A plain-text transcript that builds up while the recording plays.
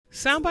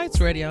Soundbites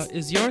Radio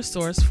is your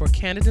source for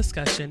candid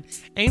discussion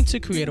aimed to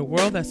create a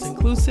world that's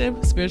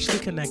inclusive, spiritually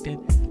connected,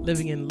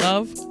 living in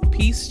love,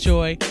 peace,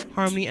 joy,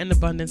 harmony, and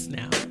abundance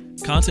now.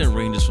 Content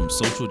ranges from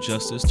social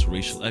justice to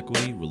racial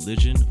equity,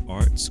 religion,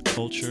 arts,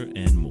 culture,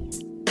 and more.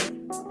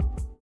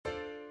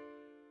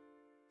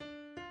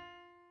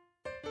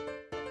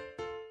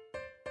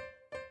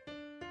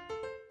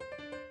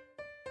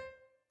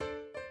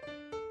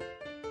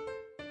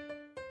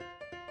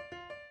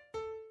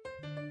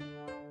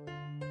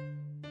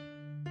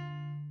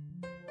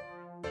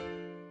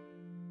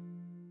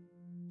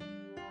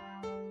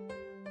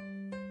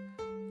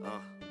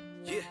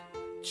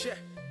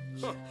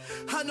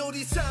 I know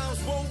these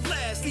times won't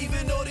last,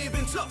 even though they've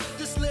been tough.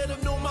 Just let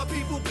them know my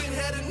people been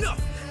had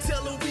enough.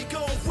 Tell them we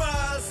gon'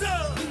 rise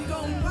up. We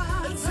gon'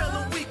 rise Tell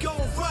them we gon'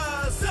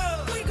 rise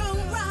up. We gon'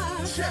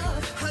 rise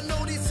up. I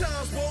know these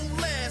times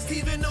won't last,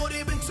 even though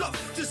they've been tough.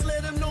 Just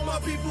let them know my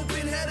people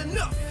been had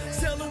enough.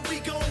 Tell them we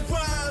gon'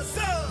 rise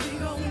up. We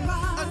gon'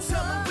 rise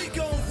Tell them we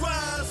gon'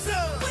 rise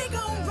up. We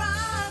gon'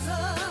 rise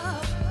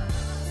up.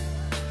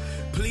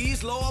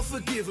 Please, Lord,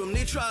 forgive them.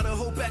 They try to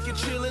hold back and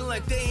chillin'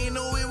 like they ain't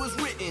know it was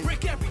written.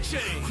 Break every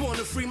chain.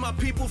 Wanna free my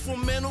people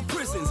from mental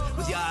prisons.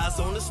 With your eyes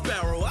on the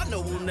sparrow, I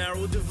know we'll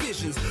narrow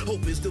divisions.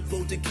 Hope is the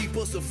boat to keep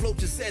us afloat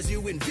just as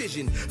you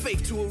envision.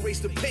 Faith to erase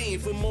the pain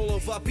from all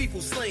of our people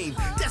slain.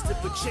 Destined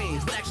for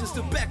change, with actions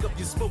to back up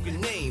your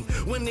spoken name.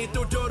 When they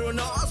throw dirt on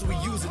ours, we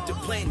use it to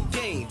plant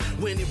gain.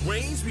 When it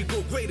rains, we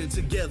grow greater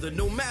together,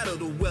 no matter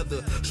the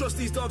weather. Trust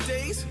these dark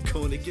days,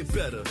 gonna get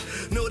better.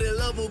 Know that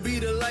love will be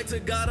the light to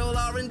guide all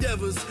our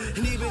endeavors.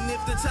 And even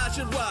if the tide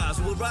should rise,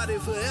 we'll ride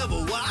it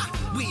forever. Why?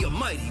 We are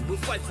mighty, we'll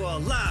fight for our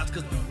lives,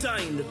 cause we're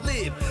dying to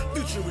live.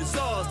 Future is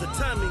ours, the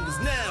timing is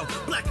now.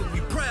 Black and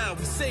we proud,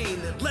 we saying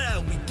it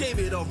loud, we gave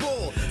it our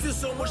all. There's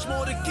so much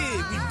more to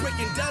give, we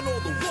breaking down all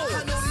the walls.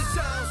 I know these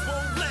times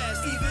won't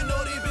last, even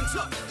though they've been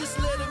tough. Just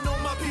let them know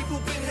my people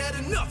been had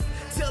enough.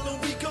 Tell them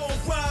we gon'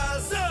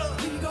 rise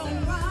up. We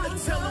gon'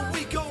 rise Tell them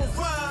we gon'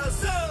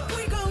 rise up.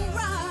 We gon'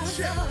 rise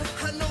up.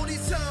 I know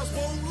these times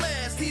won't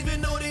last, even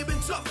though they've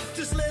been tough.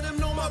 Just let them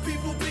know my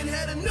people been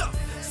had enough.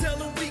 Tell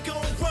them we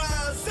gon'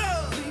 rise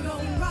up. We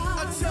gon'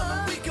 rise Tell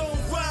them we gon'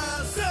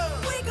 rise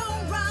up. We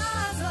gon'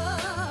 rise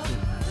up.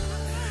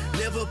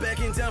 Never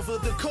backing down for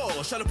the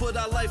cause. Trying to put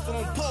our life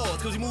on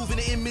pause, cause we move in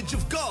the image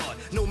of God.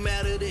 No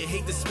matter the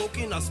hate that's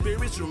smoking, our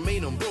spirits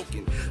remain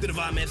unbroken. The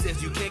divine man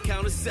says you can't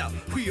count us out.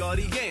 We are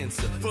the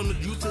answer. From the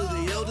youth to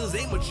the elders,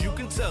 ain't much you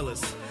can tell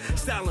us.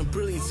 Style and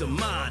brilliance of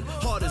mind,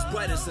 heart is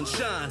bright as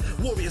sunshine.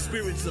 Warrior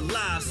spirits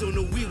alive, so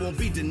no, we won't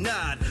be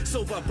denied.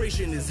 So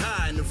vibration is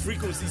high and the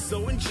frequency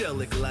so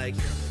angelic, like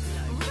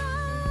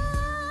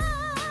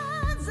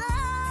rise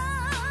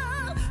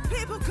up,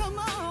 people come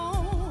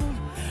on,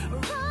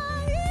 rise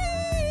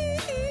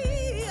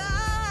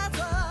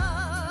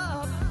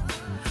up,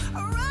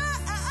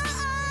 rise up,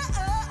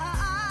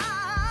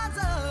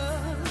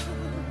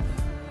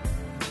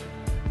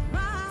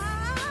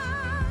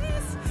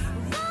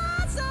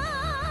 rise up.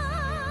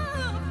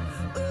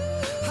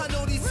 I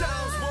know these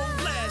times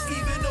won't last,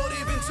 even though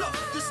they've been tough.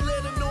 Just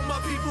let them know my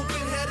people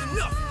been had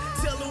enough.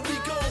 Tell them we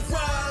gon'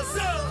 rise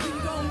up. We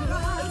gon'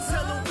 rise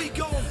Tell them we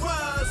gon'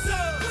 rise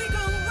up. We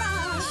gon'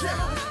 rise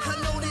up. I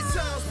know these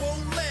times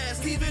won't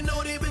last, even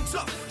though they've been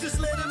tough. Just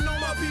let them know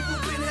my people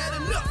been had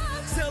enough.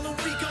 Tell them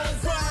we gon'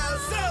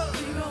 rise up.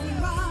 We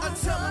gon'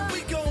 rise Tell them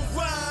we gon'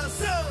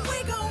 rise up.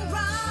 We gon'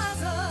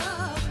 rise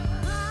up.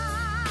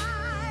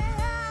 Rise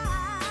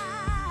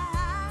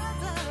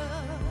up.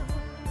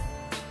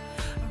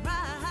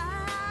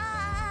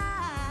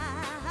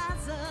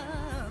 Rise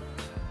up.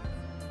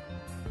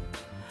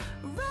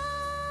 Rise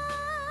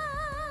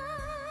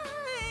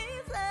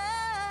up.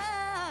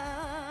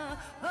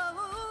 Oh,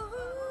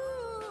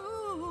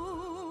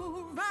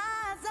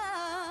 rise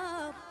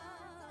up.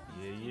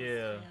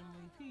 Yeah.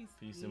 Family,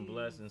 Peace and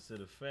blessings to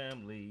the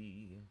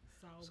family.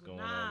 What's going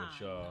on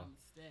with y'all?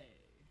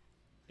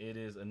 It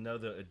is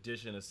another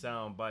edition of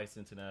Sound Bites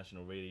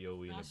International Radio.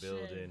 We in the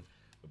building.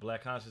 The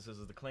Black Consciousness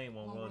is the claim,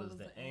 one world is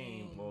the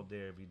aim, all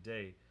day, every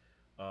day.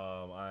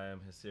 I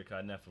am Hasir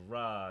Kai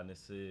Neferah, and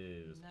this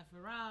is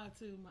Neferah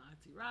too, my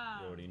auntie Ra.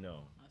 you already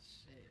know. Oh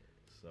shit.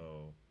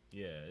 So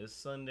yeah, it's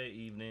Sunday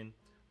evening.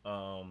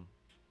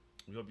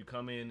 We hope you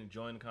come in and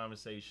join the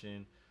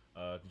conversation.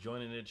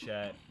 Join in the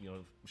chat.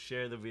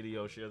 Share the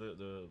video. Share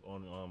the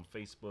on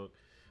Facebook.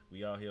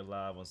 We out here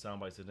live on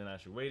Soundbites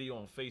International Radio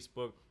on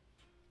Facebook.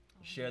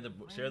 Share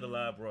the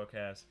live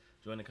broadcast.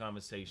 Join the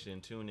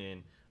conversation. Tune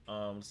in.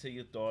 Let's hear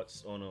your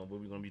thoughts on what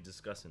we're going to be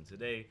discussing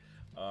today.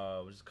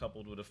 Which is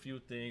coupled with a few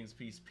things.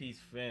 Peace,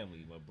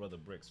 family. My brother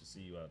Bricks, we'll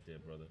see you out there,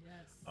 brother.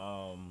 Yes.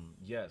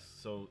 Yes.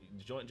 So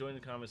join the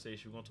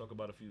conversation. We're going to talk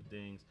about a few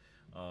things.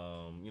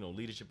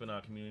 Leadership in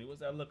our community. What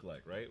does that look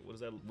like, right? What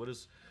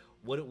does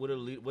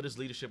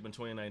leadership in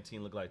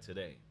 2019 look like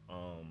today?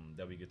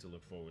 That we get to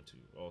look forward to.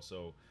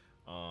 Also,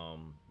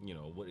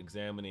 what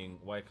examining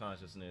white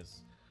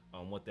consciousness,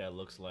 what that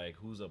looks like,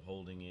 who's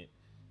upholding it,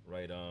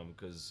 right?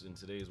 Because in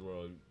today's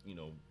world, we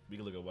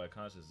can look at white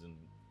consciousness and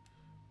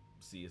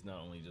see it's not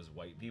only just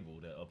white people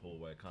that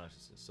uphold white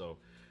consciousness. So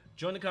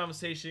join the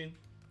conversation.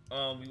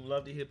 We would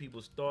love to hear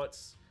people's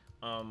thoughts.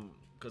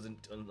 Because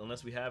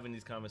unless we having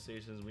these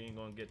conversations, we ain't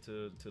gonna get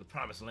to the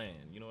promised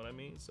land. You know what I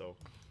mean? So,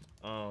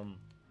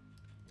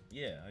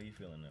 yeah, how you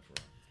feeling that, for?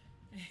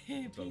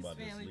 Peace,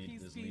 family.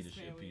 This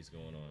leadership family. Piece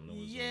going on.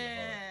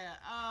 Yeah.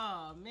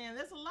 Oh man,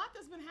 there's a lot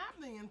that's been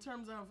happening in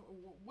terms of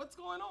what's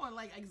going on.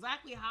 Like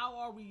exactly how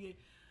are we?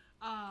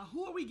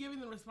 Who are we giving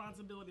the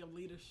responsibility of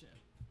leadership?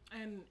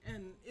 And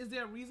is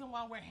there a reason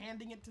why we're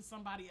handing it to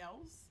somebody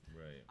else?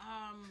 Right.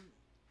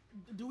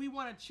 Do we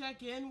want to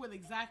check in with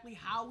exactly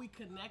how we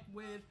connect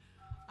with?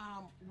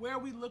 Where are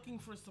we looking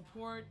for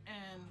support?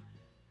 And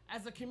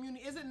as a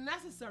community, is it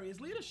necessary?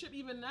 Is leadership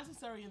even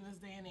necessary in this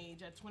day and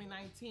age at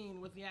 2019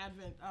 with the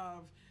advent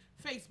of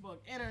Facebook,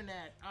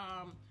 internet,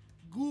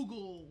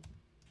 Google,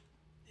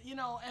 you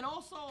know, and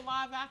also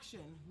live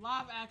action.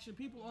 Live action.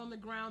 People on the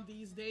ground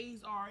these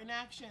days are in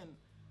action.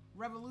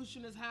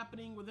 Revolution is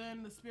happening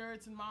within the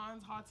spirits and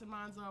minds, hearts and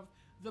minds of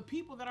the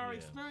people that are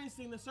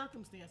experiencing the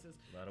circumstances.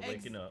 A lot of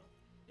waking up.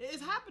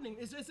 It's happening.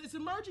 It's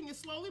emerging. It's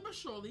slowly but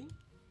surely.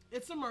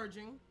 It's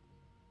emerging.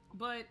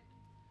 But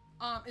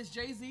is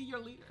Jay-Z your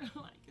leader?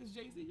 Like, is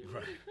Jay-Z your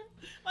leader?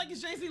 Like,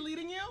 is Jay-Z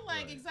leading you?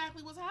 Like,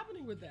 exactly what's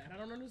happening with that? I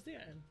don't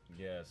understand.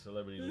 Yeah,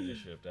 celebrity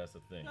leadership, that's the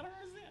thing. I don't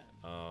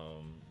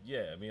understand.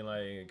 Yeah, I mean,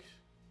 like,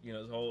 you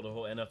know, the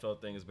whole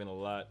NFL thing has been a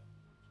lot.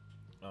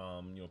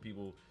 You know,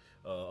 people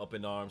up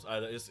in arms.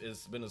 Either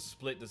it's been a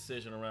split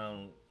decision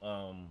around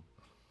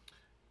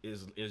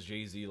is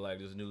Jay-Z like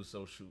this new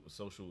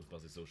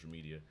social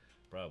media,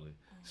 probably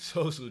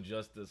social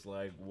justice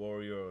like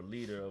warrior or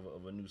leader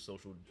of a new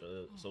social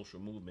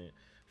movement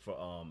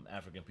for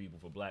African people,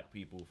 for black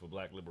people, for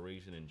black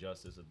liberation and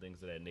justice and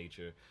things of that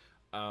nature.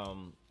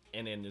 And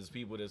then there's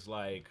people that's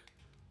like,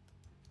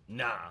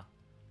 nah,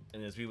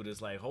 and there's people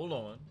that's like, hold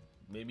on,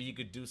 maybe you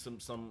could do some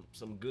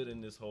good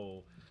in this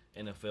whole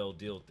NFL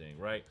deal thing,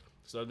 right?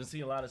 So I've been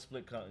seeing a lot of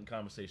split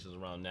conversations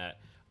around that.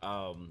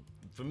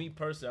 For me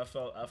personally,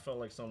 I felt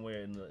like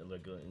somewhere in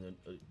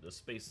the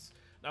space,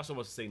 not so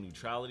much to say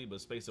neutrality, but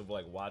space of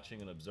like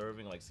watching and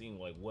observing, like seeing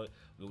like what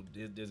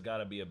there's got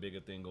to be a bigger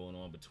thing going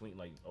on between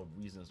like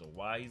reasons of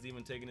why he's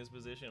even taking this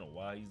position or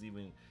why he's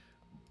even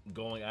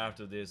going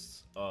after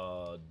this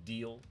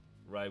deal,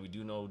 right? We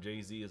do know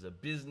Jay-Z is a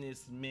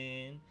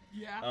businessman.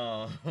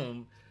 Yeah.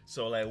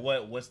 So like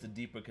what's the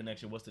deeper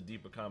connection? What's the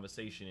deeper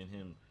conversation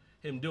in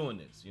him doing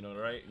this? You know,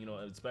 right? You know,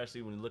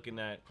 especially when you're looking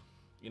at,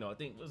 you know, I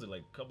think, was it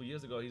like a couple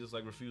years ago, he just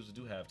like refused to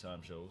do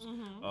halftime shows.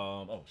 Mm-hmm.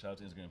 Shout out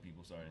to Instagram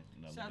people, sorry.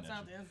 Shout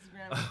out to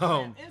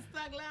Instagram.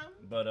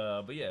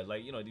 Instagram. But yeah,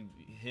 like, you know,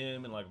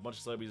 him and like a bunch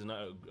of celebrities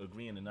not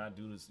agreeing to not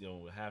do this, you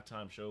know,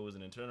 halftime shows,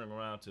 and then turning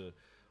around to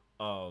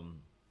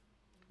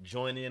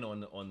join in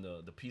on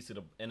the piece of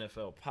the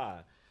NFL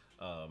pie,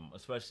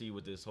 especially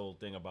with this whole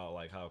thing about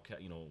like how,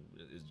 you know,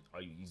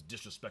 he's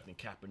disrespecting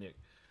Kaepernick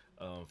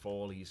for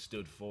all he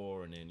stood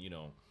for, and then, you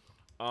know,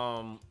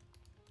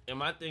 and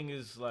my thing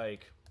is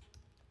like,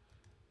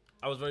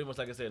 I was very much,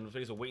 like I said, in the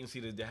face of wait and see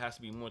that there has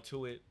to be more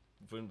to it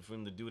for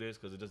him to do this,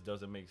 because it just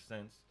doesn't make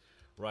sense,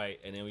 right?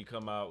 And then we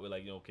come out with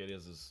like, you know, okay,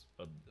 there's this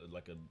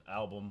like an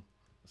album,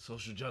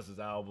 social justice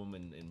album,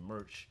 and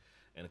merch,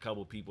 and a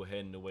couple of people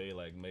heading the way,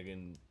 like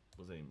Megan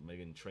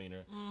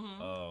Trainor,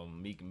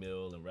 mm-hmm. Meek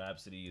Mill, and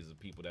Rhapsody is the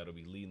people that'll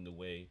be leading the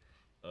way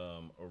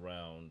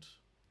around,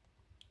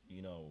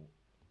 you know,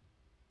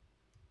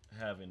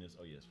 having this.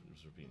 Oh yes,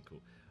 it's repeating,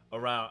 cool.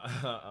 Around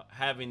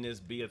having this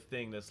be a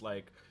thing that's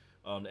like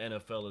the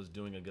NFL is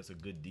doing, I guess, a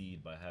good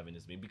deed by having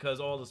this be, because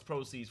all this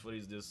proceeds for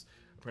this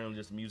apparently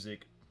just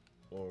music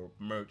or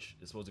merch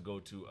is supposed to go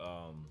to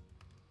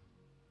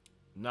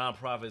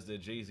nonprofits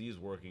that Jay-Z is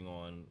working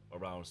on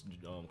around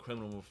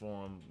criminal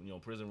reform, you know,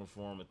 prison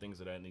reform and things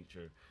of that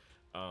nature.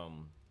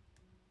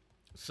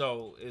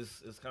 So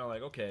it's kind of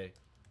like, okay,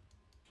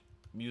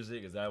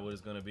 music, is that what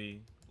it's gonna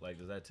be?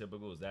 Like, is that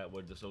typical? Is that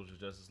what the social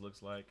justice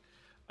looks like?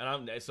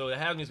 And so it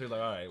has me to be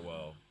like, all right,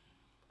 well,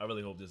 I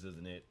really hope this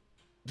isn't it.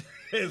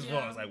 As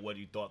far as like what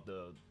you thought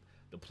the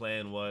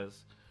plan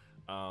was.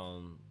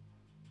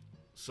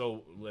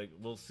 So like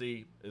we'll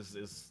see.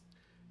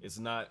 It's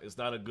not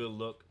a good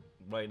look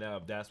right now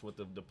if that's what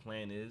the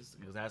plan is,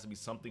 because it has to be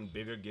something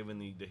bigger given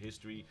the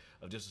history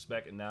of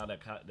disrespect and now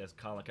that's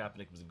Colin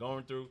Kaepernick was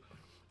going through.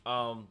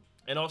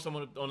 And also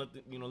on the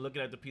you know,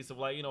 looking at the piece of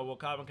like, you know, well,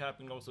 Colin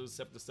Kaepernick also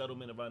accepted the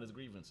settlement around his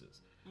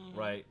grievances, mm-hmm.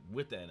 right,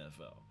 with the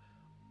NFL.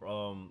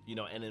 You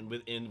know, and then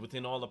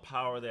within all the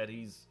power that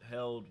he's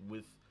held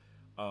with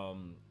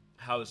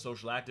how his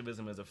social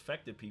activism has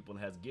affected people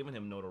and has given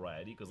him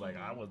notoriety, because like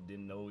mm-hmm. I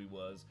didn't know he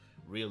was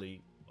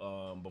really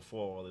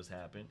before all this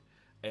happened,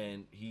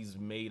 and he's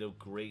made a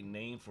great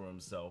name for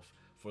himself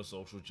for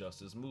social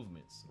justice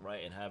movements,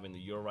 right, and having the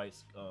Your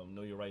Rights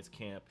Know Your Rights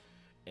camp,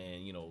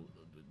 and you know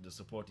the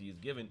support that he's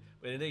given.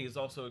 But then he's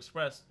also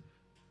expressed,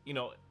 you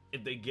know,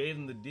 if they gave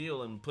him the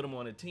deal and put him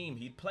on a team,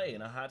 he'd play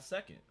in a hot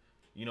second.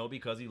 You know,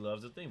 because he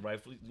loves the thing,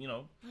 rightfully. You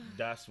know,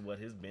 that's what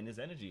his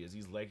energy is.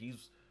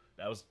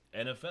 That was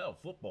NFL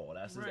football.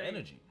 That's his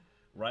energy,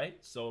 right?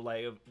 So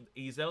like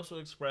he's also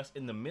expressed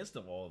in the midst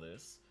of all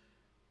this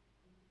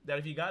that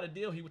if he got a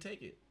deal, he would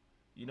take it.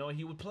 You know,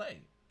 he would play.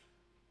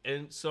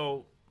 And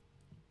so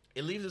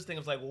it leaves this thing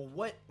of like,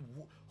 well,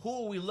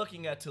 who are we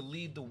looking at to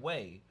lead the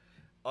way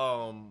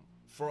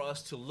for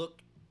us to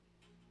look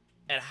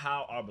at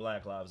how our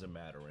Black lives are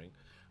mattering?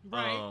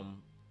 Right.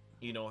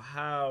 You know,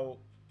 how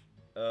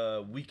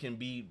we can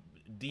be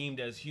deemed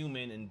as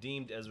human and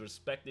deemed as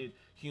respected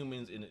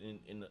humans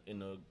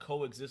in a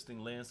coexisting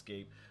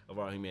landscape of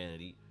our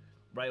humanity,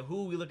 right?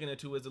 Who are we looking at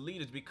to as the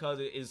leaders? Because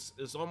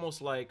it's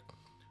almost like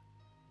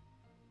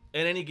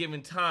at any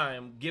given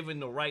time, given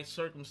the right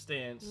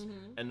circumstance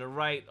and the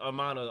right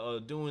amount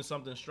of doing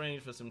something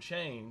strange for some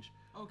change,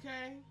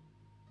 Okay.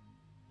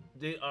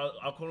 they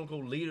our quote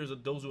unquote leaders are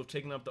those who have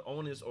taken up the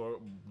onus or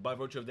by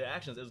virtue of their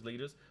actions as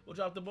leaders will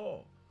drop the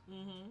ball.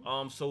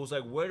 So it's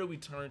like, where do we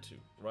turn to,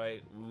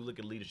 right? When we look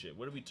at leadership,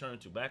 where do we turn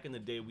to? Back in the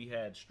day, we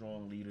had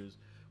strong leaders.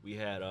 We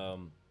had,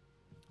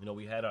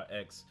 we had our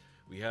ex.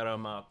 We had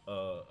our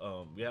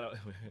we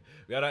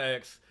had our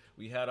ex.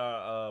 We had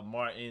our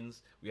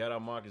Martins. We had our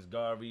Marcus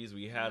Garveys.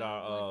 We had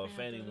our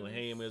Fannie Lou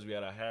Hamers. We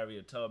had our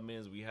Harriet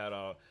Tubmans. We had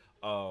our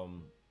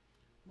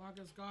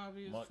Marcus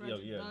Garvey,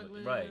 Frederick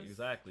Douglass. Right,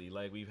 exactly.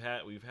 Like we've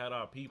had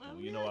our people.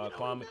 Our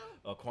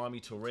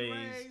Kwame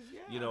Toure's.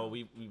 You know,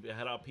 we've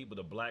had our people.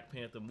 The Black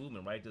Panther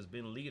movement, right? There's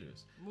been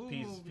leaders.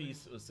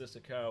 Peace, Sister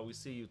Carol. We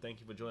see you.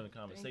 Thank you for joining the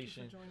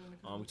conversation.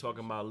 We're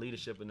talking about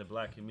leadership in the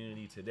Black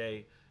community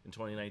today in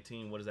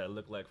 2019. What does that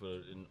look like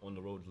on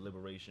the road to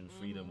liberation,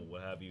 freedom, or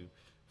what have you,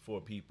 for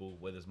people,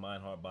 whether it's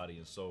mind, heart, body,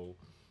 and soul.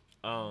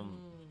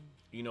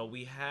 You know,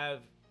 we've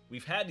had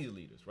these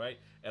leaders, right?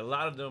 And a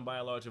lot of them, by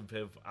and large,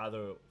 have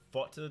either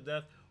fought to the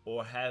death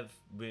or have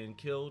been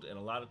killed, and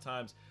a lot of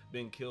times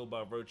been killed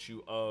by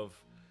virtue of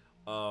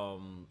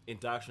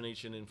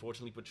indoctrination and,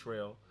 unfortunately,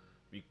 betrayal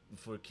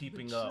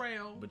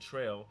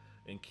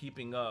and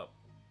keeping up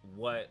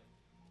what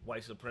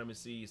white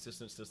supremacy,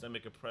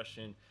 systemic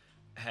oppression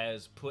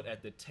has put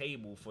at the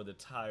table for the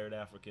tired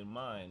African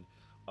mind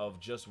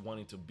of just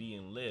wanting to be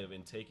and live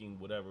and taking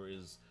whatever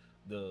is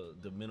the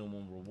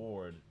minimum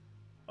reward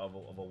of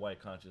a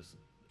white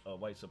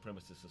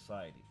supremacist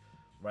society,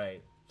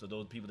 right? So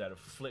those people that have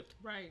flipped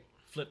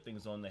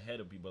things on the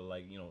head of people,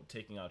 like, you know,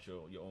 taking out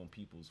your own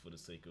peoples for the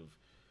sake of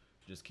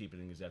just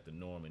keeping things at the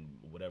norm and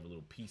whatever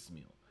little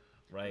piecemeal,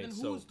 right? And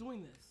who's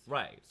doing this?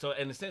 Right. So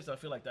in a sense, I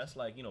feel like that's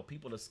like, you know,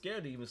 people are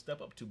scared to even step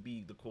up to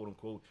be the quote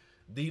unquote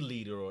the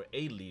leader or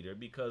a leader,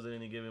 because at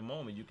any given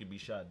moment you could be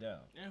shot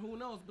down. And who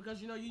knows?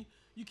 Because, you know,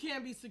 you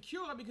can't be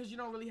secure because you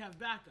don't really have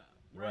backup.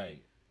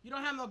 Right. You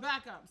don't have no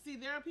backup. See,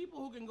 there are people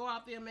who can go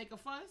out there and make a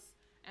fuss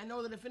and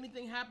know that if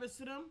anything happens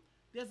to them,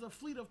 there's a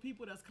fleet of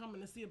people that's coming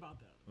to see about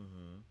them.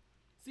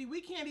 See, we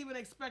can't even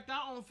expect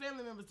our own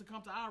family members to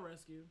come to our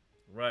rescue.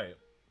 Right.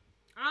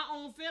 Our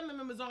own family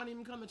members aren't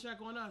even come to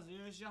check on us.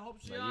 Yes, I hope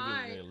she's all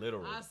right.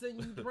 Literal. I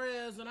send you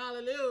prayers and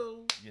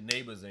hallelujah. Your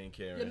neighbors ain't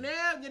caring.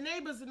 Your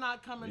neighbors are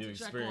not coming to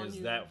check on you. You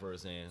experienced that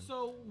firsthand.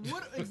 So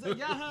what?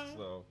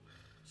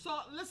 So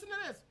listen to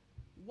this.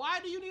 Why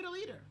do you need a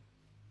leader?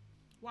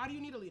 Why do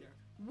you need a leader?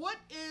 What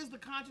is the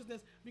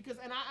consciousness? Because,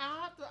 and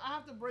I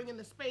have to bring in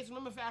the space.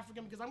 Remember, for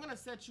African, because I'm gonna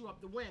set you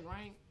up to win,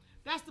 right?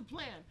 That's the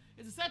plan.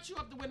 Is to set you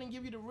up to win and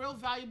give you the real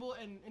valuable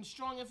and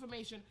strong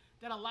information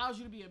that allows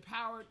you to be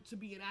empowered to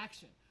be in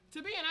action.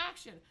 To be in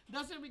action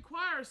doesn't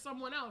require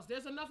someone else.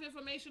 There's enough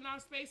information in our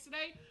space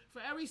today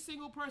for every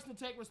single person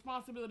to take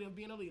responsibility of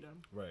being a leader.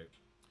 Right.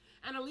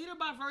 And a leader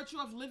by virtue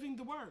of living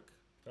the work.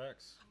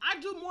 Facts. I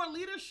do more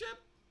leadership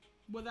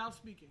without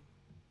speaking.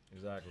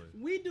 Exactly.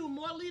 We do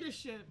more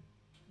leadership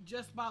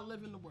just by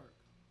living the work.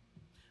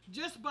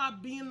 Just by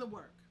being the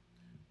work.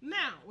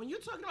 Now, when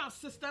you're talking about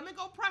systemic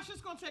oppression,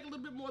 it's going to take a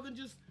little bit more than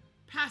just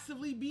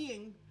passively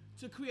being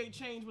to create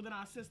change within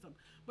our system.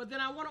 But then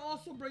I want to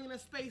also bring in a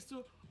space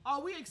to,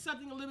 are we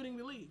accepting a limiting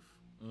belief?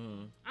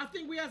 I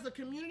think we as a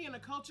community and a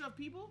culture of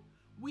people,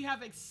 we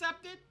have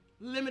accepted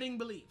limiting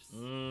beliefs.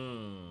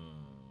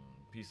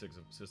 Peace,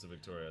 Sister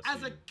Victoria.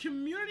 As a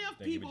community of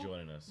people, thank you for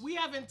joining us. We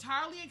have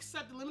entirely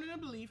accepted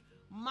limiting belief.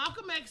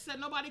 Malcolm X said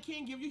nobody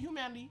can give you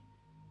humanity.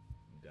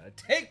 You gotta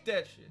take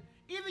that shit.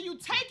 Either you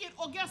take it,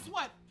 or guess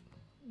what?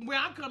 Where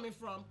I'm coming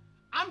from,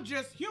 I'm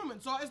just human.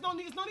 So it's no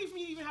need for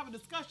me to even have a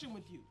discussion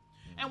with you.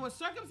 And when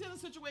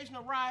circumstances, situation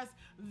arise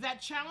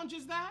that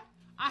challenges that,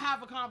 I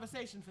have a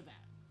conversation for that.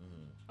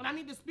 And I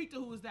need to speak to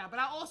who is that. But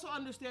I also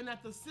understand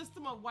that the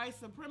system of white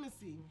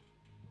supremacy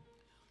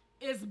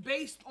is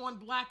based on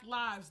Black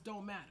lives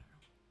don't matter.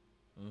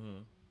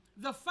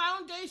 The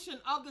foundation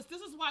of this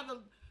is why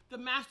the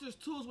master's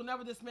tools will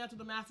never dismantle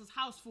the master's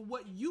house for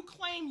what you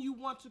claim you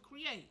want to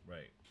create.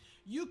 Right.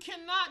 You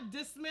cannot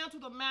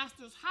dismantle the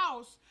master's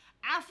house,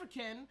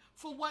 African,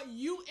 for what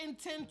you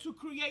intend to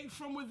create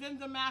from within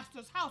the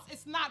master's house.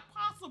 It's not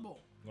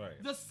possible.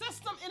 Right. The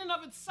system in and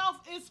of itself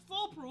is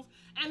foolproof,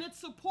 and it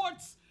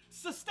supports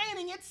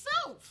sustaining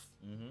itself.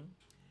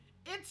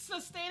 It's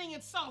sustaining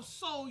itself.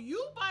 So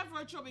you, by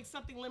virtue of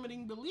accepting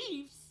limiting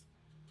beliefs,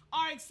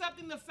 are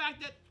accepting the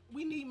fact that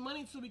we need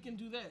money so we can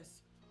do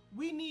this.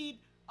 We need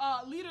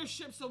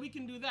leadership so we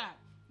can do that.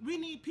 We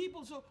need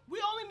people, so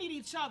we only need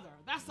each other.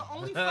 That's the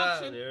only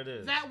function There it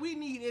is. that we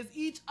need is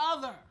each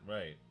other.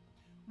 Right.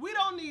 We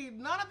don't need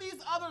none of these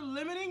other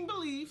limiting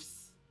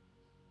beliefs.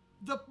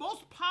 The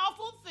most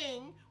powerful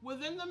thing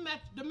within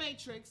the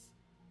matrix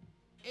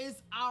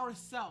is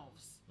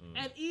ourselves.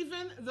 And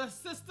even the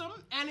system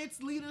and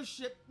its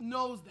leadership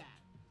knows that.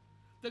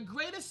 The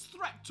greatest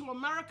threat to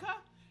America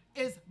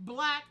is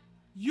black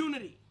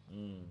unity.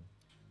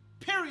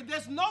 Period.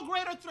 There's no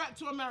greater threat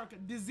to America,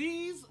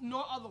 disease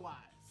nor otherwise.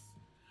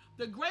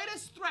 The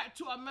greatest threat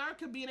to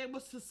America being able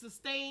to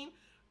sustain,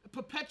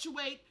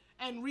 perpetuate,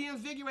 and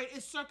reinvigorate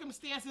its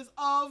circumstances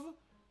of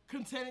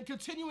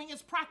continuing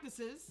its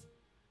practices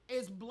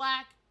is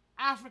black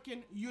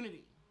African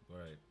unity.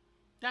 Right.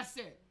 That's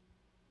it.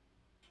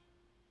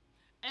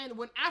 And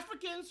when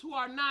Africans who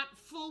are not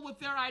full with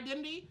their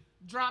identity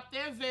drop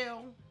their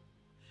veil,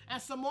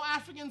 and some more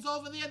Africans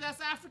over there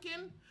that's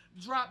African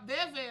drop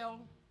their veil,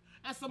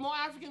 and some more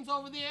Africans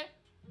over there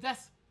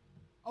that's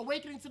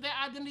awakening to their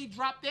identity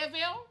drop their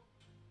veil,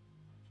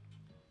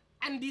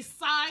 and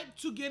decide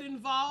to get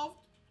involved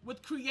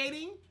with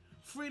creating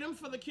freedom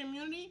for the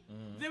community,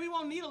 then we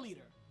won't need a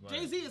leader. Right.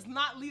 Jay-Z is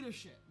not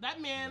leadership.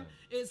 That man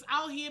is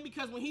out here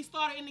because when he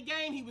started in the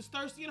game, he was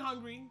thirsty and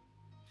hungry,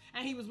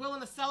 and he was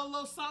willing to sell a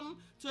little something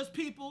to his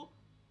people,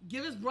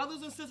 give his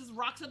brothers and sisters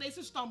rocks that they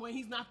should stumble, and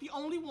he's not the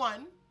only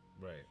one.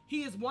 Right.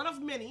 He is one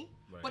of many,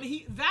 Right. but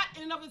that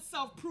in and of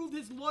itself proved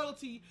his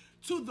loyalty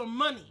to the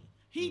money.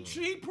 He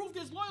proved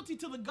his loyalty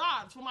to the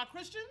gods. For my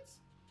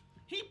Christians,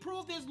 he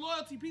proved his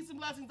loyalty. Peace and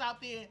blessings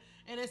out there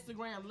in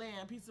Instagram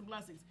land. Peace and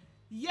blessings.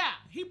 Yeah,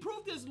 he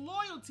proved his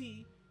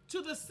loyalty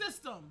to the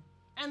system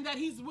and that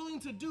he's willing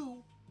to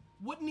do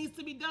what needs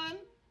to be done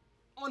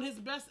on his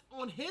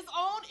own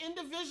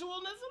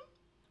individualism,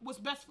 what's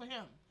best for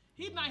him.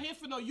 He's not here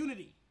for no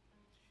unity.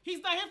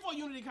 He's not here for a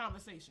unity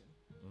conversation.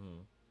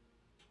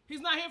 He's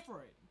not here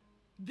for it.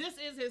 This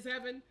is his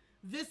heaven.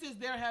 This is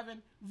their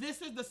heaven.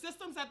 This is the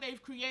systems that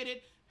they've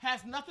created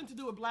has nothing to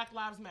do with Black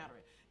Lives Matter.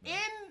 Right.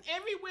 In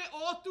everywhere,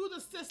 all through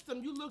the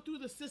system, you look through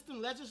the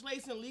system,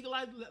 legislation, legal,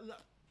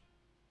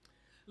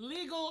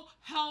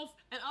 health,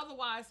 and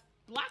otherwise,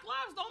 Black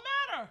lives don't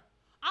matter.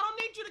 I don't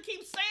need you to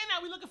keep saying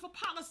that. We're looking for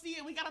policy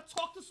and we got to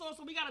talk to source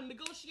and we got to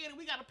negotiate and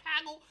we got to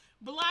paggle.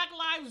 Black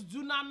lives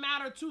do not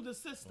matter to the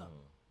system.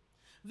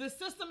 The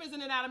system is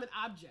an inanimate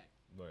object.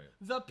 Right.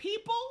 The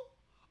people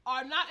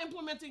are not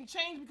implementing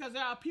change because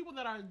there are people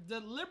that are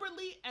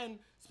deliberately and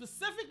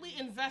specifically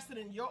invested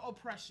in your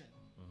oppression.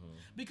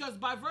 Because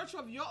by virtue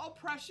of your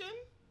oppression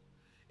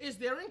is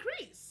their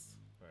increase.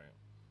 Right.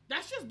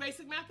 That's just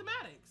basic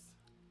mathematics.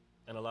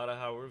 And a lot of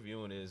how we're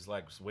viewing it is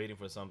like waiting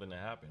for something to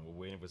happen. We're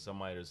waiting for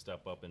somebody to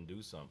step up and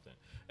do something.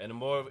 And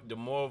the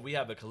more we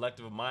have a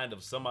collective mind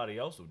of somebody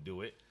else will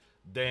do it,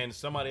 then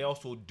somebody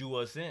else will do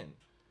us in.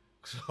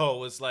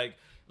 So it's like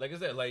I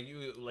said, like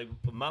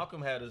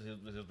Malcolm had his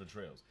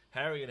betrayals.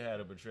 Harriet had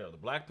a betrayal. The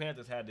Black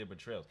Panthers had their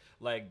betrayals.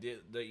 Like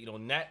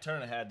Nat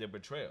Turner had their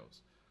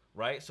betrayals,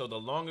 right? So the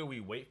longer we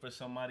wait for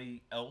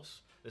somebody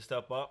else to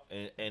step up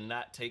and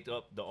not take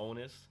up the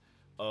onus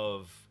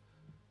of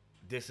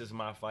this is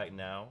my fight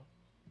now,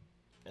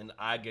 and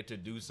I get to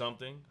do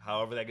something,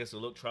 however that gets to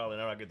look, trial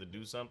and error, I get to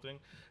do something,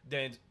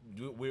 then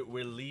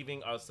we're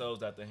leaving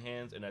ourselves at the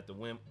hands and at the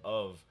whim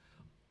of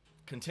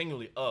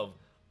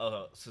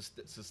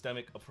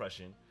systemic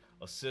oppression,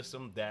 a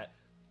system that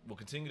will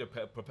continue to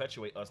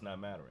perpetuate us not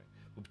mattering.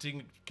 Will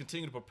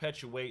continue to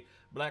perpetuate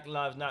Black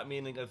lives not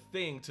meaning a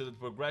thing to the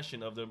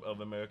progression of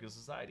American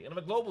society and of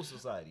a global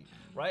society,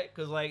 right?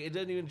 Because it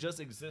doesn't even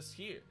just exist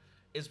here.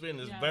 It's been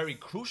very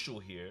crucial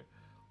here.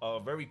 A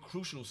very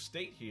crucial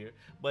state here,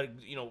 but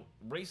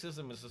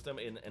racism and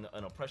systemic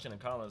and oppression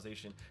and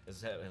colonization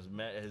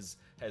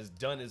has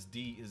done its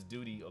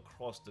duty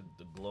across the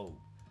globe,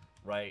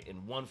 right?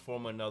 In one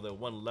form or another,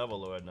 one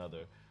level or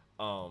another,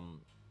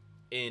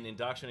 in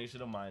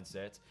indoctrination of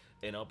mindsets,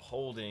 in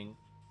upholding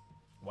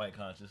white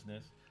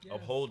consciousness,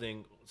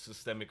 upholding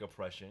systemic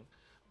oppression,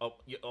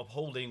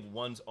 upholding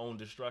one's own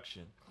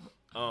destruction.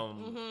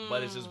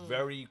 But it's just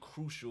very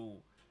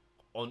crucial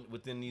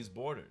within these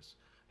borders.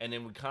 And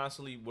then we're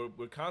constantly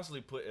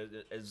put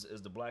as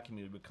the Black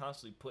community, we're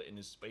constantly put in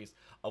this space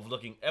of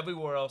looking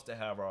everywhere else to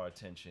have our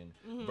attention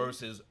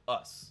versus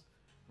us,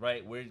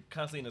 right? We're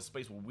constantly in a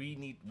space where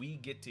we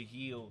get to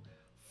heal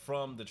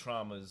from the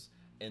traumas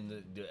and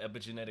the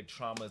epigenetic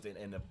traumas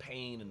and the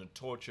pain and the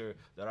torture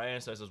that our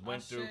ancestors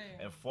went through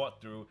and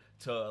fought through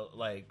to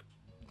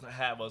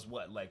have us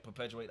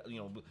perpetuate,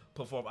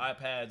 put forth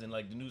iPads and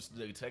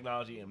the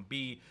technology and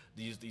be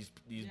these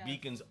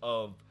beacons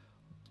of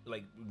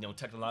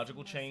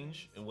technological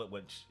change and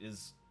which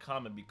is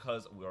common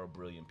because we are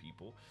brilliant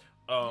people,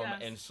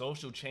 and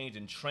social change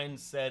and trend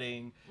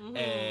setting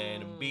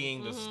and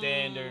being the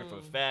standard for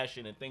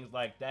fashion and things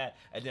like that,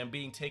 and then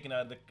being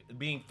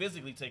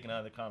physically taken out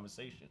of the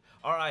conversation.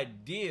 Our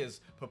ideas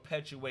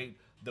perpetuate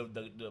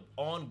the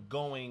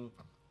ongoing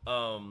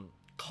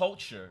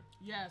culture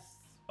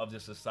of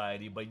this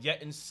society, but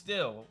yet and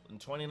still in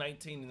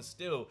 2019 and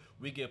still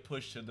we get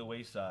pushed to the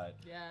wayside.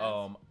 Yes.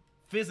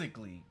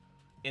 Physically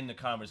in the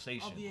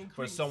conversation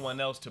for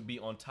someone else to be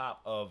on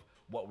top of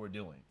what we're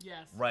doing.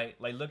 Yes. Right?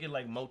 Like look at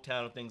like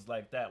Motown and things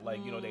like that.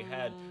 Like, you know, they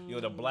had, you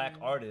know, the black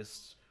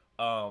artists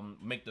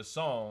make the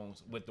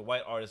songs with the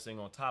white artists sing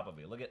on top of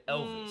it. Look at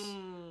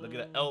Elvis. Look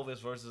at Elvis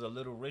versus a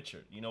Little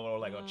Richard, you know, or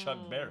like a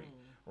Chuck Berry.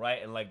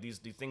 Right? And like these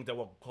things that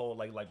were called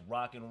like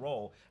rock and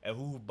roll, and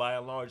who by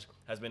and large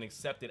has been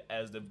accepted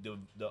as the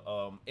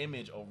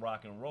image of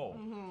rock and roll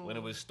when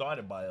it was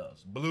started by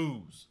us.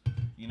 Blues,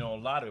 you know,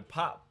 a lot of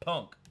pop,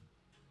 punk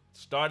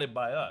started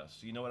by us.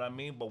 You know what I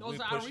mean? But those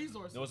are our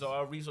resources. Those are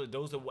our resources.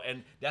 Those are,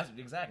 and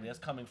that's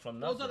coming from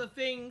nothing. Those are the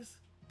things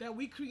that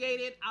we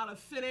created out of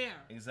thin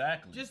air.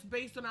 Exactly. Just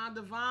based on our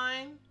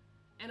divine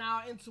and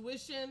our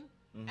intuition.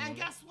 And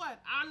guess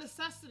what? Our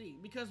necessity,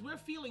 because we're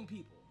feeling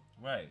people.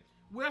 Right.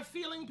 We're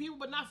feeling people,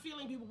 but not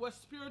feeling people. We're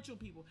spiritual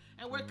people.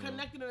 And we're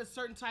connected in a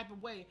certain type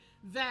of way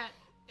that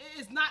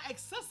is not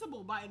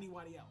accessible by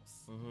anybody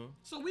else.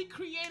 So we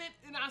create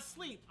it in our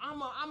sleep.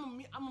 I'm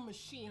a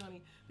machine,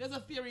 honey. There's a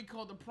theory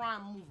called the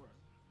prime mover.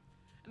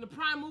 And the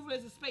prime mover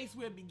is the space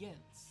where it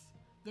begins.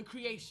 The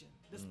creation.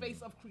 The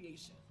space of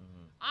creation.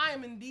 I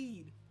am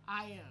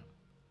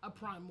a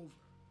prime mover.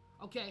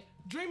 Okay?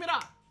 Dream it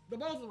up. The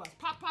both of us.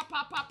 Pop, pop,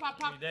 pop, pop, pop,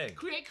 pop. Every day.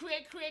 Create.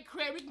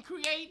 We can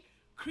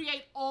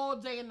create all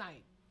day and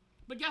night.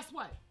 But guess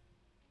what?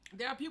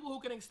 There are people who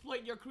can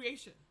exploit your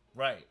creation.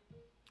 Right.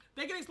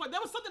 They can exploit.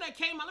 There was something that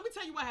came out. Let me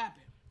tell you what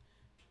happened.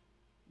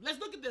 Let's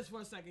look at this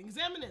for a second.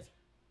 Examine this.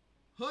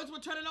 Hoods were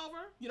turning over.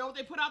 You know what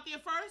they put out there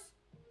first?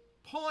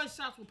 Pawn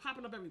shops were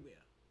popping up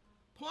everywhere.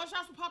 Pawn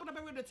shops were popping up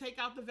everywhere to take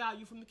out the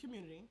value from the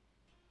community.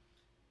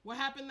 What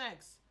happened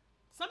next?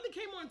 Something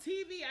came on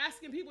TV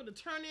asking people to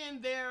turn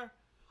in their,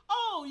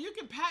 you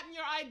can patent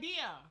your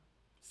idea.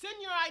 Send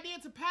your idea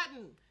to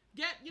patent.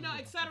 Get, you know,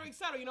 et cetera, et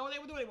cetera. You know what they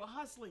were doing? They were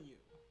hustling you.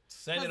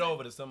 Send it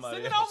over to somebody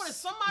else. Send it over to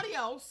somebody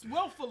else,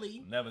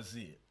 willfully. Never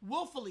see it.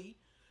 Willfully.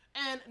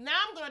 And now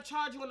I'm going to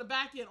charge you on the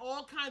back end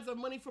all kinds of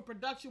money for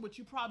production, which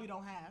you probably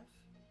don't have.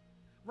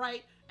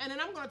 Right? And then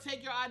I'm going to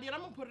take your idea and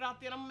I'm going to put it out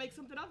there and I'm going to make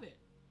something of it.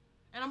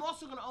 And I'm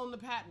also going to own the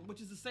patent, which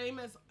is the same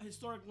as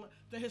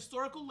the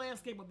historical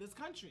landscape of this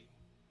country.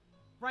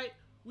 Right?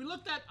 We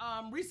looked at,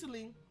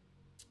 recently,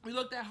 we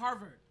looked at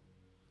Harvard.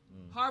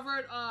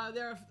 Harvard,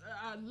 there are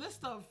a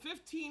list of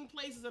 15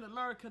 places in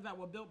America that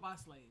were built by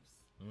slaves.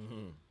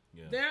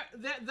 Yeah.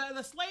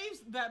 The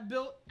slaves that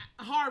built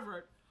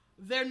Harvard,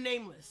 they're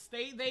nameless.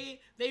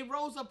 They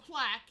rose a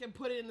plaque and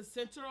put it in the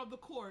center of the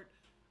court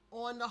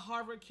on the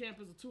Harvard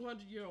campus, a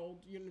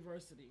 200-year-old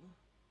university.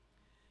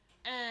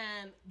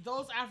 And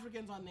those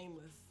Africans are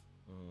nameless.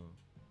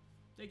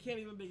 They can't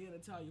even begin to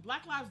tell you.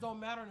 Black lives don't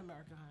matter in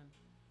America, hon.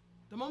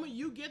 The moment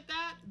you get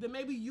that, then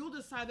maybe you'll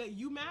decide that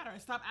you matter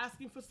and stop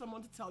asking for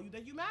someone to tell you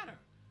that you matter.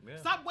 Yeah.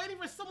 Stop waiting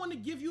for someone to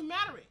give you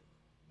mattering.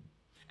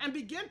 And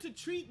begin to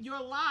treat your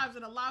lives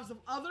and the lives of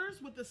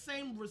others with the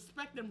same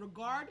respect and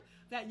regard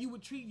that you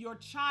would treat your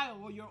child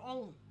or your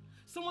own.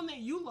 Someone that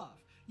you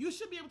love. You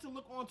should be able to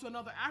look onto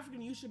another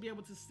African. You should be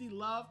able to see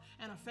love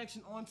and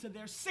affection onto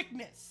their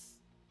sickness.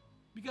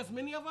 Because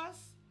many of us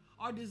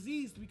are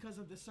diseased because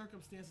of the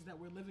circumstances that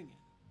we're living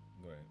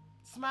in. Right.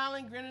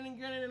 Smiling, grinning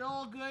and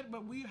all good,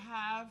 but we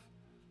have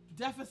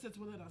deficits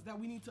within us that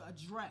we need to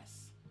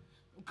address.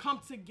 Come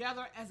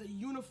together as a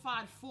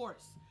unified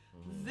force.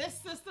 This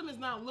system is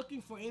not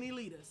looking for any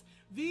leaders.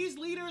 These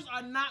leaders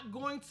are not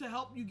going to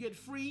help you get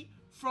free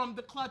from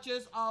the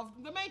clutches of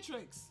the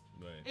Matrix.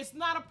 Right. It's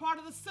not a part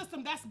of the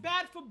system. That's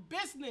bad for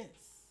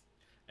business.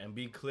 And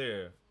be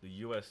clear, the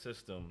U.S.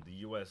 system, the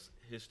U.S.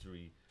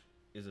 history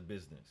is a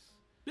business.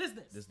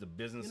 Business. This is the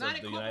business United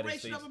of the United Corporation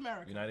States. of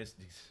America. United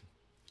States.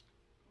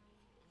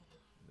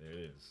 There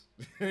it is.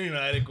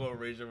 United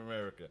Corporation of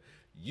America.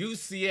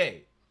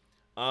 UCA.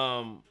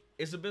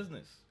 It's a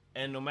business.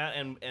 And no matter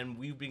and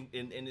we've been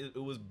and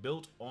it was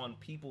built on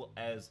people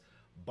as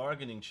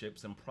bargaining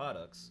chips and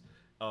products,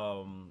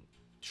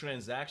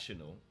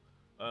 transactional,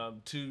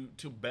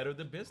 to better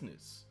the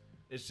business.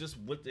 It's just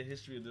what the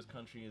history of this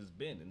country has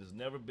been, and there's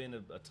never been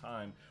a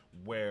time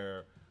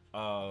where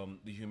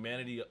the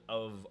humanity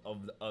of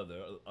the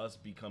other, us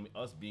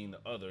being the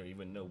other,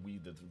 even though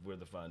we're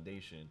the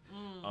foundation,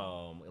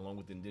 along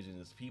with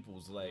indigenous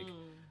peoples, like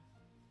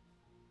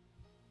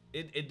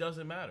it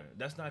doesn't matter.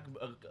 That's not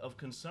of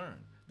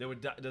concern.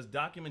 There's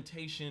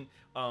documentation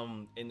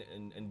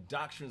and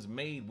doctrines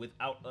made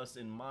without us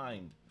in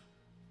mind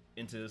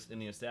in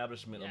the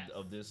establishment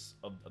of this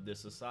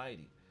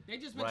society. They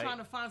just been trying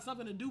to find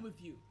something to do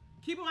with you.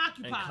 Keep them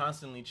occupied. And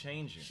constantly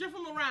changing. Shift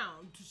them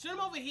around. Send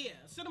them over here.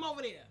 Send them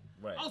over there.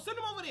 Right. Oh, send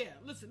them over there.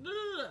 Listen,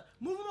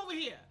 move them over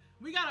here.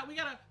 We got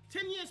a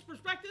 10 years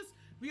perspective.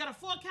 We got a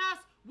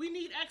forecast. We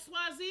need X,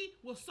 Y, Z.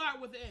 We'll start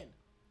with the end.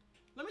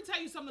 Let me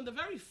tell you something. The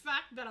very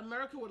fact that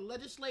America would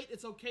legislate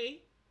it's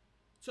okay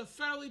to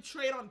federally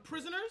trade on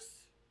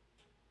prisoners,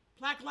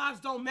 Black lives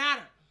don't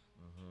matter.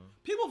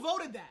 People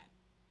voted that.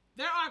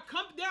 There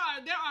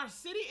are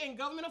city and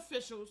government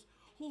officials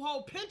who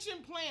hold pension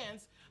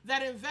plans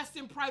that invest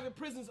in private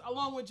prisons,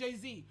 along with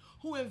Jay-Z,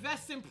 who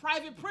invests in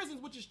private prisons,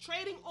 which is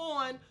trading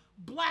on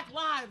black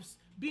lives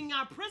being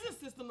our prison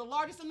system, the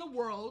largest in the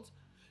world,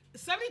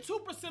 72%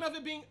 of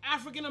it being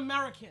African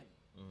American.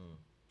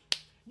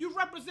 You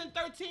represent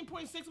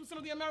 13.6%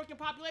 of the American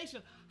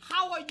population.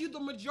 How are you the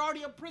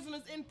majority of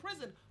prisoners in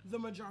prison? The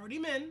majority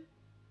men.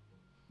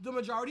 The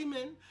majority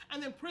men.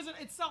 And then prison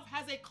itself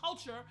has a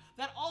culture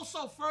that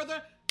also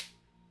further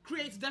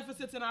creates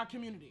deficits in our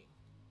community.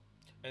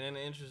 And then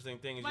the interesting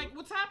thing is, like,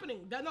 what's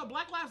happening? No,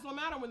 black lives don't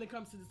matter when it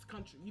comes to this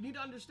country. You need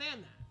to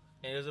understand that.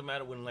 and it doesn't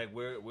matter when, like,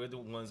 we're the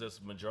ones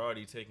that's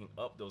majority taking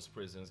up those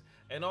prisons.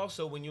 And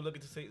also when you look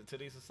at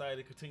today's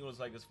society continues,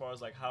 like, as far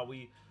as like how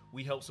we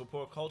help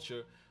support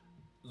culture.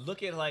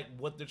 Look at like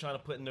what they're trying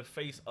to put in the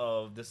face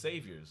of the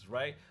saviors,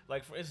 right?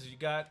 Like, for instance, you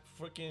got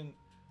freaking,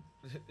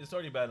 it's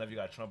already bad enough you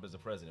got Trump as the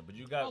president, but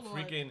you got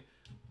freaking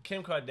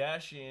Kim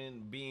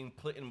Kardashian being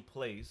put in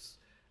place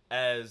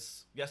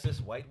as, yes, this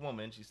white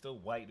woman. She's still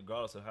white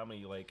regardless of how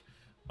many like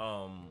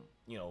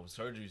you know,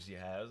 surgeries she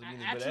has. I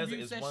mean,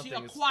 attributes that she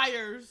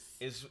acquires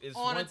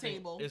on a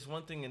table. It's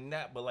one thing in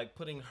that, but like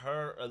putting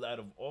her out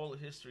of all the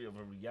history of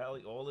her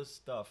reality, all this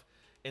stuff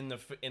in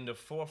the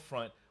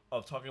forefront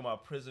of talking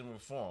about prison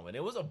reform. And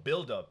it was a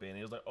build-up, and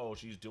it was like, oh,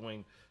 she's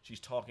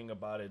talking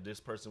about it.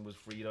 This person was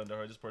freed under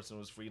her. This person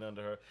was freed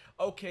under her.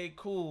 Okay,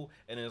 cool.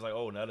 And then it's like,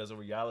 oh, now there's a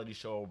reality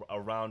show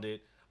around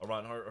it,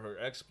 around her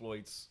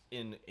exploits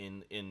in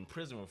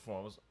prison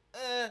reforms.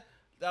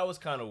 That was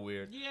kind of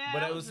weird. Yeah,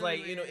 but it was like,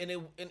 really you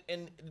know,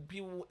 and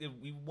people, if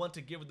we want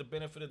to give it the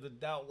benefit of the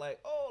doubt, like,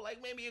 oh,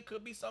 like maybe it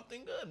could be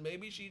something good.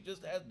 Maybe she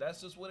just has,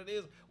 that's just what it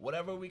is.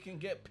 Whatever we can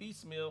get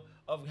piecemeal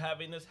of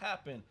having this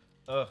happen.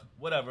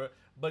 Whatever.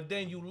 But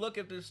then you look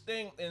at this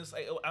thing and it's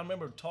like, I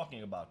remember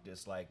talking about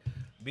this, like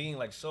being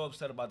like so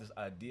upset about this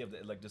idea of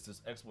like just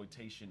this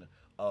exploitation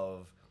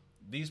of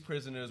these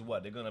prisoners.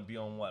 What they're gonna be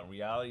on? What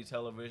reality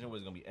television?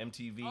 Was it gonna be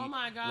MTV? Oh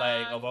my god!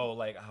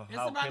 Like how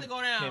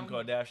Kim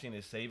Kardashian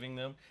is saving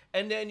them.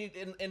 And then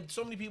and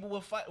so many people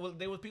will fight. Well,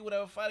 there were people that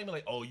were fighting me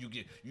like, oh, you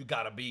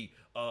gotta be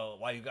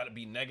why you gotta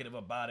be negative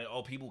about it.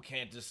 Oh, people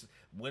can't just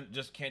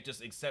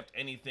accept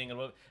anything.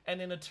 And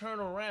then to turn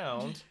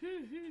around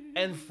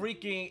and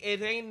freaking,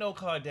 it ain't no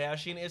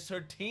Kardashian. It's her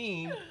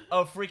team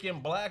of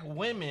freaking black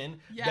women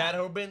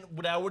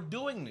that were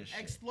doing this shit.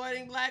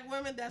 Exploiting black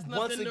women. That's nothing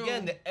Once new.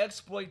 again, the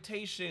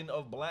exploitation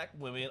of black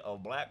women,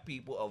 of black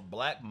people, of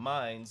black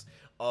minds,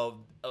 of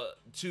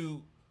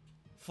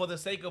for the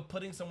sake of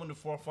putting someone in the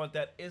forefront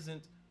that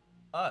isn't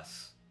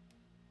us,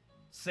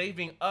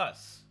 saving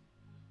us,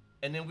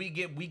 and then we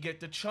get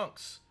the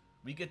chunks.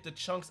 We get the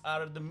chunks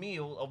out of the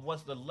meal of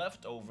what's the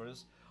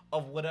leftovers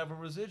of whatever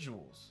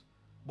residuals.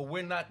 But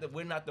we're not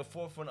the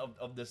forefront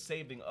of the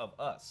saving of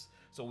us.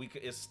 So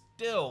it's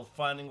still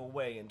finding a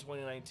way in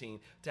 2019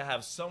 to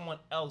have someone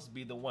else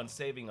be the one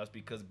saving us,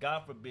 because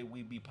God forbid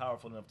we be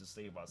powerful enough to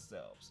save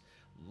ourselves.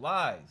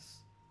 Lies.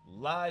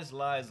 Lies,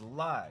 lies,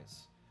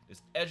 lies.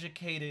 It's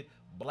educated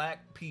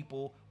black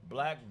people,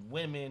 black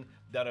women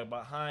that are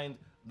behind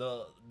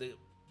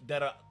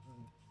that are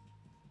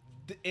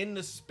in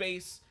the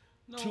space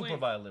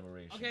provide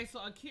liberation. Okay, so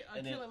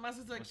my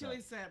sister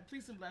Achilles said,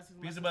 "Peace and blessings."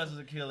 Peace and blessings,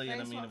 Achilles,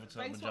 and I mean for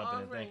jumping in.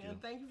 Thank you.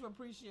 And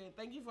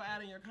thank you for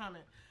adding your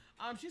comment.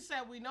 She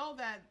said, "We know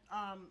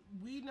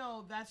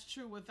that's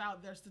true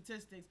without their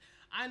statistics.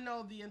 I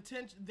know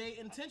they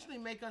intentionally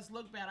make us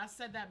look bad. I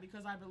said that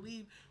because I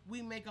believe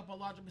we make up a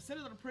larger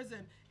percentage of the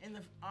prison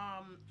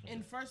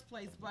in first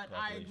place, but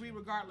I agree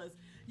regardless.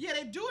 Yeah,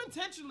 they do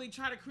intentionally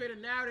try to create a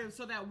narrative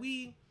so that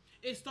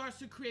it starts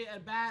to create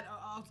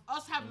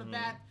us having a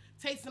bad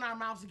taste in our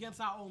mouths against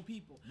our own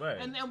people. Right.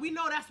 And we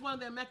know that's one of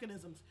their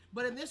mechanisms.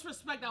 But in this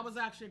respect, I was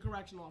actually a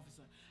correctional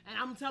officer. And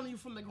I'm telling you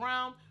from the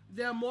ground,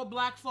 there are more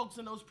black folks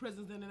in those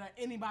prisons than there are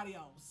anybody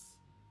else.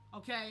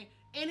 Okay?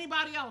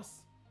 Anybody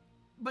else.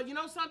 But you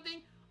know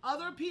something?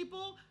 Other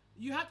people,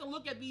 you have to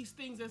look at these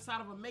things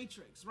inside of a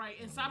matrix, right?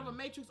 Inside of a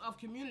matrix of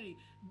community.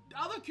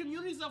 Other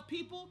communities of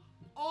people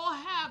all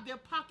have their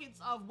pockets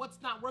of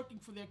what's not working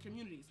for their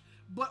communities.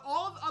 But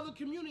all the other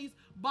communities,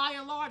 by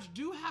and large,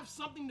 do have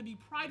something to be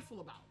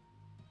prideful about.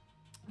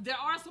 There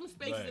are some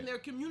spaces in their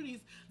communities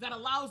that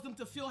allows them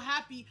to feel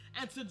happy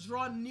and to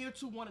draw near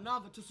to one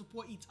another, to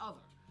support each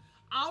other.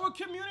 Our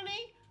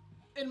community,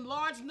 in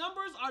large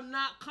numbers, are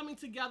not coming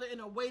together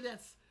in a way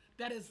that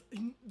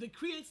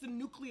creates the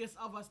nucleus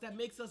of us that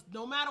makes us,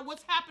 no matter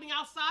what's happening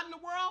outside in the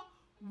world,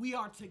 we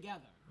are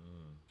together.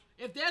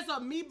 If there's a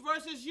me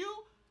versus you,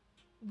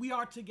 we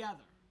are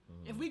together.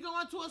 If we go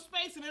into a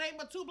space and it ain't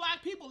but two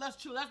black people, let's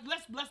chill.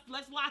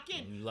 Let's lock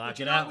in. Lock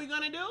you it know out. what we're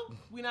gonna do?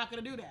 We're not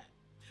gonna do that.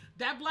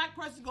 That black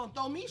person's gonna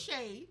throw me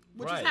shade,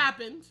 which has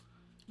happened.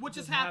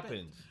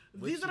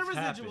 These are the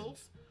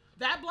residuals.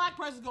 That black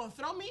person's gonna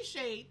throw me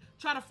shade,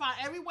 try to find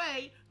every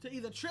way to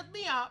either trip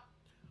me up,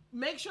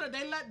 make sure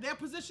they let their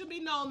position be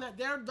known that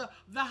they're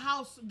the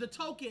house, the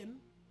token,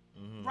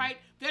 right?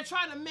 They're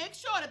trying to make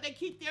sure that they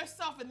keep their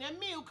stuff and their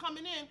meal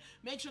coming in,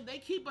 make sure they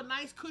keep a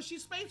nice cushy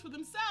space for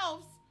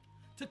themselves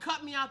to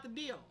cut me out the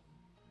deal.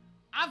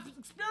 I've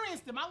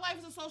experienced it. My life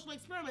is a social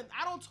experiment.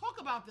 I don't talk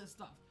about this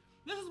stuff.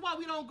 This is why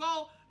we don't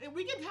go.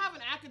 We can have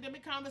an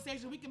academic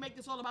conversation. We can make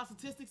this all about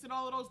statistics and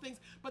all of those things.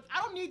 But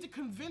I don't need to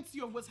convince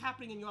you of what's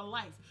happening in your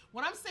life.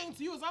 What I'm saying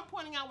to you is I'm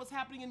pointing out what's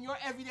happening in your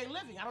everyday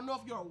living. I don't know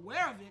if you're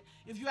aware of it,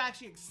 if you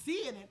actually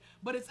see in it,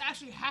 but it's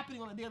actually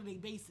happening on a daily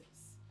basis.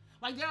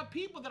 Like there are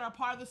people that are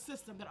part of the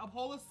system, that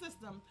uphold a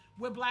system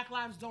where black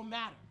lives don't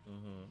matter.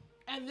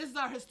 And this is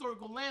our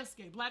historical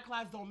landscape. Black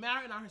lives don't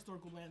matter in our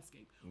historical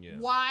landscape. Yeah.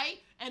 Why?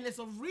 And it's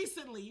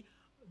recently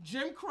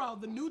Jim Crow,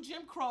 the new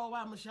Jim Crow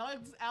by Michelle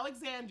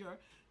Alexander,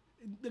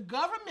 the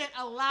government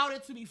allowed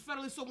it to be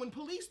federally. So when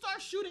police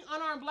start shooting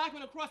unarmed black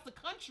men across the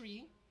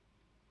country,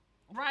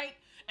 right?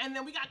 And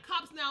then we got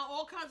cops now,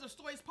 all kinds of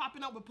stories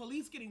popping up with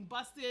police getting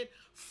busted,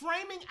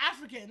 framing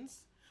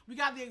Africans. We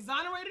got the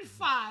Exonerated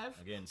Five,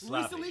 Again,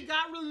 sloppy. recently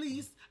got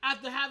released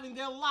after having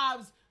their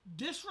lives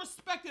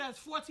disrespected as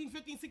 14,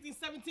 15, 16,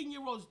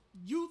 17-year-old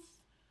youth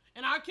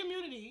in our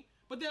community.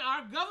 But then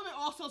our government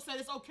also said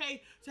it's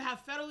okay to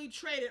have federally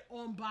traded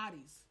on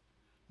bodies.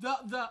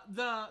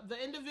 The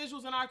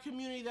individuals in our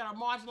community that are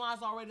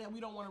marginalized already that we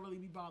don't want to really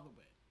be bothered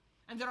with.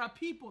 And there are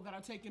people that are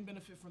taking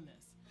benefit from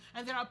this.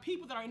 And there are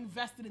people that are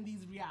invested in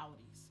these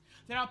realities.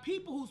 There are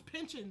people whose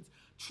pensions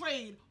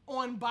trade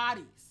on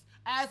bodies.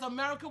 As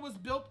America was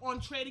built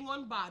on trading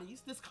on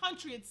bodies, this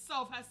country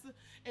itself has to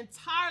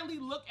entirely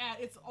look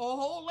at its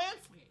whole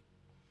landscape.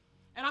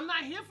 And I'm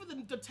not here for the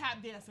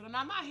tap dancing, and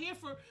I'm not here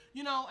for,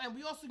 and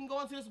we also can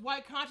go into this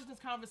white consciousness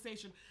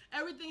conversation.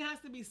 Everything has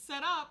to be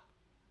set up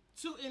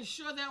to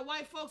ensure that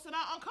white folks are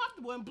not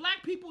uncomfortable. And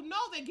black people know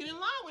they get in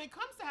line when it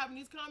comes to having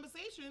these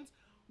conversations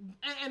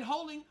and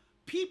holding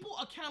people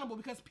accountable,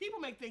 because people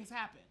make things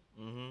happen.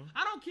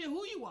 I don't care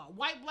who you are,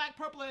 white, black,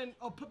 purple,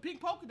 or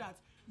pink polka dots.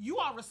 You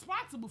are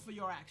responsible for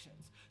your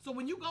actions. So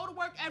when you go to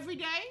work every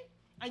day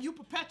and you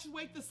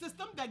perpetuate the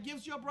system that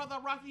gives your brother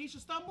a rock that he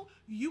should stumble,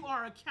 you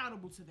are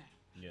accountable to that.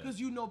 Because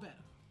you know better.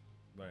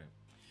 Right.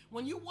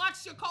 When you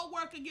watch your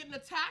coworker getting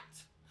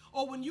attacked,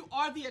 or when you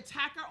are the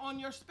attacker on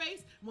your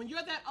space, when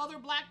you're that other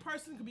black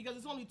person, because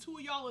there's only two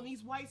of y'all in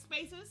these white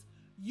spaces,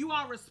 you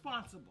are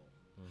responsible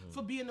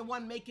for being the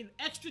one making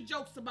extra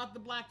jokes about the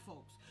black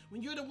folks.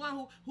 When you're the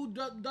one who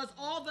does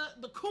all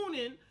the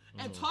cooning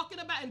and talking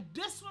about and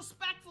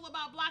disrespectful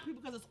about black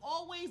people, because it's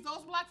always,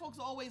 those black folks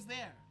are always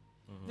there.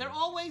 They're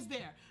always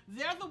there.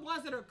 They're the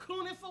ones that are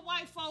cooning for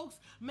white folks,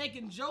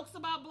 making jokes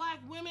about black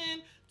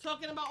women,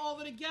 talking about all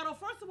of the ghetto.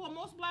 First of all,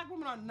 most black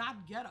women are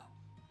not ghetto.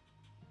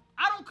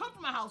 I don't come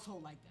from a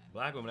household like that.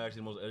 Black women are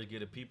actually the most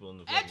educated people in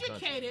the fucking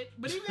country. Educated,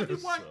 but even if we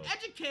weren't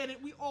educated,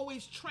 we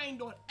always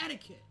trained on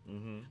etiquette.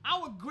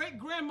 Our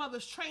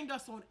great-grandmothers trained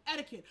us on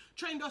etiquette,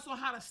 trained us on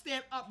how to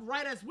stand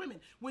upright as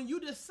women. When you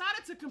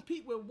decided to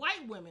compete with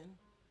white women,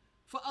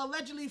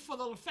 allegedly for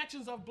the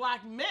affections of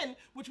black men,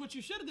 which what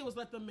you should have did was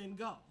let the men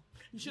go.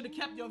 You should have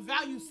kept your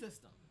value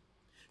system.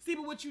 See,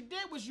 but what you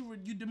did was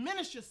you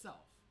diminished yourself.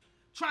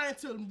 Trying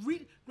to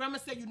reach, Grandma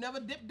said you never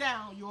dip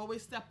down, you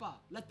always step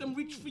up. Let them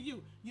reach for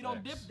you. You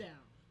don't dip down.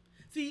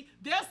 See,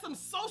 there's some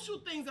social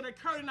things that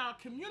occurred in our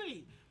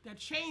community that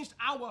changed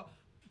our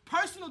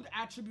personal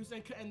attributes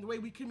and the way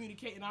we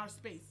communicate in our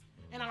space,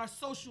 in our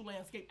social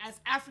landscape as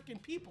African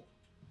people.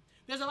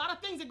 There's a lot of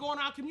things that go on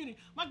in our community.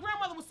 My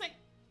grandmother would say,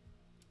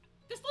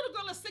 this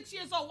little girl is 6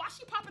 years old, why is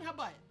she popping her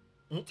butt?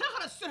 Tell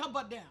her to sit her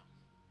butt down.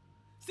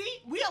 See,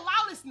 we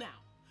allow this now.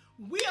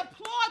 We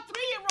applaud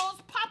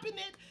 3-year-olds popping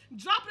it,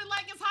 dropping it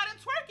like it's hot and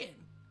twerking.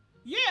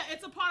 Yeah,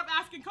 it's a part of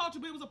African culture,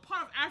 but it was a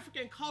part of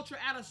African culture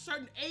at a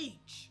certain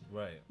age.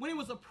 Right. When it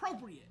was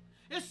appropriate.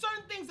 There's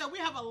certain things that we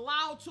have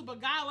allowed to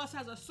beguile us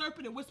as a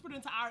serpent and whispered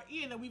into our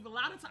ear that we've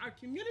allowed into our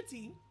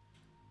community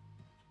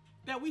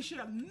that we should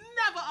have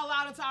never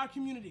allowed into our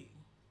community.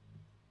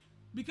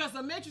 Because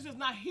the Matrix is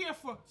not here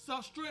for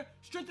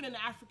strengthening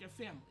the African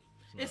family.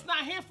 It's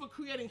not here for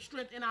creating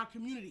strength in our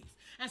communities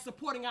and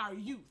supporting our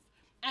youth,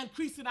 and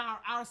increasing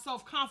our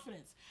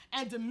self-confidence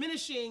and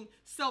diminishing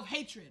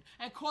self-hatred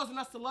and causing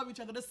us to love each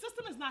other. The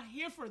system is not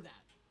here for that.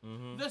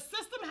 The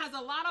system has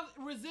a lot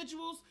of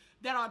residuals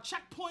that are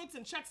checkpoints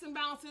and checks and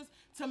balances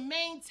to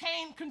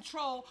maintain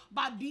control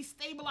by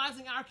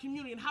destabilizing our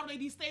community. And how do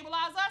they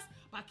destabilize us?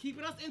 By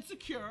keeping us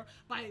insecure,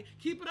 by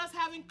keeping us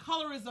having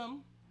colorism,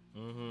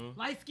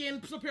 light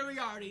skin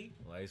superiority.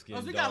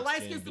 We got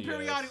light skin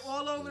superiority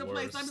all over the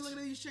place. I be looking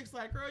at these chicks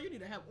like, girl, you need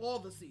to have all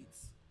the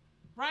seats.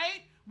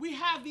 Right? We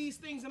have these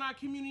things in our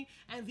community,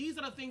 and these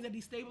are the things that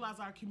destabilize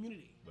our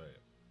community.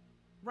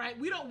 Right?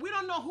 We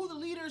don't know who the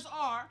leaders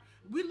are.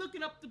 We're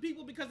looking up to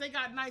people because they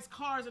got nice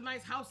cars and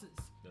nice houses.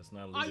 That's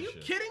not leadership. Are you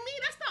kidding me?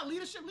 That's not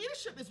leadership.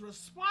 Leadership is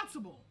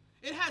responsible.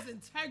 It has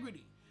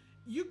integrity.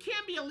 You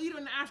can't be a leader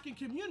in the African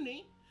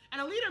community, and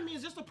a leader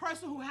means just a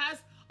person who has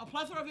a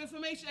plethora of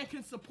information and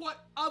can support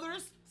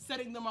others,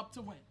 setting them up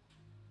to win.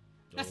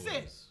 That's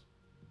it.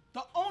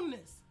 The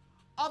ownness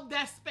of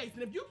that space.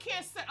 And if you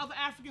can't set other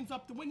Africans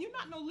up to win, you're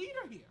not no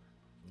leader here.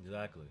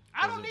 Exactly.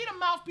 I don't need a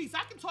mouthpiece.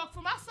 I can talk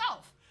for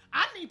myself.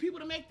 I need people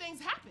to make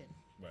things happen.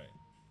 Right.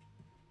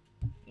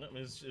 I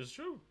mean, it's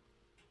true.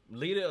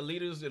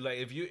 Leaders like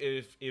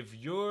if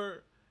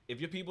if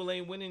your people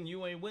ain't winning,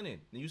 you ain't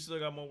winning. You still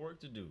got more work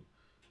to do,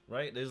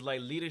 right? There's like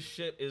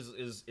leadership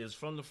is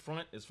from the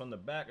front, it's from the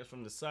back, it's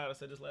from the side. I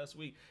said this last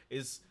week.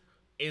 It's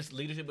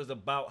leadership is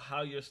about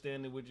how you're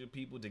standing with your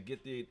people to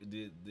get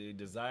the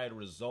desired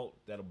result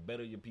that'll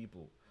better your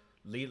people.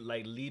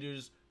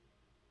 Leaders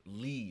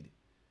lead,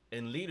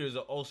 and leaders are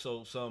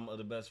also some of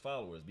the best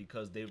followers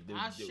because they're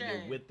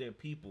with their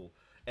people,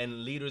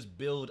 and leaders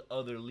build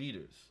other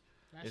leaders.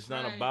 It's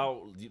not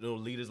about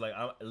leaders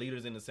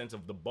leaders in the sense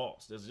of the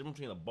boss. There's a difference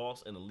between a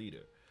boss and a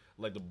leader.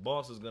 Like the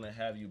boss is gonna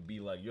have you be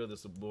like you're the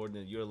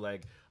subordinate. You're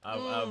like I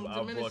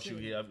brought you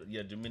here.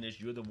 Diminished.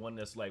 You're the one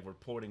that's like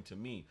reporting to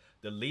me.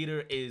 The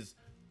leader is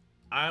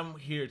I'm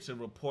here to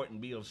report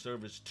and be of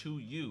service to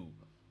you,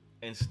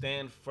 and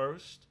stand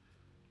first,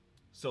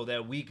 so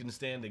that we can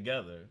stand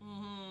together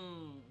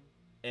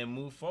and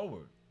move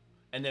forward.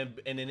 And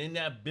then in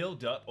that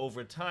build up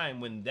over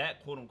time, when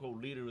that quote unquote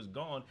leader is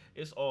gone,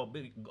 it's all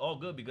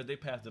good because they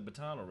passed the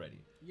baton already.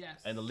 Yes.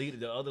 And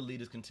the other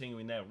leaders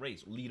continuing that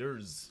race.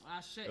 Leaders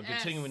are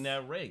continuing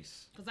that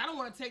race. Because I don't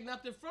want to take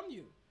nothing from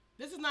you.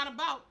 This is not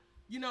about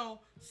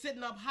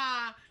sitting up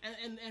high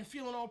and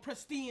feeling all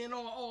pristine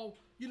or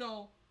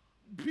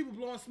people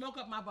blowing smoke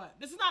up my butt.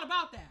 This is not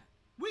about that.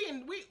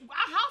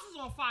 Our house is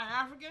on fire,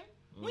 African.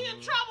 We in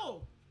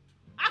trouble.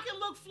 I can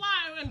look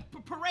fly and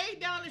parade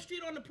down the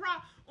street on the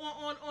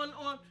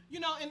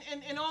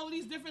in all of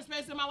these different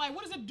spaces in my life.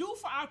 What does it do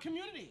for our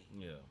community?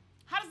 Yeah.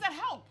 How does that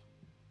help?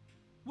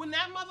 When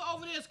that mother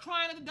over there is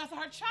crying at the death of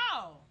her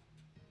child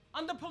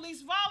under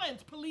police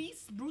violence,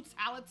 police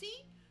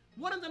brutality,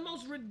 one of the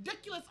most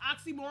ridiculous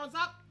oxymorons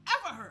I've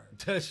ever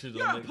heard.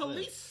 You're a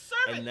police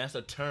servant. And that's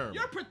a term.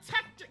 You're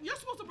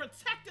supposed to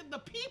protect the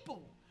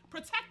people,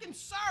 protect and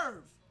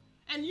serve.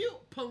 And you,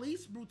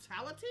 police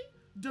brutality,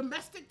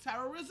 domestic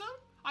terrorism.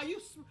 What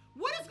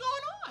is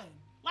going on?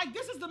 Like,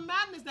 this is the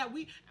madness that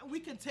we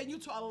continue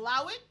to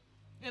allow it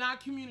in our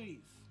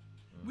communities.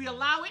 We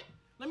allow it.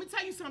 Let me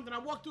tell you something. I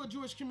walked through a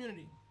Jewish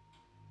community.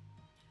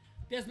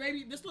 There's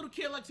this little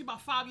kid, like, she's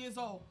about 5 years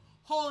old,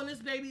 holding this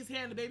baby's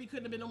hand. The baby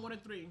couldn't have been no more than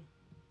 3.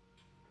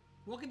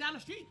 Walking down the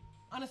street,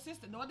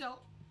 unassisted, no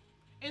adult,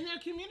 in their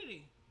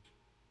community.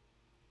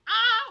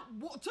 I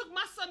took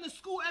my son to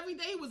school every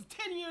day. He was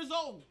 10 years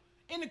old.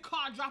 In the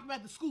car, drop him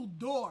at the school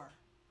door.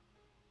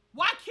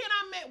 Why can't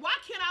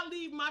I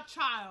leave my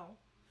child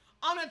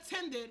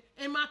unattended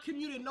in my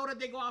community and know that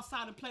they go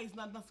outside and play,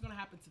 nothing's gonna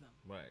happen to them?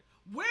 Right.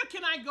 Where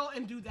can I go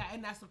and do that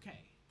and that's okay?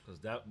 Because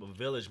that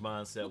village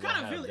mindset. What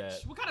kind of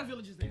village? What kind of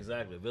village is that?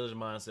 Exactly. Village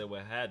mindset will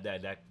have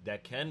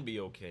that can be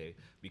okay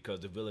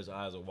because the village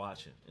eyes are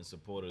watching in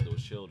support of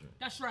those children.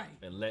 That's right.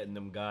 And letting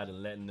them guide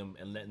and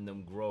letting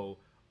them grow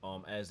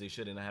as they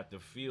should, and not have to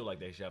feel like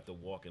they should have to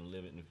walk and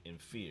live in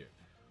fear.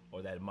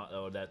 Or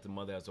that the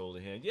mother has to hold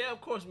the hand. Yeah, of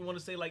course we want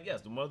to say like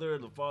yes, the mother,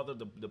 the father,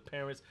 the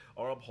parents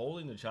are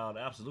upholding the child.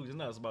 Absolutely, it's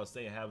not about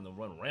saying having them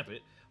run rampant,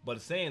 but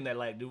it's saying that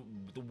like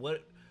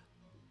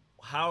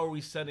how are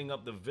we setting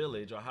up the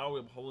village, or how are we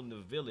upholding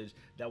the village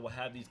that will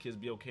have these kids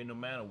be okay no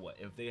matter what?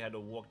 If they had to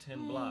walk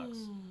 10 blocks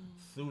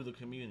through the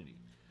community,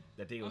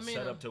 that they were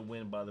set up to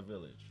win by the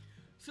village.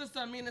 Sister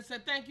Amina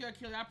said, "Thank you,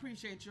 Akili. I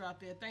appreciate you out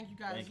there. Thank you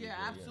guys.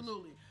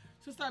 Absolutely."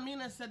 Yes. Sister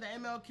Amina said that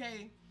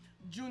MLK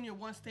Jr.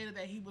 once stated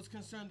that he was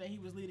concerned that he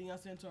was leading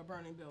us into a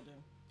burning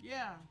building.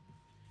 Yeah,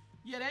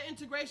 that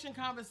integration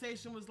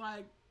conversation was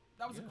like,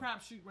 that was a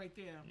crapshoot right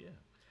there. Yeah.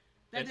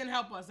 That didn't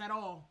help us at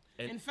all.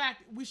 In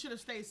fact, we should have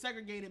stayed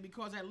segregated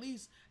because at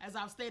least, as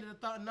I've stated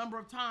a number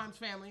of times,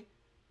 family,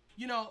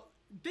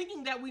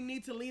 thinking that we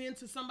need to lean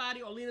into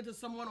somebody or lean into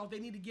someone or if they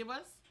need to give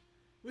us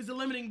was a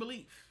limiting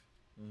belief.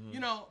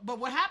 But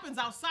what happens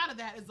outside of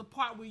that is the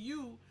part where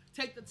you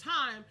take the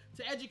time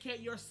to educate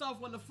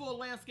yourself on the full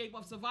landscape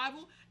of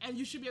survival, and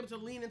you should be able to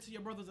lean into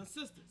your brothers and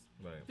sisters.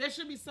 Right. There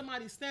should be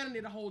somebody standing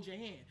there to hold your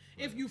hand.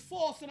 Right. If you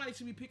fall, somebody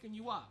should be picking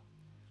you up.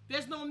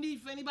 There's no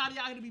need for anybody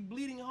out here to be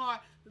bleeding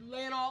hard,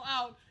 laying all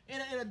out in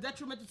a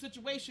detrimental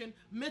situation,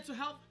 mental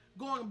health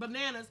going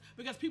bananas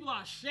because people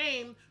are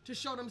ashamed to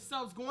show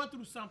themselves going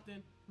through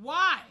something.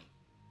 Why?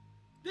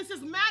 This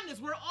is madness.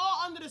 We're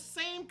all under the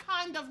same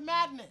kind of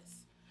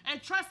madness. And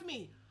trust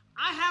me,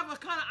 I have a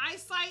kind of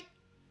eyesight.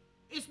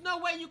 It's no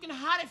way you can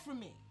hide it from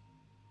me.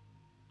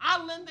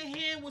 I lend a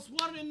hand what's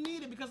wanted and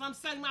needed because I'm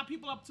setting my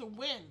people up to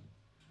win.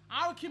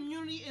 Our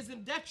community is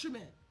in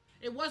detriment.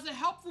 It wasn't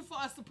helpful for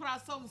us to put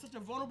ourselves in such a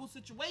vulnerable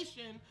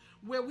situation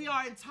where we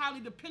are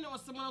entirely dependent on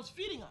someone else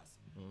feeding us.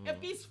 If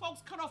these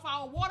folks cut off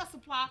our water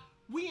supply,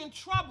 we in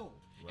trouble.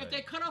 Right. If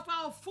they cut off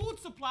our food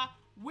supply,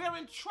 we're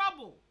in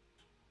trouble.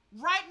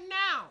 Right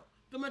now,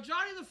 the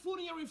majority of the food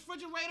in your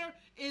refrigerator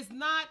is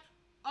not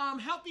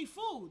healthy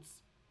foods.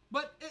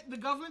 But the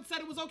government said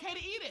it was okay to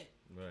eat it.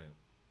 Right.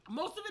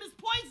 Most of it is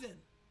poison.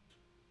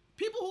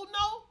 People who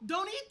know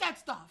don't eat that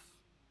stuff.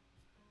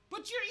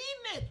 But you're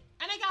eating it.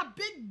 And they got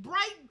big,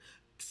 bright,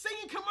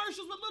 singing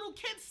commercials with little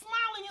kids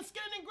smiling and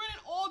skinning and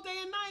grinning all day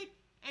and night.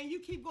 And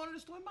you keep going to the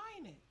store and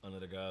buying it. Under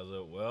the guise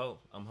of, well,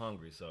 I'm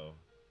hungry, so.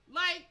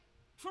 Like,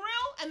 for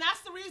real? And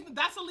that's the reason,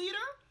 that's a leader?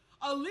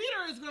 A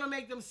leader is going to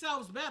make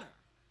themselves better.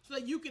 It's so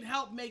that you can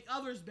help make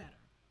others better.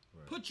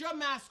 Right. Put your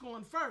mask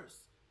on first,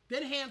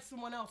 then hand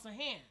someone else a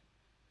hand.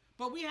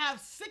 But we have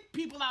sick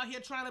people out here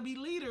trying to be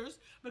leaders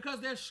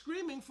because they're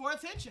screaming for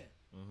attention.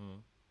 Mm-hmm.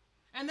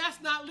 And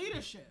that's not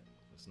leadership.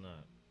 It's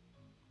not.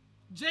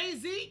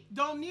 Jay-Z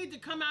don't need to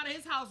come out of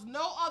his house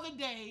no other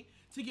day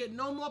to get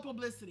no more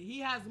publicity. He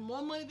has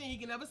more money than he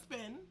can ever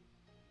spend.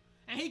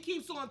 And he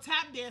keeps on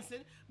tap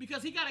dancing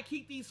because he got to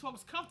keep these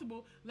folks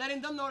comfortable,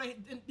 letting them know that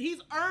he's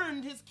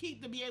earned his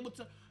keep to be able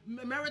to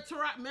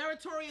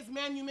meritorious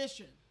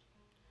manumission.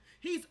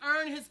 He's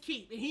earned his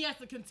keep, and he has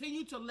to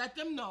continue to let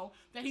them know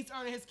that he's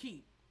earning his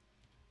keep.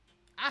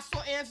 I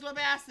saw Angela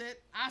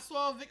Bassett. I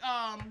saw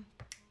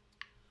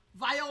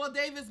Viola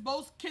Davis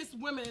both kiss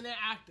women in their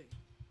acting.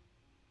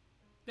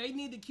 They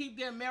need to keep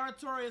their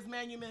meritorious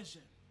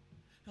manumission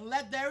and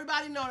let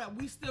everybody know that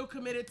we still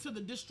committed to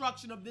the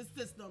destruction of this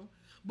system,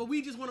 but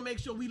we just want to make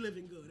sure we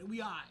living good and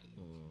we all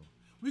right.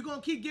 We're going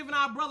to keep giving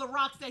our brother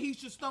rocks that he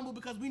should stumble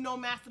because we know,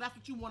 Master, that's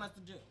what you want us to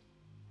do.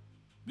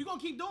 We're going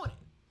to keep doing it.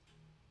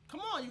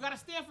 Come on, you got to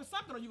stand for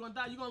something or you're going to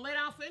die. You're going to lay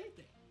down for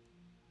anything.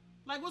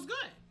 Like, what's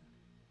good?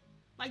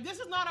 Like, this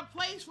is not a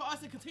place for us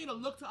to continue to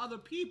look to other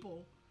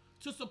people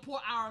to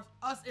support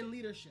us in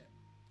leadership.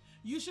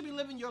 You should be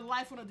living your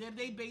life on a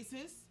day-to-day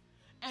basis,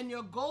 and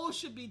your goal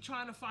should be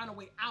trying to find a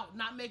way out,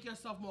 not make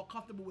yourself more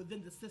comfortable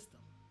within the system.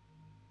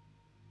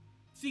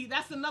 See,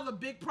 that's another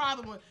big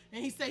problem.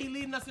 And he said he's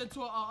leading us into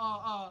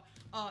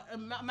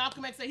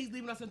Malcolm X said he's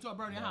leading us into a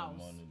burning house.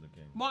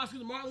 Martin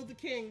Luther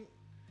King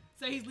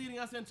said he's leading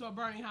us into a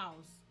burning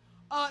house.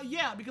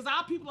 Yeah, because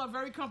our people are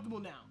very comfortable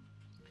now.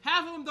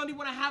 Half of them don't even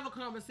want to have a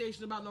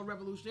conversation about no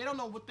revolution. They don't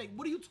know what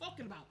are you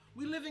talking about?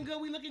 We living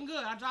good, we looking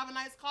good. I drive a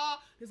nice car,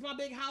 this is my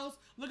big house,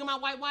 look at my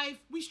white wife,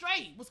 we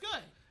straight, what's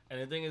good? And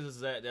the thing is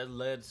that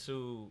led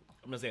to,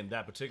 I'm not saying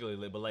that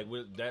particularly, but like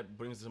that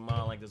brings to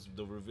mind like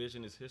the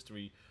revisionist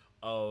history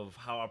of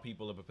how our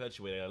people are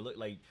perpetuated. I look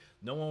like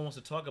no one wants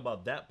to talk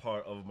about that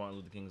part of Martin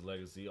Luther King's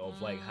legacy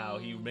of like how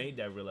he made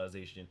that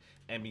realization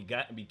and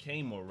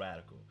became more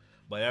radical.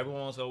 But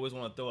everyone's always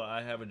want to throw a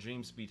 "I have a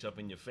dream" speech up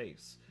in your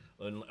face.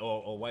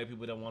 Or white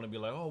people that want to be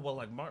like, oh, well,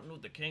 like Martin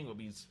Luther King would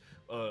be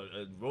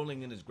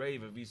rolling in his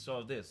grave if he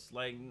saw this.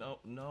 Like,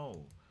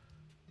 no.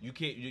 You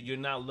can't. You're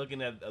not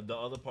looking at the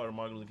other part of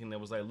Martin Luther King that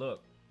was like,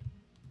 look,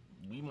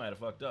 we might have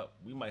fucked up.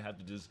 We might have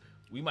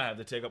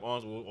to take up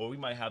arms, or we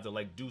might have to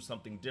like do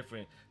something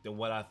different than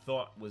what I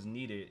thought was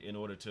needed in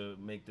order to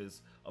make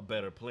this a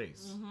better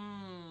place.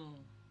 Mm-hmm.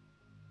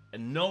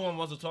 And no one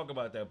wants to talk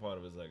about that part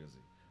of his legacy.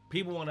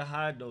 People want to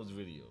hide those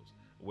videos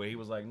where he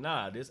was like,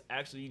 nah, this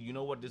actually, you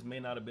know what, this may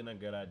not have been a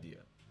good idea.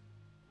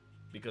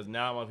 Because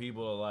now my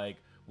people are like,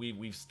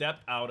 we've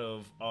stepped out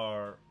of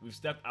our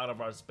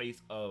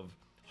space of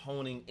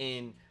honing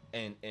in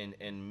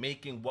and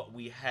making what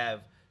we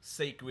have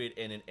sacred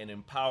and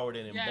empowered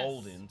and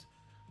emboldened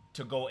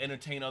to go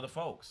entertain other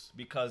folks.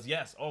 Because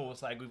yes,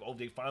 it's like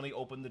they finally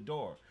opened the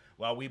door.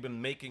 While we've been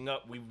making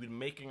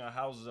our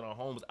houses and our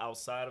homes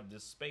outside of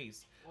this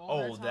space.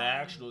 The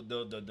actual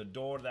the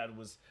door that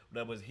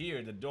was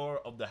here, the door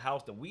of the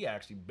house that we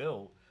actually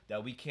built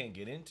that we can't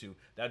get into,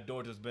 that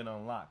door just been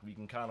unlocked. We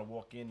can kind of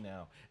walk in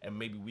now, and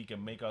maybe we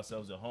can make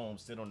ourselves at home,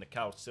 sit on the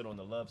couch, sit on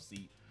the love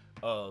seat,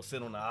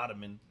 sit on the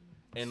ottoman,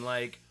 and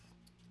like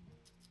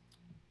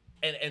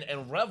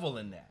and revel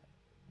in that.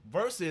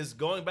 Versus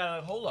going back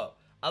like, hold up,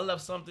 I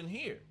left something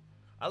here.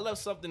 I left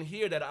something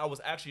here that I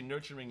was actually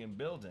nurturing and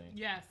building.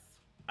 Yes.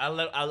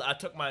 I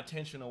took my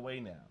attention away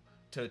now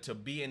to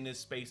be in this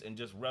space and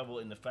just revel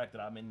in the fact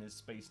that I'm in this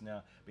space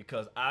now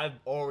because I've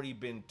already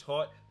been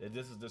taught that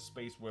this is the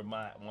space where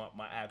my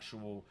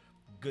actual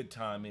good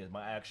time is,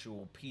 my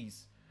actual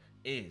peace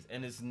is,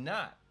 and it's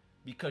not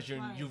because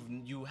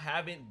you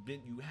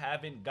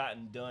haven't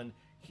gotten done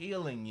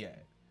healing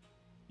yet.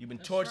 You've been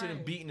tortured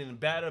and beaten and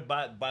battered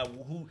by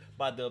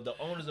the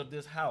owners of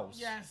this house.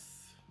 Yes.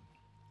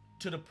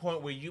 To the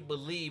point where you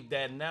believe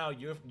that now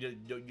your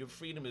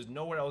freedom is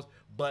nowhere else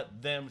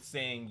but them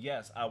saying,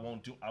 yes, I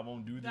won't do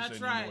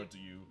this anymore to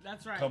you.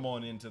 That's right. Come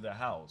on into the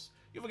house.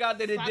 You forgot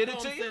that it did it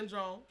to you?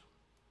 Syndrome.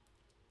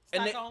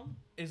 Stockholm.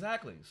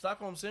 Exactly.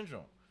 Stockholm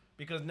syndrome.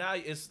 Because now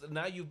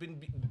you've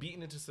been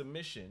beaten into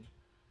submission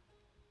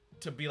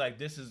to be like,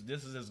 this is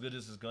as good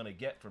as it's gonna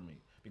get for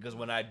me. Because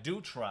when I do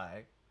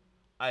try,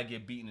 I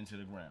get beaten into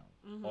the ground.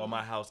 Mm-hmm. Or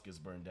my house gets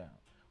burned down.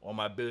 Or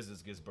my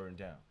business gets burned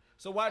down.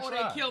 So why try? Or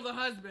they kill the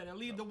husband and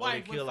leave the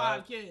wife with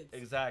 5 kids.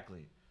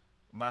 Exactly.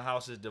 My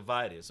house is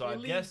divided. So I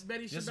guess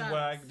this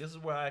is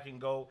where I can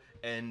go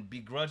and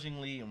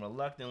begrudgingly and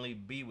reluctantly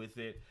be with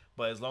it.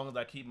 But as long as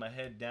I keep my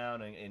head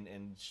down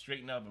and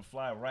straighten up and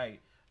fly right,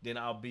 then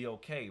I'll be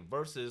okay.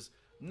 Versus,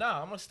 I'm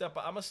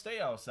gonna stay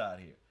outside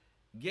here.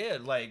 Yeah,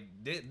 like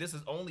this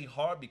is only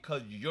hard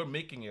because you're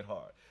making it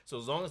hard. So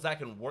as long as I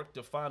can work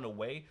to find a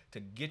way to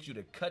get you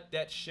to cut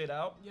that shit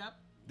out. Yep.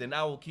 Then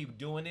I will keep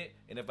doing it,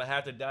 and if I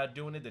have to die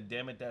doing it, then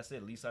damn it, that's it.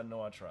 At least I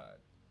know I tried.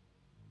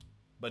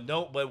 But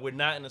we're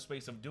not in a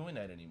space of doing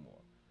that anymore.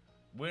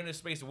 We're in a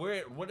space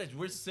where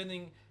we're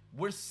sitting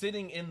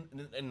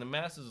in the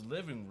masses'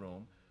 living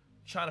room,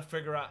 trying to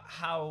figure out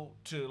how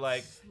to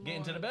like get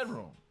into the Lord.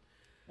 bedroom.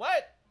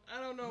 What?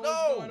 I don't know No,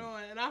 what's going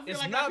on, and I feel it's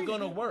like not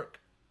gonna work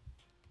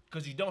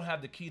because you don't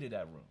have the key to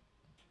that room,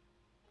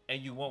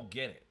 and you won't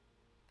get it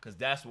because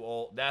that's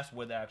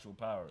where the actual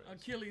power is.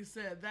 Achilles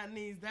said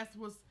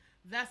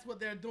that's what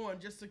they're doing,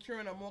 just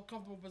securing a more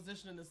comfortable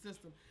position in the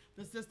system.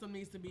 The system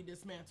needs to be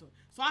dismantled.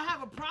 So I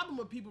have a problem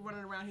with people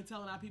running around here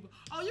telling our people,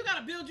 oh, you got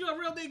to build you a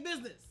real big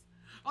business.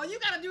 Oh, you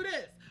got to do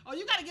this. Oh,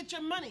 you got to get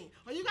your money.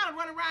 Or you got to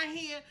run around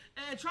here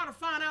and try to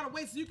find out a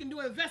way so you can do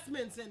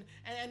investments and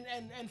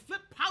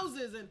flip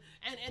houses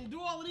and do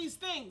all of these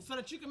things so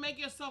that you can make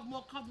yourself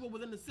more comfortable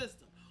within the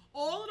system.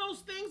 All of those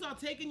things are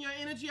taking your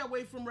energy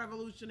away from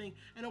revolutioning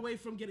and away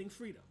from getting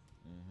freedom.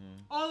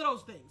 All of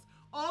those things.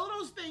 All of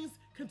those things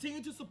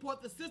continue to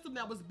support the system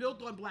that was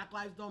built on Black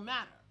Lives Don't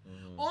Matter.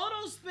 All of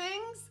those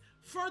things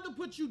further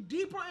put you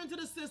deeper into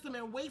the system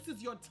and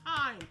wastes your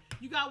time.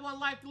 You got one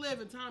life to live,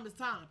 and time is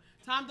time.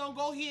 Time don't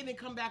go here and then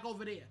come back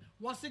over there.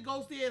 Once it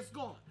goes there, it's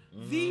gone.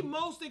 The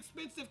most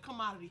expensive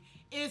commodity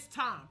is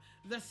time.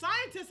 The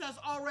scientist has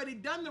already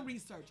done the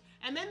research,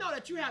 and they know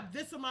that you have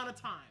this amount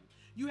of time.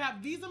 You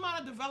have these amount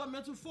of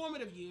developmental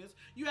formative years,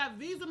 you have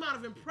these amount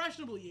of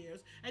impressionable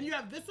years, and you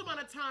have this amount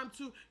of time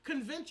to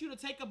convince you to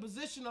take a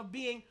position of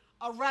being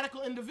a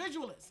radical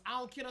individualist. I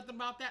don't care nothing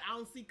about that. I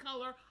don't see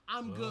color.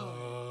 I'm good.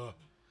 I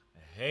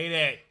hate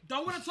it.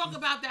 Don't want to talk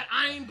about that.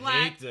 I ain't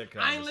black.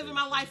 I ain't living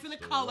my life in a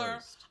It's the color.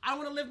 worst. I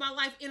want to live my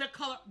life in a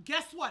color.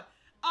 Guess what?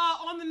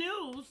 On the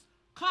news,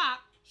 cop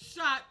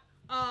shot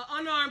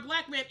unarmed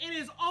black man in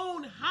his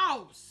own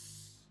house.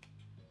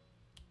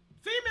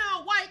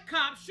 Female white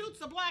cop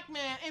shoots a black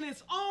man in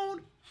his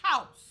own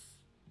house.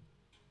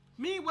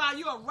 Meanwhile,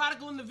 you're a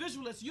radical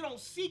individualist. You don't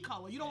see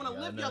color. You don't want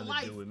to live your nothing to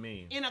life do with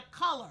me. in a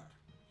color.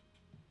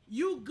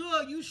 You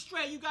good. You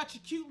straight. You got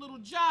your cute little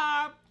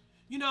job.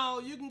 You know,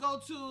 you can go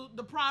to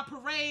the Pride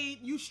Parade.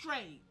 You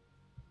straight.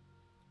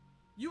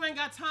 You ain't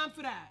got time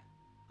for that.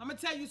 I'm going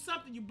to tell you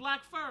something. You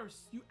black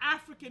first. You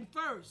African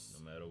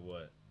first. No matter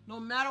what. No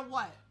matter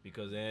what.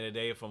 Because at the end of the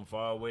day, from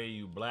far away,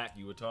 you black,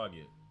 you a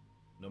target.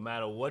 No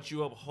matter what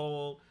you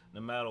uphold,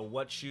 no matter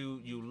what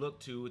you look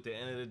to, at the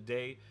end of the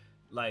day,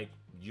 like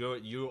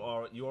you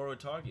are a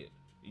target,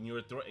 and you're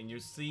a threat, and you're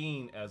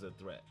seen as a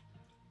threat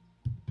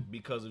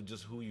because of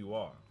just who you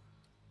are.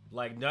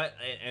 Like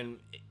and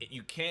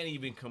you can't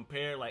even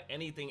compare. Like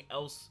anything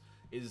else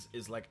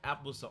is like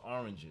apples to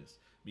oranges,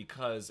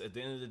 because at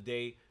the end of the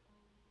day,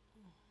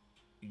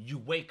 you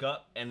wake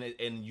up and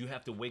you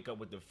have to wake up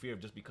with the fear of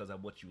just because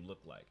of what you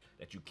look like,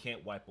 that you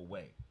can't wipe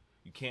away,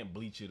 you can't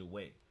bleach it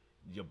away.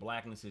 Your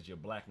blackness is your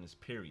blackness,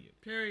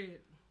 period.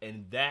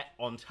 And that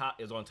on top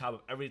of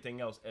everything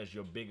else as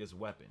your biggest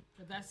weapon.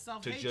 But that's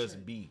self-hatred. To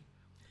just be.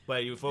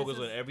 But you focus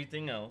on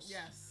everything else.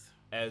 Yes.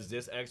 As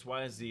this X,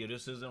 Y, and Z, or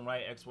this isn't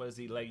right, X, Y,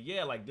 Z. Like,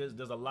 yeah, like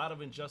there's a lot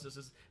of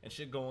injustices and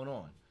shit going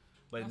on.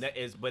 But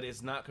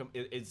it's not.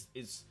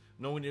 It's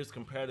nowhere near as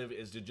comparative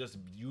as to just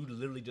you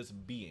literally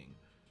just being,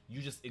 you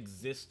just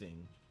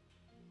existing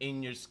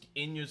in your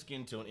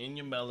skin tone, in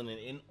your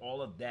melanin, in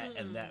all of that,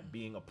 and that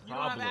being a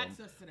problem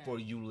for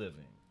you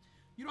living.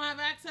 You don't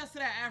have access to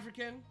that,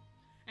 African,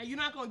 and you're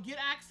not gonna get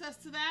access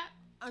to that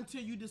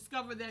until you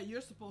discover that you're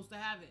supposed to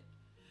have it.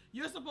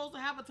 You're supposed to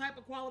have a type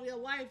of quality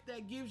of life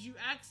that gives you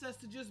access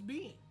to just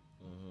being.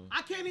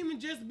 I can't even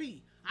just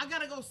be. I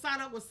gotta go sign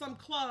up with some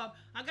club.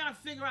 I gotta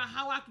figure out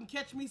how I can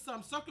catch me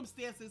some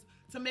circumstances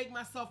to make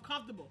myself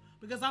comfortable,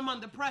 because I'm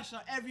under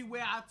pressure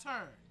everywhere I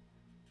turn.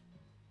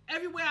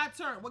 Everywhere I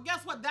turn. Well,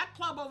 guess what? That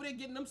club over there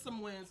getting them some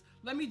wins.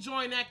 Let me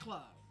join that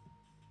club.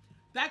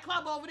 That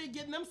club over there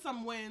getting them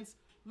some wins.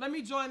 Let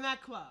me join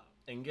that club.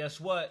 And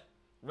guess what?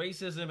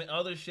 Racism and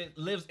other shit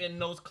lives in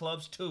those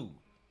clubs too.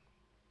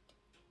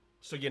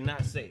 So you're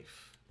not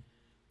safe.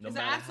 No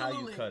matter how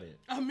you cut it.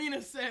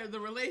 Amina said the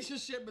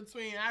relationship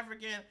between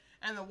African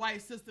and the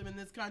white system in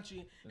this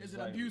country is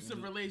an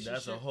abusive relationship.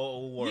 That's a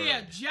whole word.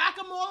 Yeah, jack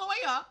them all the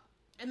way up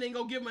and then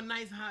go give them a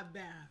nice hot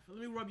bath. Let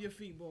me rub your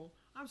feet, boy.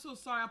 I'm so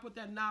sorry I put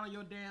that knot on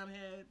your damn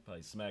head.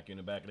 Probably smack you in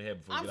the back of the head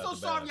before you I'm get so out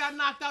the sorry bath. I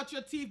knocked out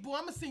your teeth, boy.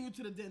 I'm gonna send you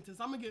to the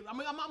dentist. I'm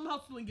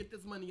hustling get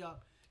this money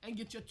up and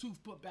get your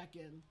tooth put back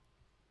in.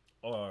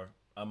 Or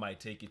I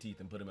might take your teeth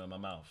and put them in my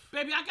mouth.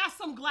 Baby, I got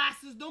some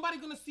glasses. Nobody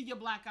gonna see your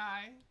black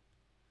eye.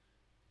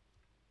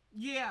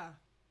 Yeah.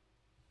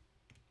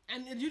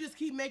 And you just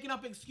keep making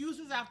up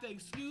excuses after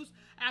excuse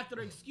after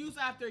excuse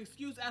after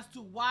excuse as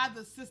to why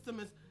the system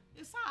is.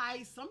 It's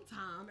alright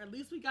sometime. At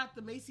least we got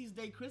the Macy's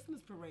Day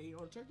Christmas Parade,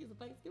 or Turkey's a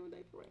Thanksgiving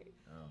Day Parade.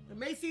 The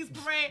Macy's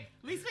Parade.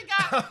 At least we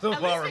got.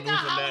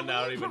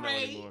 Halloween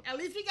Parade. At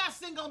least we got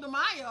Cinco de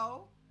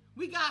Mayo.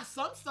 We got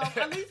some stuff.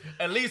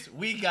 At least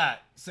we got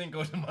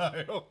Cinco de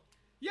Mayo.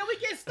 Yeah, we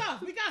get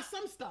stuff. We got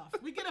some stuff.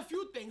 We get a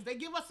few things. They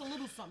give us a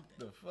little something.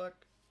 The fuck?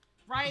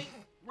 Right?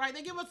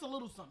 They give us a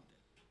little something.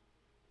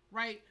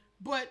 Right?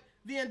 But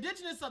the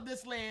indigenous of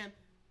this land,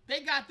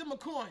 they got them a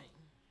coin.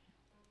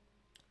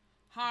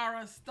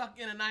 Horror, stuck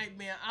in a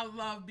nightmare. I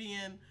love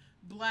being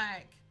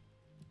black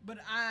but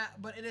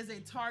it is a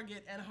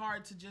target and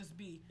hard to just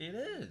be. It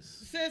is.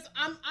 Sis,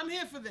 I'm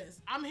here for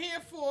this. I'm here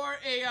for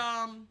a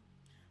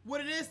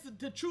what it is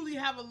to truly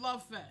have a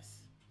love fest.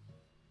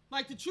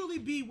 Like to truly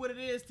be what it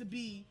is to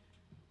be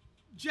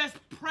just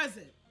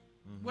present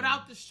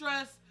without the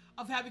stress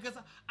of having, because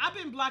I've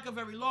been black a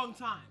very long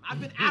time. I've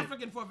been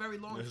African for a very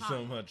long time. There's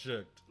so much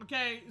checked.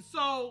 Okay,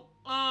 so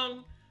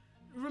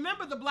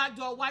remember the black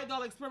doll, white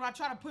doll experiment. I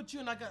try to put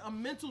you in like a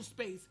mental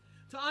space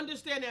to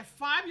understand that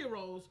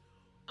 5-year-olds,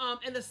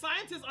 and the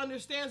scientist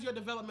understands your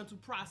developmental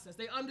process.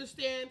 They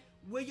understand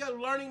where your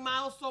learning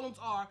milestones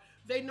are.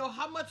 They know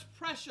how much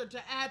pressure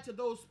to add to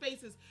those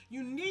spaces.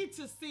 You need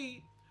to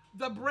see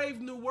The Brave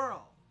New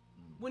World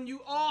when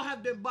you all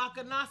have been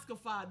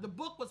Bacanoskified. The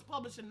book was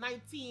published in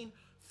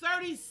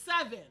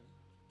 1937.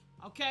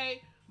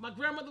 Okay? My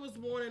grandmother was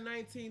born in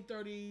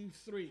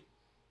 1933.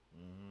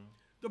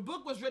 The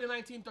book was written in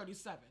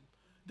 1937.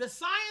 The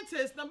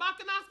Scientist, the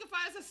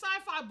Bacanoskified, is a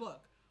sci-fi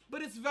book,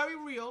 but it's very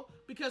real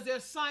because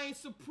there's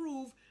science to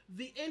prove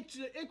the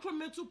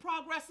incremental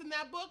progress in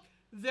that book.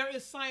 There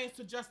is science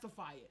to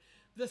justify it.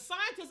 The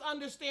scientist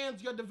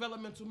understands your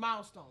developmental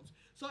milestones.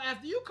 So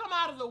after you come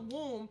out of the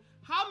womb,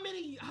 how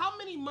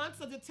many months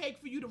does it take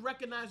for you to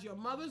recognize your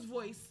mother's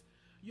voice,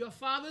 your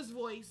father's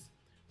voice,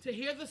 to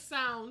hear the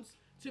sounds,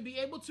 to be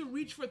able to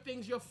reach for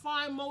things, your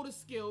fine motor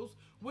skills?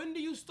 When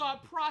do you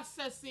start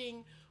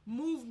processing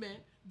movement?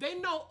 They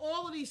know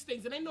all of these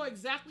things, and they know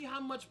exactly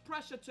how much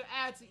pressure to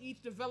add to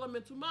each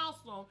developmental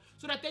milestone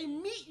so that they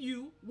meet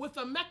you with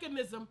a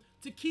mechanism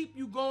to keep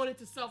you going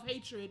into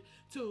self-hatred,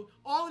 to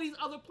all of these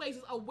other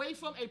places away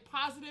from a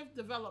positive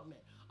development.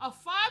 A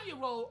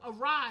 5-year-old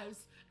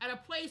arrives at a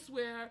place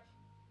where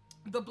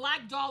the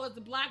black doll is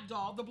the black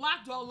doll. The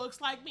black doll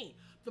looks like me.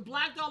 The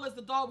black doll is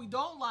the doll we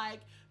don't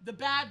like, the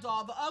bad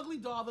doll, the ugly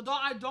doll, the doll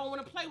I don't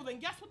want to play with.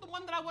 And guess what? The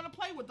one that I want to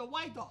play with, the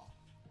white doll.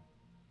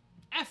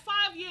 At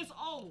 5 years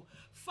old.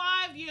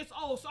 5 years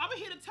old. So I'm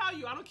here to tell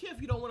you, I don't care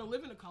if you don't want to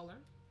live in the color.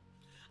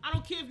 I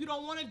don't care if you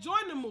don't want to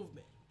join the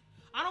movement.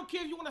 I don't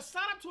care if you want to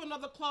sign up to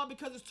another club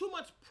because there's too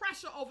much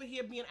pressure over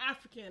here being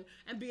African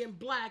and being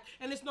black,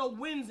 and there's no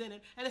wins in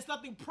it, and there's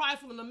nothing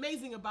prideful and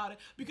amazing about it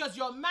because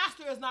your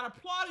master is not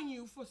applauding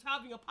you for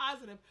having a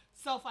positive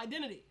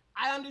self-identity.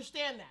 I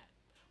understand that.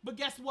 But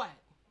guess what?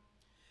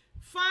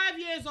 5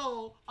 years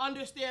old,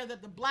 understand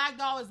that the black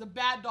doll is the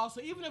bad doll. So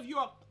even if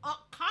you're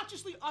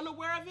consciously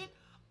unaware of it,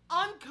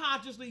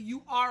 unconsciously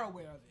you are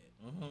aware of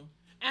it.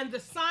 And the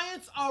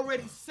science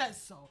already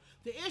says so.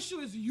 The issue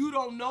is you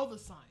don't know the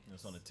science.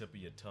 It's on the tip of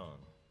your tongue.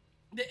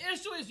 The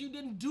issue is you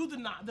didn't do the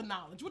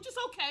knowledge, which is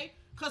okay,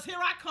 because here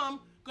I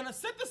come, gonna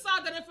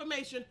synthesize that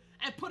information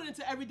and put it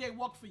into everyday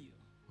walk for you.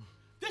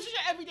 This is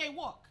your everyday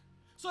walk.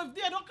 So if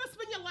you're not gonna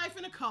spend your life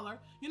in a color,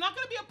 you're not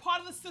gonna be a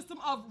part of the system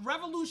of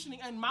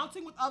revolutioning and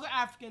mounting with other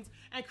Africans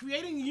and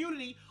creating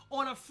unity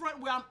on a front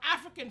where I'm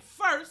African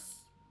first,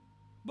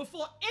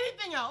 before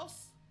anything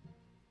else.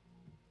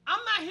 I'm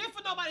not here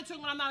for nobody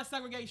talking when I'm not a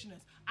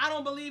segregationist. I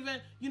don't believe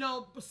in,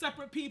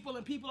 separate people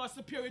and people are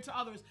superior to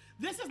others.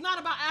 This is not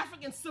about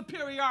African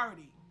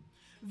superiority.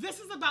 This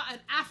is about an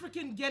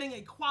African getting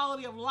a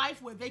quality of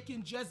life where they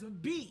can just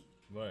be.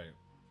 Right.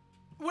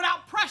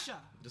 Without pressure.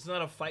 It's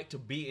not a fight to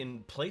be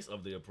in place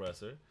of the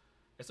oppressor.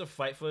 It's a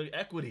fight for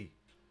equity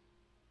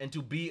and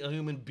to be a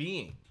human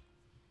being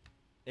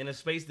in a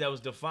space that was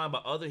defined by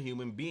other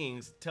human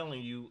beings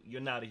telling you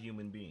you're not a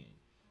human being.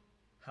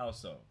 How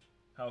so?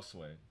 How,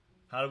 Sway?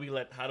 How do we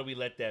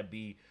let that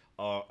be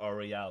our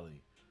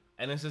reality?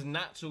 And this is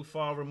not too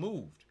far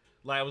removed.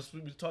 Like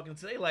we was talking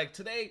today. Like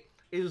today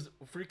is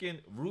freaking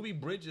Ruby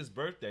Bridges'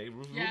 birthday.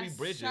 Yes, Ruby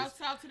Bridges. Shouts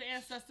out to the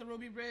ancestor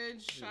Ruby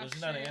Bridge. She's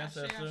not an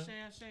ancestor.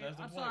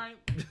 I'm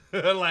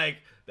sorry. Like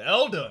the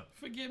elder.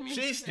 Forgive me.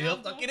 She's still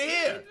fucking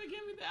here.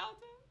 Forgive me, the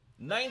elder.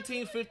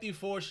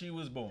 1954, she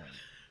was born.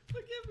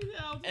 Forgive me,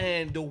 the elder.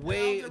 And the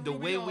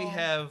way we Hall.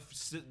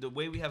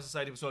 have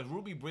society. So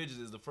Ruby Bridges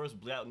is the first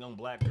young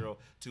black girl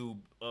to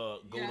go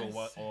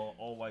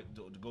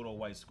to a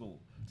white school,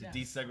 to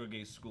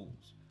desegregate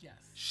schools. Yes.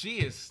 She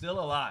is still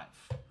alive.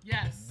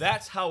 Yes.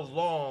 That's how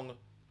long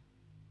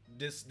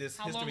this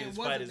How history long of this it fight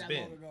wasn't has that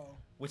been, long ago.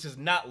 which is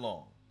not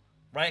long,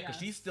 right? Because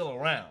Yes. she's still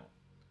around.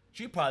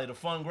 She probably the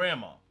fun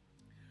grandma.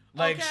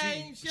 Like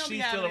Okay, she's she'll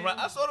be still having- around.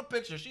 I saw the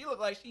picture. She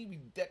looked like she be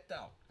decked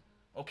out.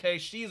 Okay,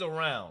 she's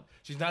around.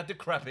 She's not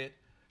decrepit.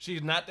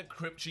 She's not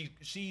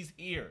she's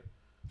here,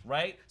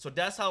 right? So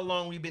that's how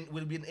long we've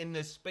been in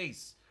this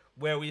space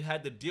where we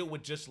had to deal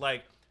with just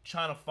like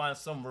trying to find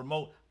some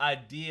remote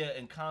idea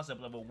and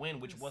concept of a win,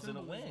 which wasn't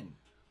a win.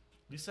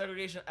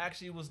 Desegregation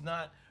actually was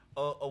not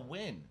a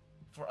win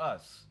for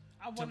us.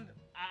 I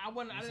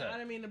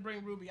didn't mean to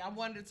bring Ruby. I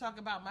wanted to talk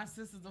about my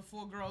sisters, the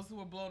 4 girls who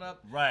were blown up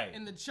Right.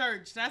 in the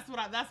church. That's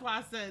why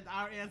I said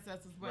our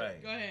ancestors. But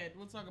Right. go ahead.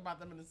 We'll talk about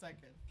them in a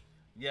second.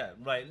 Yeah,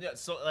 right. Yeah,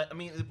 so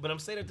but I'm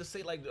saying it to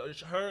say like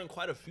her and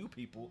quite a few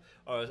people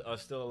are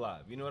still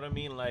alive. You know what I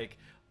mean? Like,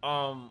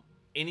 and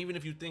even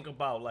if you think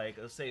about like,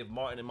 let's say if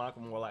Martin and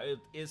Malcolm were like,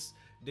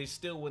 they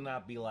still would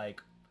not be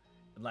like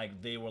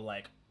they were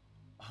like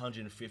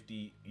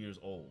 150 years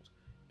old.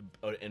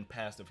 in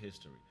past of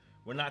history.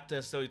 We're not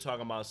necessarily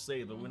talking about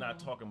slaves, but we're not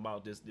talking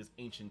about this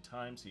ancient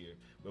times here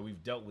where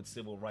we've dealt with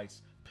civil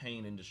rights,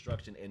 pain and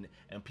destruction,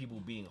 and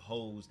people being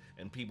hosed,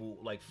 and people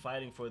like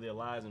fighting for their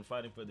lives and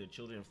fighting for their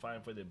children and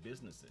fighting for their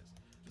businesses.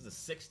 This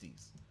is the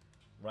 60s,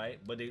 right?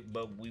 But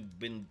we've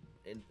been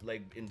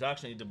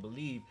indoctrinated to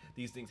believe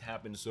these things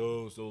happened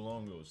so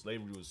long ago.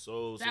 Slavery was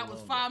so that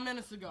was long 5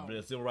 minutes ago.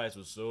 But civil rights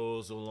was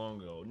so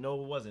long ago.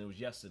 No, it wasn't. It was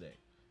yesterday.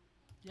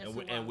 Yes,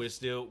 And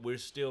we're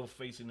still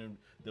facing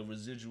the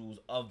residuals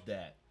of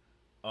that,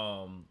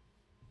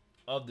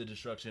 of the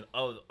destruction,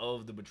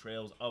 of the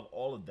betrayals, of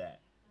all of that.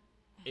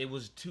 It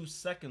was 2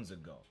 seconds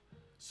ago.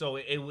 So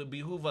it would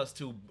behoove us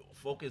to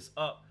focus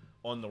up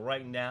on the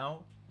right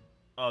now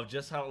of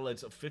just how like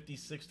 50,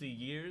 60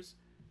 years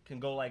can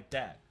go like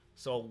that.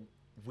 So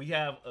we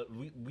have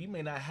we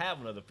may not have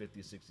another 50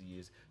 or 60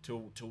 years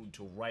to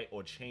write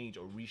or change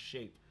or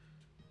reshape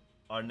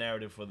our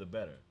narrative for the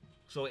better.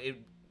 So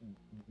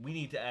we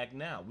need to act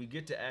now. We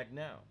get to act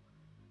now.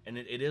 And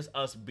it is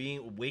us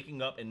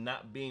waking up and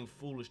not being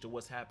foolish to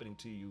what's happening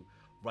to you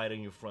right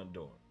in your front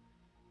door,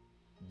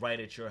 right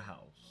at your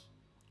house.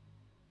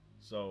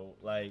 So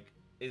like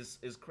it's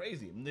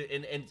crazy.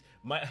 And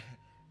my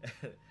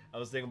I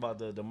was thinking about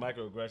the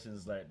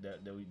microaggressions like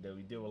that we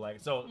deal with. Like,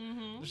 so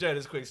I'll share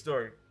this quick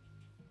story.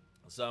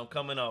 So I'm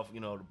coming off,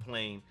 the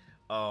plane.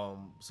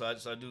 So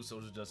I do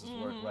social justice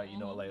work, right?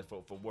 Like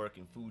for work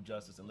and food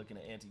justice and looking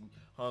at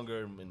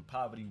anti-hunger and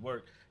poverty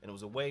work. And it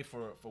was a way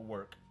for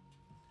work.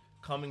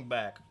 Coming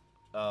back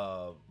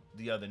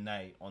the other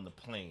night on the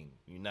plane,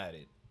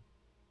 United.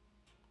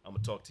 I'm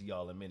gonna talk to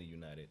y'all in a minute,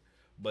 United.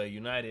 But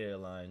United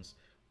Airlines,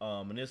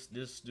 and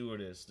this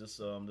stewardess,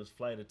 this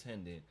flight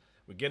attendant,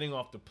 we're getting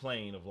off the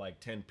plane of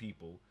like 10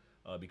 people,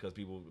 because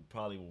people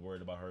probably were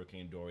worried about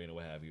Hurricane Dorian or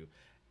what have you.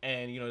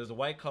 And there's a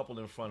white couple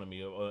in front of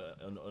me,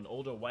 an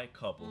older white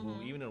couple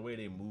who, even the way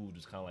they moved,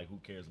 was kind of like, who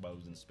cares about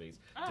who's in space?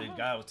 So the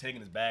guy was taking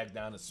his bags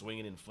down and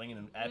swinging and flinging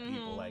them at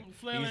people like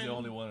he's the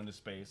only one in the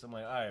space. I'm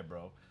like, all right,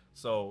 bro.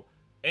 So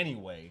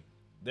anyway,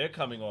 they're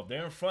coming off.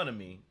 They're in front of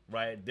me,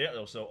 right?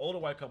 So older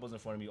white couple's in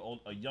front of me.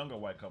 A younger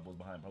white couple's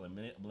behind,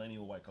 probably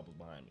millennial white couple's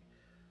behind me.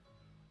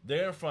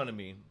 They're in front of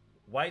me.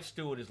 White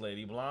stewardess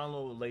lady, blonde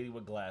little lady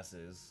with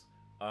glasses.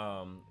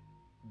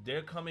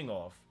 They're coming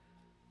off,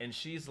 and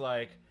she's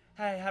like,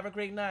 "Hey, have a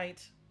great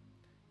night."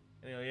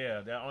 And,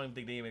 I don't even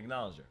think they even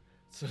acknowledge her.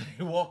 So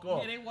they walk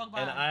off. Yeah, they walk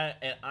by.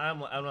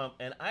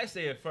 And I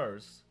say it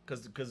first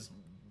because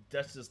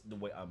that's just the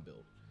way I'm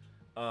built.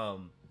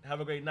 Have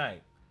a great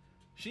night.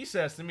 She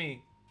says to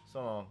me,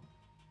 "So long."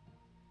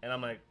 And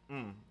I'm like,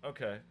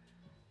 okay.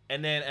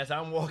 And then as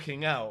I'm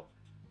walking out,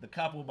 the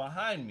couple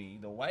behind me,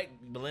 the white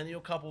millennial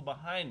couple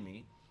behind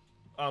me,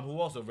 who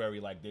also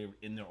very like they're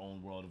in their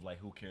own world of like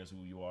who cares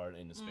who you are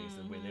in the space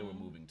and where they were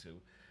moving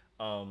to.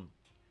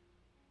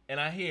 And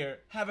I hear,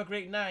 "Have a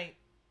great night."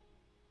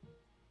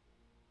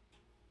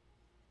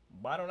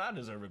 Why don't I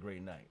deserve a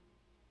great night?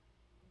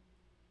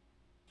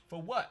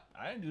 For what?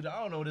 I didn't do that.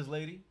 I don't know this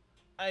lady.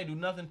 I ain't do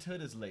nothing to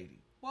this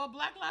lady. Well,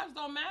 Black lives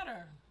don't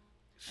matter,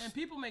 and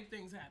people make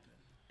things happen.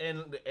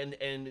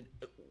 And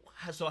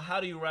so how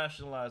do you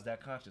rationalize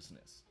that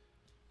consciousness,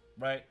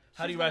 right?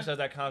 How do you rationalize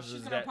that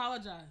consciousness? She's gonna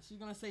apologize. She's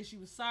gonna say she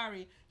was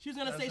sorry. She's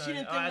gonna say she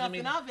didn't think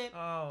nothing of it.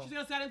 She's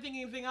gonna say I didn't think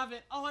anything of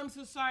it. Oh, I'm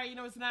so sorry.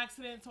 It's an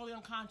accident. Totally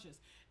unconscious.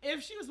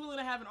 If she was willing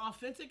to have an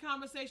authentic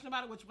conversation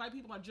about it, which white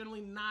people are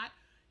generally not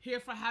here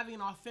for having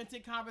an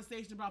authentic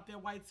conversation about their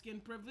white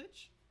skin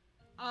privilege,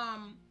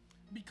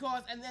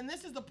 because and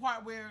this is the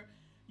part where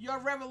your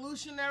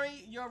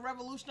revolutionary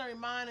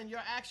mind and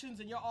your actions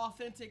and your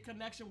authentic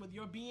connection with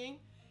your being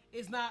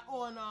is not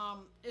on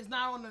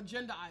an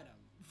agenda item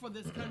for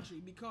this country,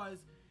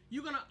 because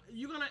you're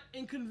gonna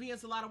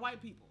inconvenience a lot of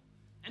white people,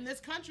 and this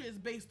country is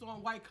based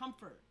on white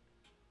comfort,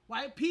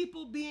 white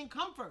people being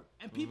comfort,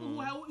 and people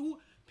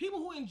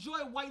who enjoy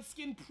white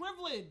skin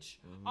privilege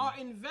are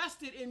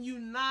invested in you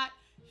not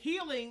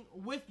healing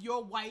with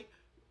your white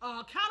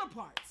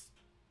counterparts.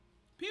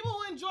 People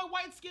who enjoy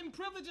white skin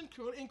privilege,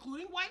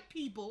 including white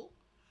people,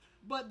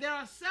 but there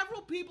are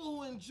several people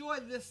who enjoy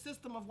this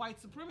system of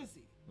white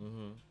supremacy.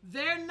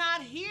 They're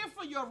not here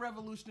for your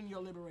revolution and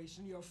your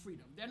liberation, your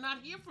freedom. They're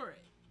not here for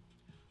it.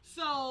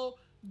 So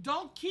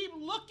don't keep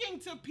looking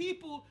to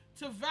people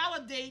to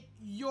validate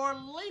your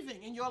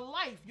living and your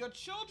life. Your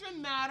children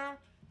matter.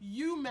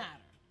 You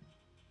matter.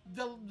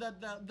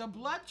 The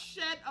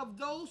bloodshed of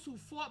those who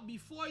fought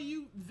before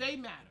you, they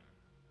matter.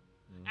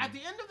 At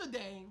the end of the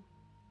day,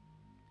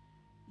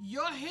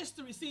 your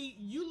history, see,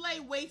 you lay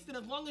waste, and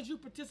as long as you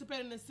participate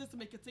in the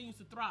system, it continues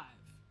to thrive.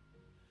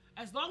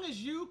 As long as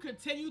you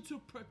continue to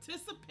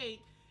participate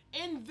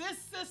in this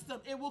system,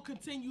 it will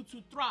continue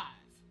to thrive.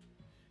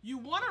 You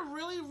want to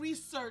really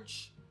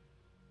research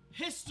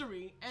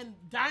history and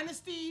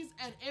dynasties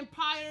and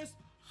empires,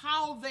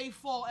 how they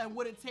fall and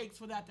what it takes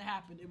for that to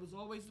happen. It was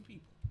always the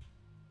people.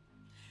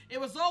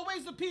 It was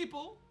always the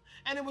people,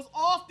 and it was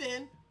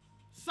often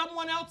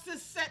someone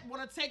else's set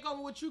want to take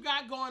over what you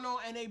got going on,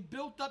 and they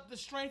built up the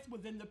strength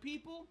within the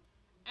people,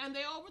 and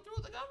they overthrew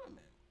the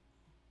government.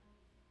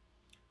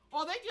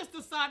 or they just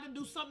decide to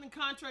do something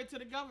contrary to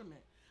the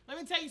government. Let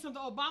me tell you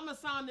something. Obama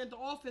signed into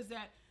office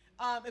that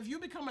if you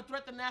become a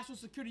threat to national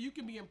security, you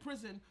can be in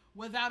prison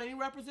without any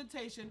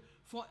representation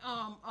for,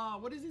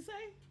 what does he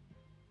say?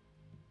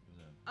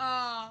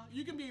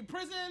 You can be in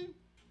prison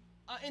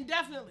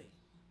indefinitely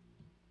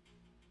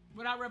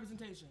without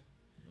representation.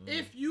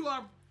 If you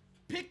are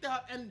picked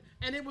up and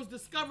it was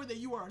discovered that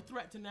you are a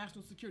threat to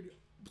national security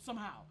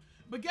somehow.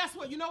 But guess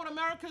what? You know what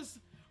America's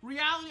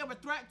reality of a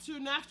threat to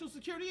national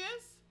security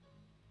is?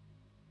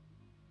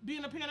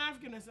 Being a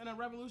Pan-Africanist and a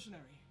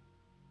revolutionary.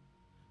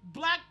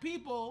 Black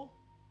people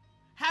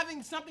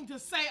having something to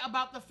say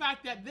about the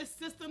fact that this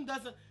system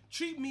doesn't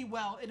treat me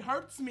well, it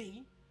hurts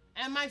me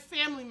and my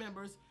family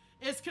members,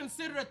 is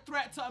considered a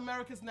threat to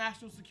America's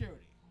national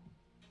security.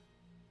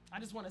 I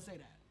just want to say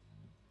that.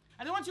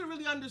 I don't want you to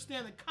really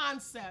understand the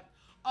concept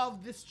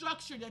of the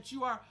structure that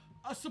you are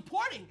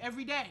supporting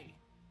every day,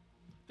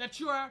 that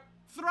you are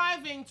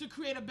thriving to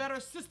create a better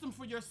system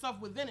for yourself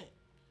within it.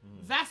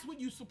 That's what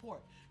you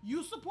support.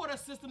 You support a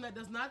system that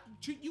does not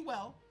treat you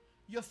well,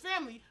 your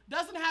family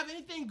doesn't have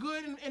anything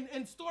good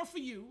in store for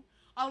you,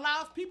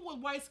 allows people with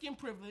white skin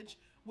privilege,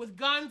 with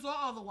guns or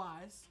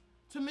otherwise,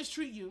 to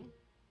mistreat you.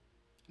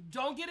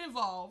 Don't get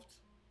involved.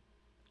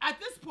 At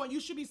this point,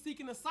 you should be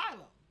seeking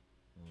asylum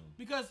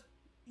because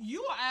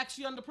you are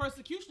actually under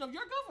persecution of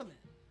your government.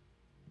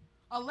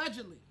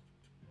 Allegedly,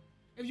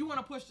 if you want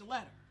to push the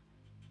letter,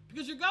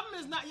 because your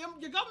government is not,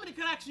 your government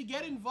can actually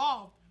get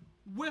involved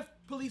with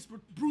police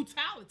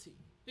brutality.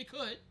 It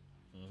could.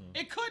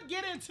 It could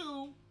get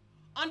into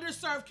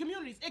underserved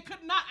communities. It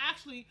could not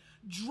actually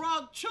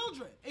drug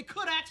children. It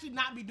could actually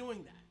not be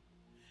doing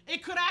that.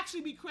 It could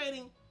actually be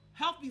creating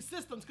healthy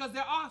systems, because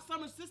there are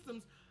some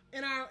systems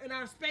in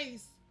our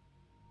space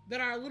that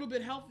are a little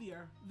bit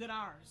healthier than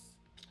ours.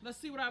 Let's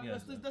see what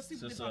let's see what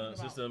they're talking about.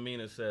 Sister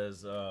Amina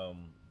says,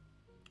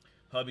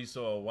 hubby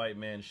saw a white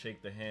man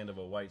shake the hand of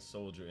a white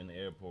soldier in the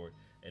airport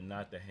and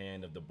not the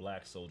hand of the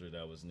black soldier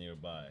that was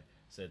nearby.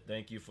 Said,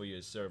 thank you for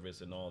your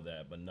service and all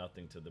that, but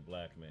nothing to the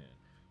black man.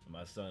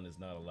 My son is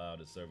not allowed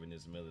to serve in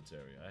this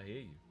military. I hear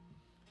you.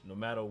 No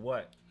matter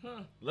what.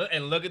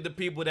 Look at the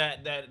people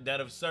that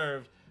have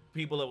served,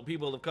 people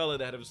of color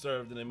that have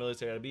served in the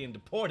military are being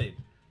deported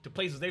to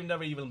places they've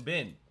never even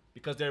been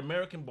because they're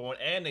American born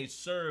and they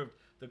served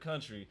the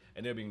country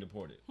and they're being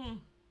deported.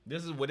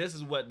 This is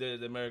what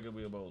the America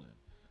we're upholding.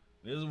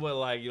 This is what,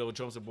 like,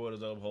 Trump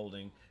supporters are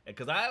upholding. And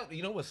because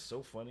what's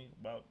so funny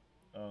about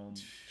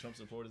Trump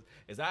supporters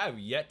is I have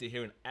yet to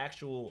hear an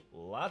actual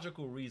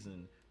logical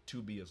reason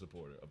to be a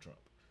supporter of Trump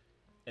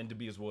and to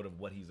be a supporter of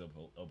what he's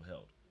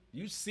upheld.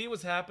 You see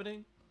what's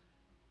happening?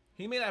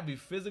 He may not be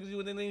physically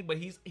doing anything, but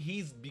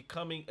he's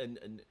becoming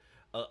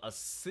a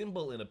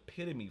symbol and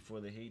epitome for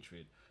the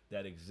hatred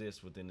that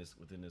exists within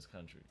this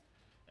country,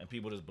 and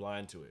people just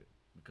blind to it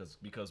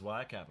because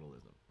why?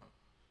 Capitalism.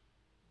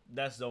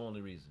 That's the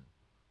only reason.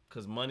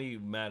 Because money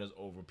matters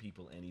over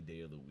people any day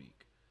of the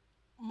week.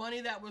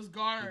 Money that was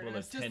garnered in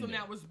a system attended.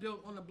 that was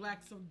built on the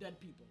backs of dead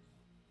people.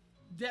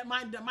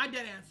 My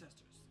dead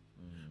ancestors.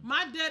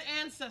 My dead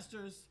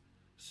ancestors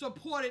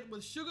supported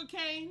with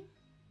sugarcane,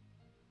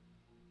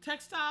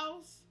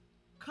 textiles,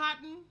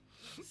 cotton,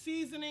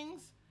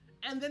 seasonings,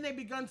 and then they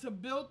begun to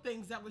build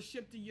things that were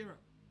shipped to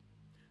Europe.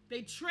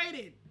 They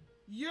traded.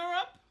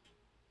 Europe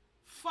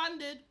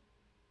funded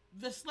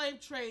the slave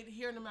trade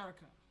here in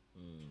America.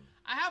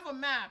 I have a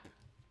map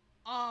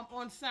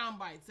on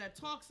Soundbites that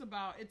talks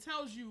about, it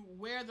tells you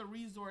where the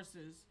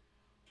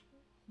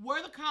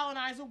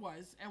colonizer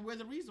was and where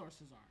the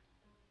resources are.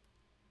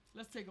 So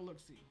let's take a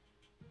look-see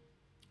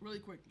really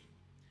quickly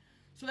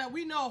so that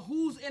we know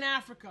who's in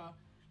Africa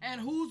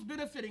and who's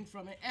benefiting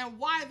from it and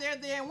why they're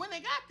there and when they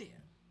got there.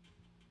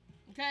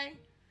 Okay?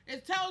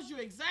 It tells you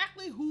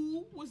exactly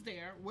who was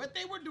there, what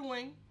they were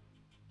doing.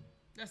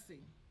 Let's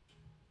see.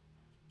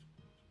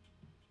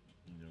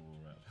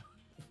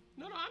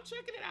 No, I'm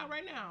checking it out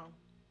right now.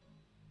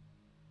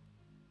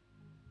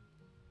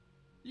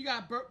 You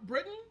got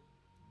Britain,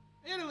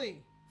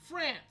 Italy,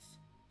 France,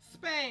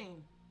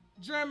 Spain,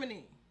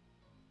 Germany,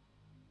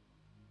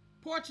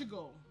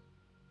 Portugal.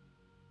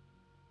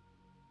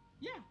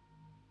 Yeah.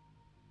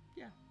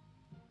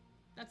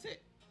 That's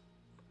it.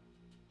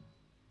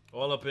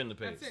 All up in the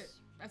pace.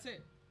 That's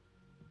it.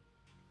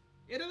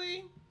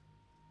 Italy,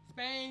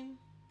 Spain,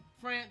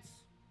 France,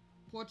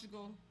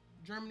 Portugal,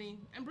 Germany,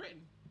 and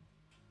Britain.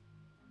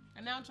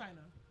 And now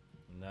China.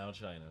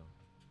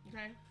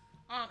 Okay.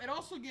 It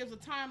also gives a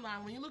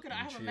timeline. When you look at it,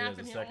 I have a map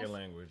in here. Second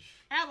language.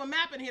 I have a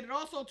map in here that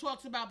also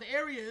talks about the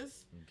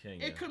areas. In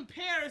Kenya. It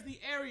compares the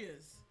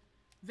areas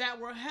that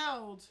were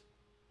held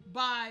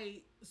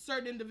by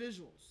certain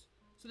individuals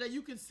so that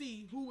you can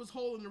see who was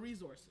holding the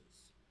resources.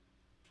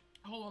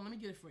 Hold on, let me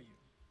get it for you.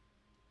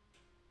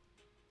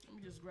 Let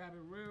me just grab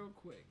it real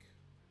quick.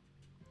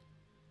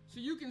 So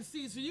you can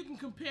see, so you can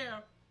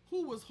compare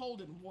who was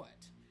holding what.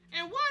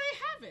 And why they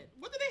have it.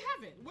 What did they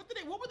have it?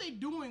 What were they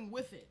doing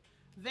with it?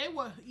 They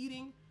were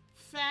eating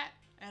fat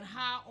and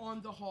high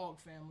on the hog,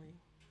 family.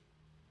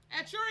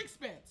 At your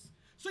expense.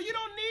 So you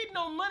don't need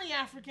no money,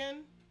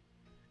 African.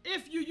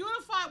 If you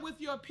unify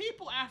with your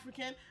people,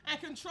 African,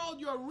 and control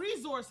your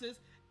resources,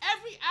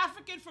 every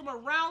African from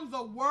around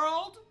the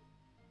world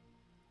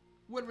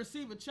would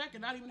receive a check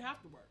and not even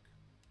have to work.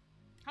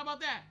 How about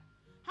that?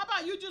 How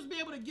about you just be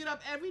able to get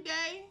up every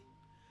day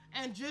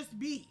and just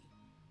be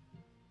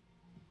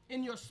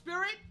in your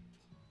spirit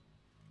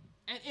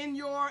and in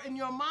your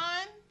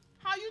mind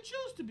how you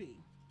choose to be,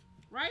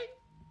 right?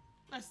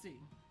 Let's see.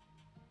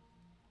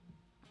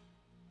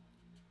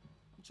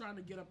 I'm trying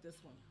to get up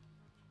this one.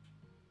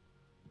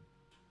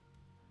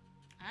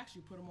 I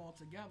actually put them all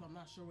together. I'm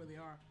not sure where they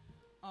are.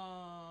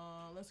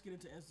 Let's get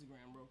into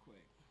Instagram real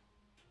quick.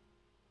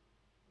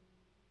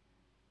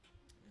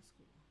 That's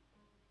cool.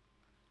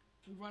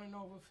 We're running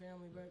over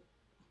family, but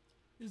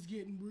it's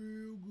getting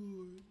real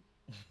good.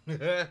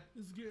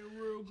 It's getting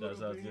real good.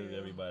 Shouts out to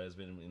everybody that's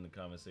been in the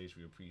conversation.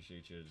 We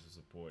appreciate your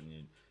support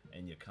and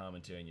your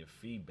commentary and your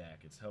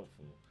feedback. It's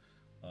helpful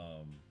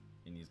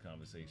in these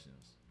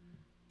conversations.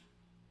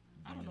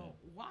 I don't know.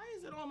 Why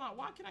is it on my?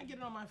 Why can I get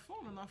it on my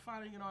phone? I'm not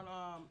finding it on.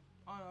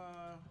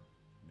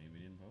 Maybe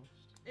it didn't post.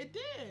 It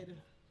did.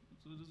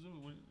 So just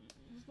look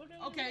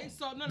at Okay, it.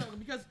 so no,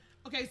 because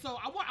so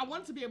I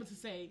wanted to be able to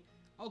say,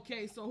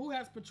 okay, so who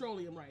has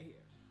petroleum right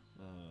here?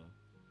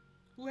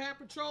 Who had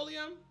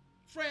petroleum?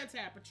 France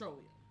had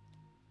petroleum.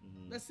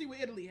 Mm-hmm. Let's see what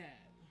Italy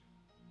had.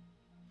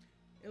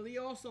 Italy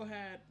also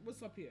had,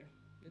 what's up here?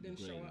 It didn't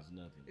show up.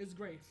 Nothing. It's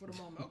great for the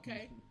moment.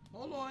 Okay,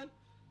 hold on.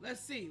 Let's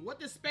see. What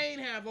does Spain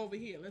have over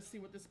here? Let's see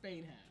what the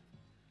Spain had.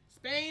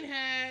 Spain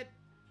had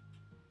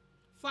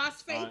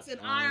phosphates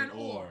and iron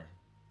ore.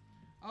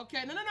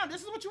 Okay, no.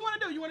 This is what you want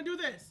to do. You want to do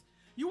this.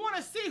 You want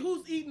to see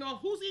who's eating your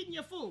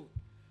food.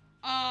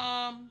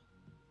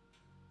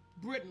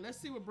 Britain. Let's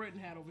see what Britain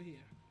had over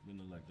here. It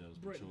looked like that was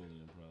Britain.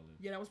 petroleum, probably.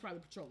 Yeah, that was probably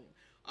petroleum.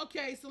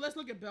 Okay, so let's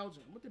look at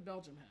Belgium. What did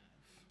Belgium have?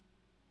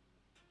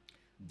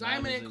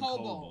 Diamond and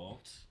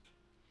cobalt.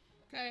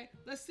 Okay,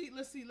 let's see.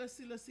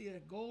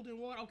 Gold and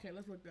water. Okay,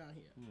 let's look down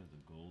here. Who has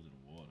the gold and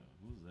water?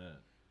 Who's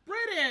that?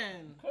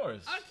 Britain. Of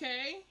course.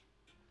 Okay.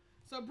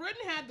 So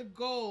Britain had the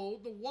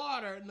gold, the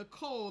water, and the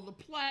coal, the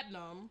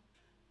platinum,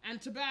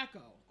 and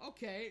tobacco.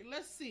 Okay,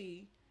 let's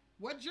see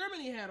what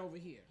Germany had over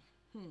here.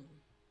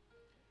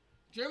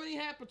 Germany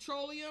had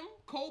petroleum,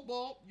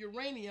 cobalt,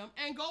 uranium,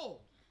 and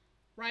gold.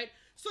 Right?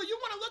 So you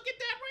want to look at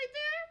that right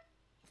there,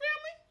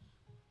 family?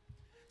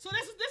 So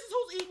this is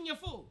who's eating your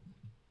food.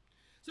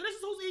 So this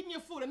is who's eating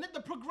your food. And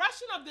the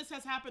progression of this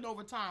has happened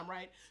over time,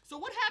 right? So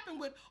what happened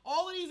with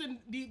all of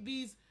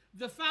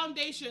the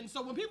foundation?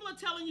 So when people are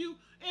telling you,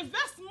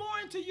 invest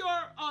more into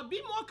your,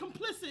 be more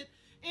complicit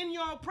in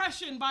your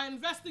oppression by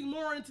investing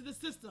more into the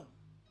system.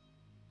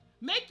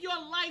 Make your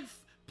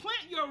life,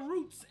 plant your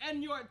roots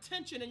and your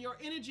attention and your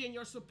energy and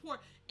your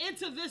support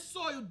into this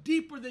soil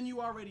deeper than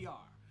you already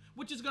are.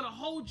 Which is going to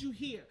hold you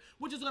here,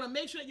 which is going to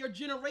make sure that your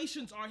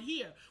generations are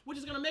here, which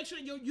is going to make sure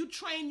that you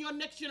train your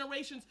next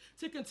generations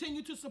to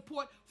continue to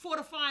support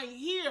fortifying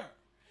here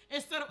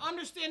instead of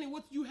understanding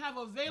what you have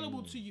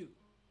available to you,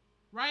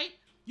 right?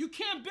 You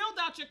can't build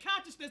out your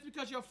consciousness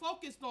because you're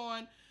focused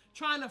on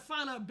trying to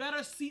find a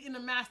better seat in the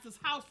master's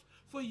house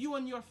for you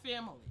and your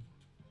family.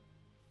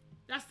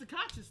 That's the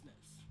consciousness.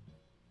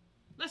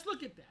 Let's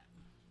look at that.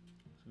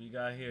 We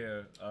got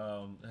here.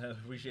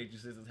 Appreciate you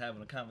sisters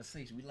having a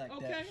conversation. We like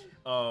Okay. that.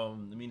 I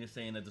mean, they're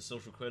saying that the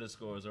social credit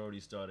score has already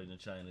started in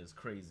China. It's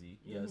crazy.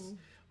 Yes.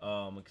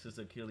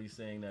 Sister Achilles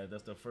saying that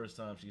that's the first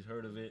time she's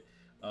heard of it.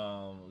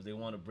 They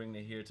want to bring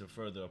it here to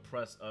further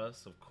oppress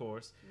us, of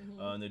course.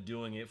 And they're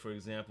doing it, for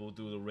example,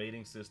 through the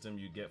rating system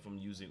you get from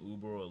using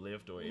Uber or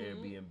Lyft or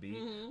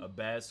Airbnb. A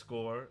bad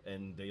score,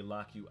 and they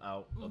lock you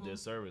out of their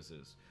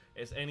services.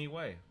 It's any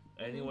way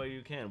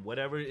you can.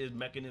 Whatever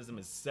mechanism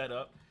is set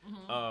up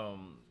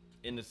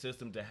in the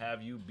system to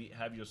have you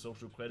have your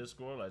social credit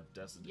score, like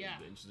that's the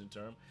interesting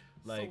term.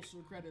 Like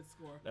social credit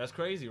score. That's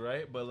crazy,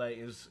 right? But like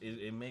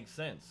it makes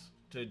sense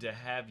to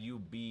have you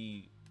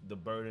be the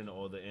burden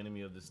or the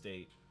enemy of the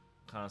state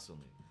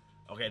constantly.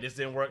 Okay, this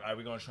didn't work. All right,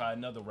 we're gonna try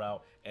another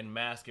route and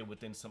mask it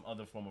within some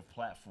other form of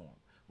platform,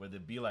 whether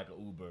it be like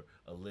an Uber,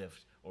 a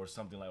Lyft, or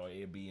something like or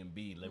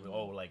Airbnb. Like,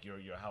 oh, like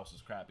your house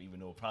is crap,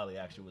 even though it probably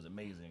actually was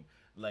amazing.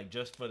 Like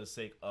just for the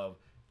sake of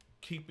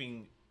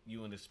keeping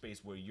you in a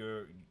space where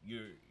you're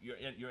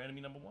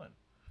enemy number one.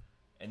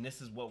 And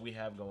this is what we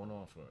have going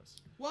on for us.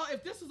 Well,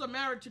 if this is a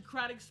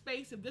meritocratic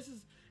space, if this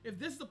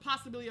is a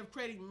possibility of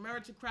creating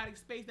meritocratic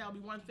space, that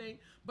would be one thing.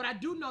 But I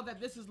do know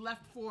that this is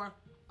left for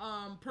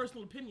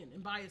personal opinion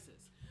and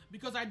biases,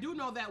 because I do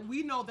know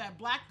that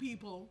black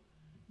people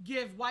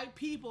give white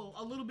people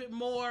a little bit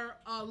more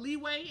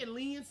leeway and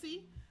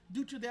leniency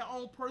due to their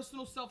own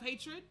personal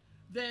self-hatred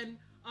than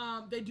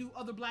they do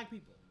other black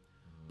people.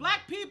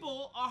 Black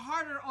people are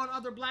harder on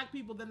other black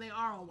people than they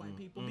are on white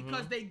people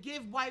because they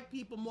give white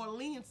people more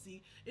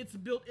leniency. It's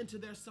built into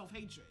their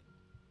self-hatred.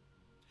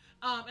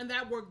 And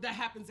that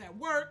happens at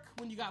work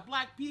when you got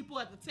black people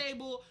at the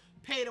table,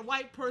 pay the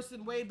white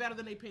person way better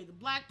than they pay the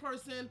black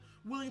person,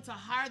 willing to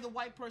hire the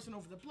white person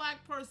over the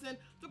black person.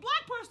 The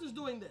black person is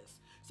doing this.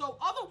 So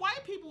other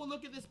white people will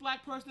look at this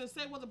black person and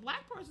say, well, the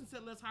black person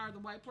said let's hire the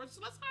white person,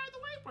 so let's hire the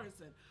white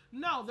person.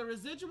 No, the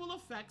residual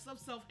effects of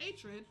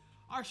self-hatred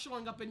are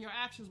showing up in your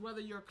actions, whether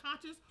you're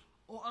conscious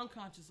or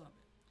unconscious of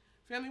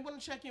it. Family, we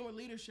want to check in with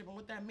leadership and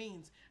what that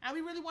means. And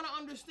we really want to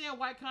understand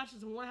white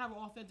consciousness, and we want to have an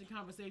authentic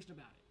conversation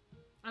about it.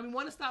 And we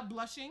want to stop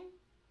blushing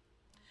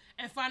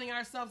and finding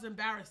ourselves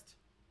embarrassed.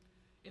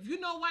 If you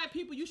know white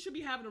people, you should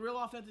be having a real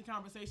authentic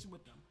conversation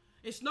with them.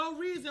 It's no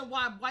reason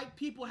why white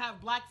people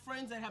have black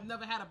friends that have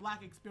never had a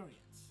black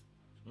experience.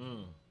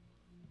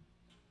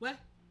 What?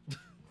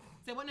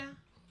 Say what now?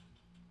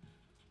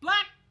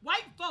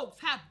 White folks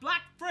have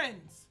black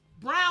friends,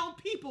 brown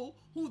people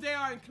who they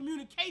are in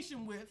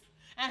communication with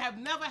and have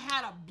never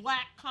had a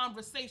black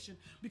conversation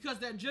because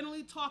they're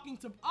generally talking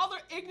to other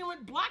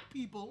ignorant black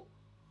people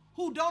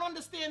who don't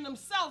understand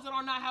themselves and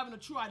are not having a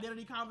true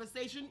identity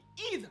conversation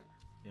either.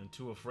 And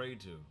too afraid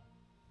to.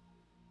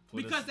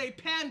 Because they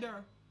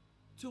pander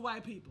to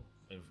white people.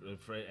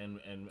 Afraid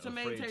and to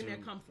maintain their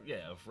comfort.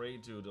 Yeah,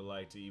 afraid to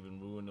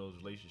even ruin those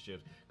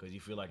relationships because you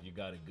feel like you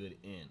got a good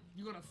in.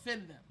 You're gonna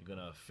offend them. You're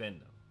gonna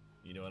offend them.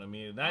 You know what I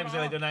mean? Not even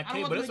saying like they're not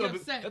capable.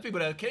 That's people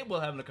that are capable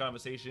of having a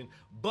conversation,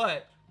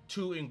 but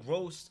too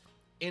engrossed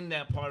in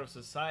that part of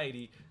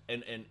society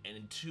and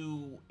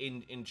too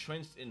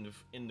entrenched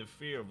in the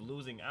fear of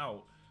losing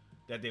out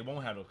that they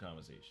won't have those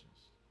conversations.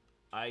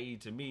 I.e.,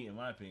 to me, in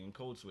my opinion,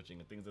 code switching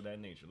and things of that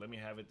nature. Let me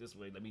have it this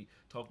way. Let me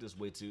talk this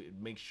way to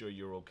make sure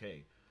you're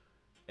okay,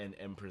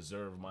 and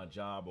preserve my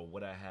job or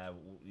what I have,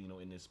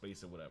 in this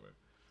space or whatever.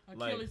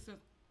 Achilles says.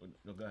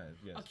 No, go ahead.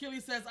 Yes.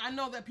 Achilles says, I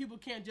know that people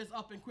can't just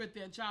up and quit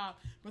their job,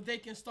 but they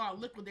can start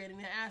liquidating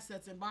their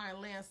assets and buying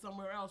land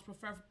somewhere else,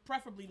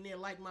 preferably near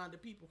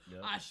like-minded people.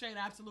 Yep. I shade,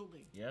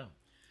 absolutely. Yeah.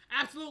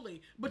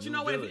 Absolutely. But you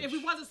know what? If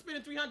we wasn't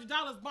spending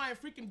 $300 buying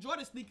freaking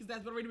Jordan sneakers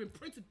that's already been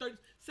printed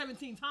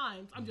 17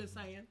 times, I'm just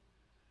saying.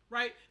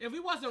 Right? If we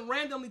wasn't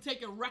randomly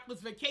taking reckless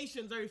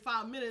vacations every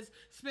 5 minutes,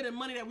 spending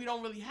money that we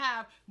don't really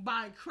have,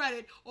 buying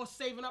credit, or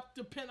saving up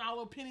to pin our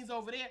little pennies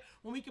over there,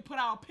 when we could put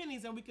our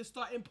pennies and we could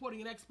start importing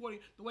and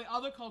exporting the way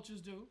other cultures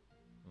do.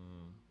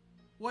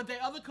 What they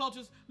other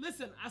cultures,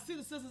 listen, I see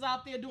the sisters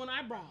out there doing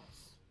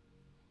eyebrows.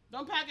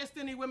 Them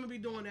Pakistani women be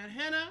doing that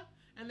henna,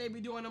 and they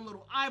be doing them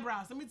little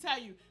eyebrows. Let me tell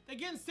you, they're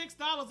getting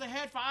 $6 a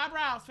head for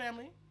eyebrows,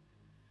 family.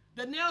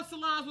 The nail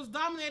salons was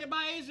dominated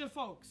by Asian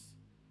folks,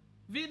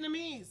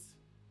 Vietnamese.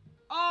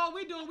 Oh,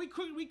 we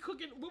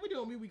cooking. What we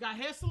doing? We got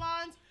hair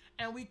salons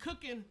and we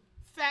cooking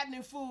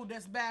fattening food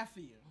that's bad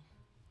for you.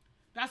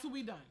 That's what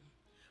we done.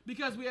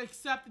 Because we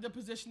accepted the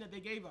position that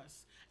they gave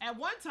us. At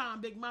one time,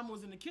 Big Mama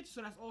was in the kitchen,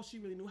 so that's all she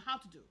really knew how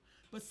to do.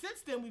 But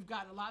since then, we've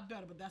gotten a lot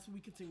better. But that's what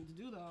we continue to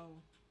do,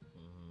 though.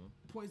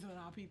 Poisoning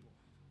our people.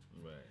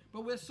 Right.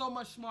 But we're so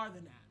much smarter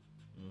than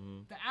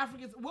that. The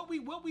Africans, what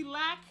we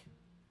lack,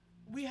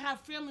 we have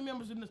family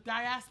members in the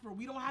diaspora.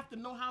 We don't have to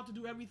know how to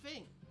do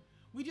everything.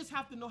 We just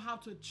have to know how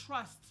to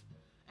trust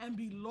and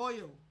be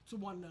loyal to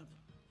one another.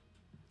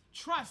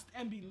 Trust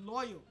and be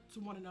loyal to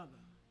one another.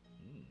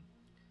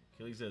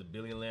 Kelly says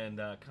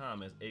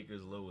BillionLand.com has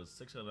acres low as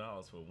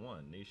 $600 for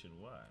one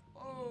nationwide.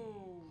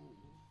 Oh.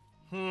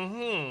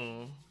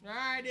 All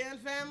right then,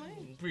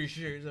 family.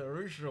 Appreciate the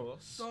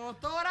resource. So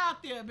throw it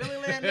out there,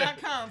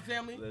 BillionLand.com,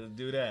 family. Let's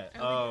do that.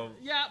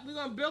 We're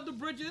gonna build the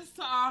bridges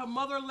to our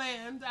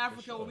motherland,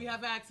 Africa, where we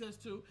have access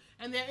to.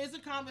 And there is a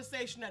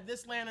conversation that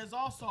this land is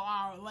also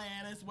our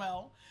land as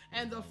well.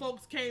 And the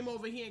folks came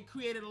over here and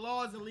created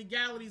laws and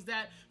legalities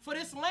that for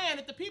this land,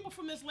 if the people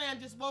from this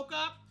land just woke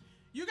up,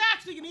 you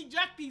actually can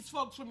eject these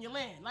folks from your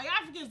land. Like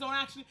Africans don't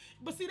actually,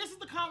 but see, this is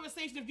the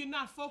conversation if you're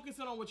not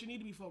focusing on what you need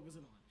to be focusing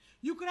on.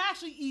 You could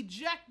actually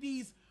eject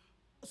these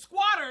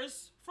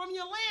squatters from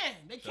your land.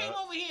 They came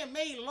over here and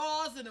made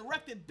laws and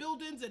erected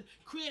buildings and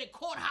created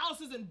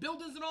courthouses and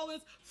buildings and all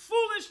this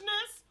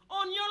foolishness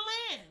on your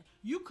land.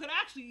 You could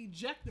actually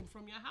eject them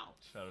from your house.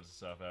 Shout out to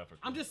South Africa.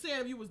 I'm just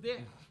saying if you was there.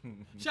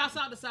 Shouts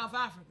out to South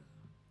Africa.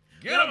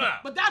 Get them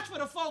out. But that's for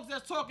the folks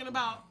that's talking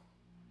about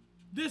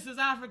this is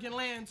African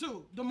land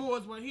too. The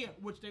Moors were here,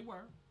 which they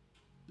were.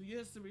 Do your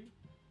history.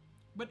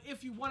 But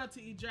if you wanted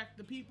to eject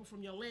the people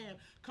from your land,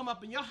 come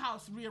up in your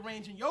house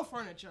rearranging your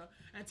furniture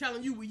and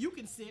telling you where you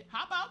can sit,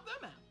 how about them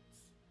apples?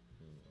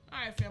 All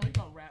right, family, we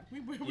gonna wrap.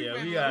 We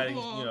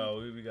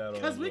got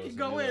because we can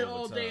go in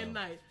all day and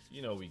night.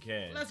 We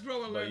can. Let's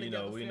grow and learn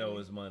together, we know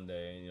it's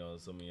Monday,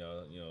 and some of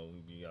y'all,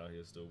 we be out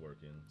here still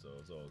working, so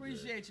it's all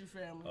appreciate you,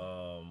 family.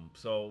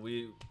 So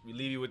we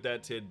leave you with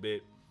that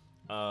tidbit.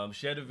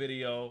 Share the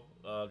video.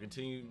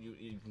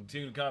 Continue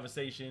the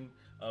conversation.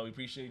 We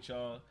appreciate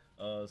y'all.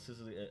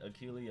 Sister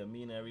Akili,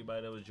 Amina,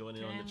 everybody that was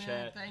joining on the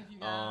chat. Thank you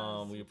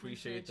guys. We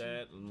appreciate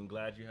that. I'm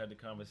glad you had the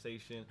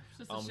conversation.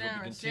 Sister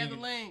Sharon, share the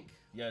link.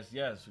 Yes.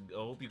 I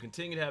hope you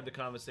continue to have the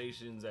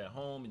conversations at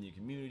home, in your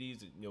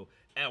communities,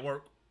 at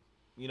work.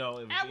 If you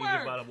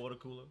get by the water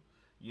cooler,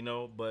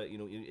 but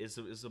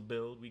it's a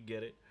build. We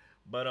get it.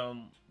 But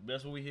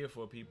that's what we're here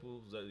for,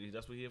 people.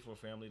 That's what we're here for,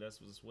 family. That's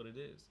what it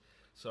is.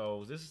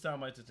 So this is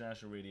Soundbites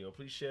International Radio.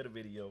 Please share the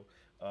video.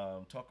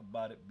 Talk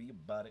about it. Be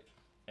about it.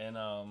 And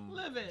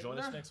live it. Join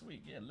us next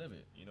week. Yeah, live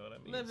it. You know what I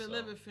mean?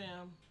 Live it,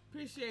 fam.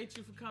 Appreciate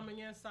you for coming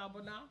in,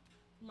 Sabona.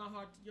 My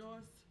heart to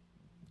yours.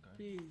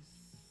 Okay. Peace.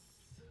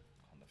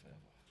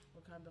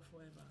 Wakanda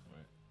forever.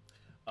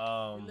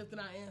 Right. We're lifting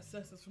our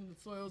ancestors from the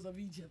soils of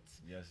Egypt.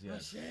 Yes.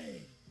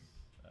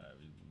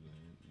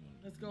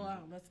 Let's go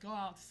out. Let's go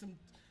out to some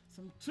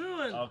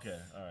tunes. Okay.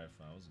 All right.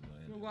 Fine. Let's go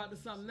ahead. We're gonna go out to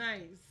something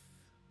nice.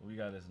 We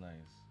got this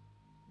nice.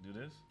 Do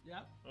this?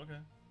 Yep. Okay.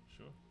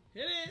 Sure.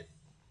 Hit it.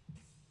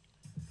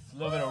 It's a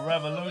little bit of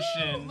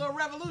revolution. A little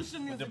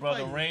revolution music. With the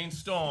brother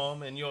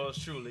Rainstorm and yours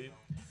truly,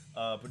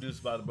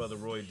 produced by the brother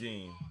Roy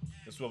Dean.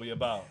 That's what we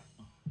about.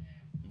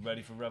 You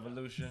ready for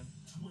revolution?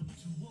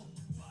 22-0,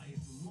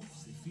 bias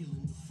remorse, they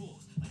feeling the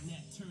force, like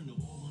Nat Turner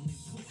all on their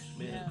push.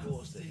 Man, of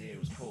course, the hair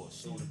is coarse,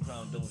 so the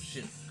crown don't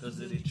shit. Cause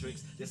of their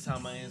tricks, that's how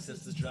my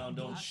ancestors drowned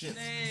on ships.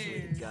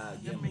 Swear to God,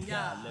 yeah, my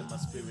God, let my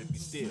spirit be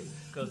still.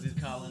 Cause these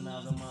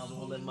colonizer minds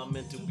won't let my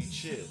mental be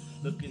chill.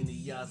 Look in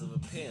the eyes of a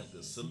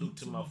panther, salute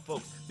to my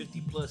folks.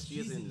 50 plus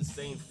years in the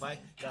same fight,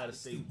 gotta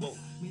stay woke.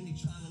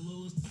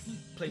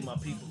 Play my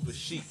people for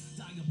sheep.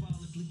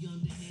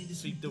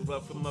 Sweep the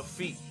rug from my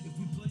feet.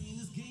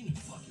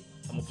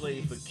 I'ma play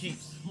it for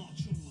keeps.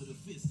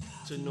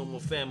 To know my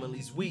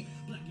family's weak.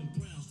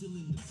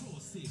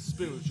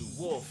 Spiritual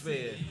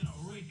warfare.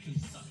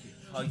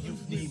 Our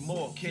youth need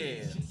more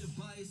care.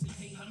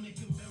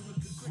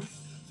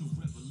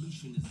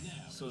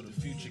 So the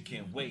future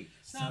can't wait.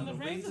 Time to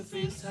raise a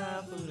fist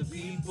high for the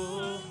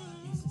people.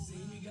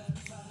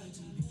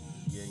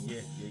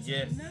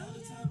 Yeah.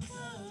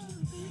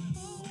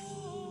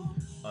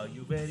 Are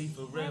you ready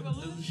for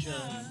revolution?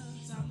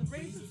 Time to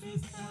raise a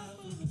fist high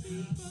for the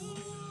people.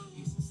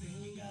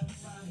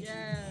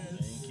 Yes.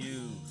 Thank you,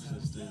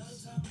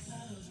 sisters.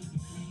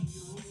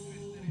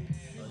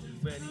 Are you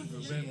ready for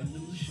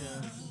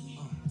revolution?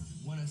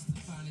 Want us to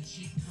find the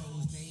cheat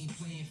codes, they ain't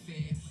playing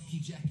fair.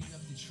 Keep jacking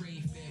up the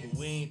trade fair. But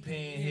we ain't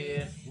paying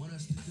here. Want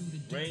us to do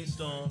the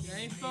Rainstorm.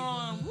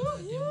 Woo,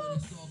 woo.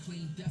 It's all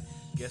cleaned up.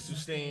 Guess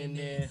who's staying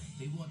there?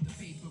 They want the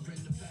paper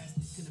and the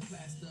plastic. Couldn't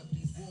plaster up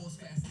these walls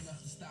fast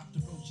enough to stop the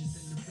roaches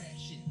and the rat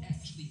shit.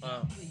 Actually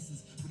got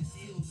places, but it's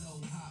still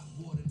no hot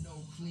water,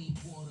 no clean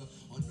water,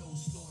 or no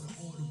slaughter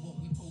order. What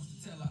we supposed to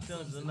tell our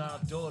Sons and our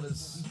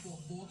daughters. We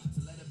fought for to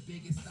let a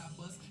bigot stop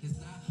us. It's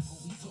not what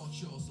we taught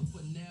y'all. So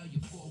for now,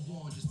 you're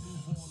forewarned. Just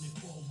move on and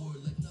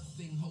forward. Let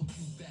nothing hold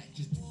you back.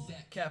 Just do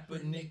that.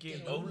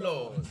 Kaepernick, oh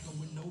Lord.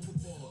 Going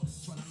overboard.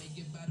 Trying to make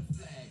it by the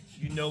flag.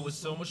 You know it's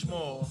so much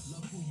more.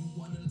 Love who you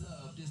wanna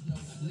love. There's no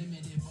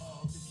limit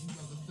involved. If you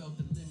ever felt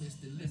the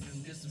limits, then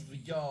listen. This is for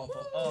y'all,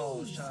 for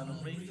all. Trying to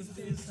raise the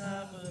fist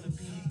high for the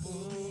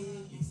people.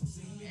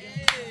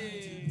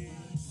 Hey.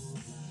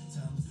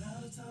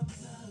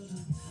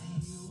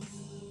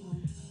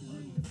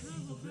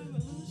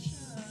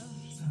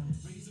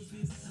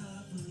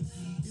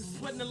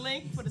 Putting the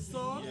link for the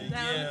song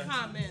down in the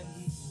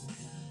comments.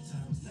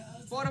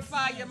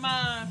 Fortify your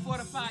mind,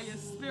 fortify your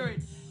spirit.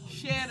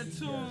 Share the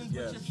tunes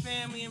with your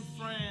family and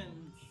friends.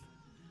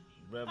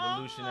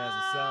 Revolution as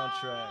a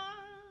soundtrack.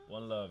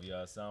 One love,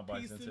 y'all.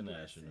 Soundbites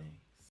International.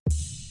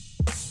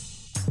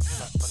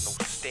 Not for no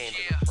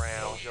standing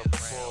around. Yo,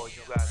 before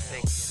you gotta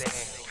take a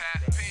stand.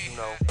 You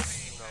know,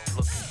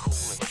 looking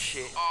cool and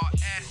shit.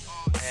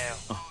 Now,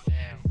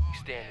 you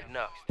standing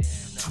up.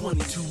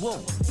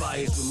 22-0,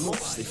 bias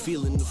remorse, they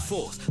feeling the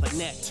force, like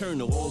Nat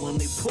Turner all on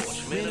their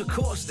porch. Man, of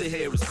course the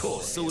hair is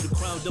coarse, so the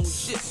crown don't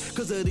shit.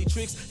 Cause of they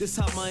tricks, this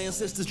how my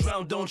ancestors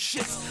drowned on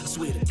shits. I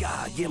swear to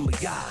God, yeah my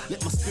God,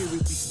 let my spirit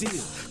be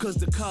still. Cause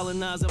the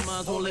colonizer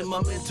minds won't let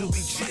my mental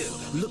be chill.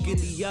 Look in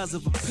the eyes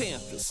of a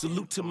panther,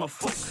 salute to my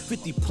folk.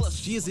 50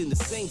 plus years in the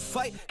same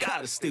fight,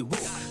 gotta stay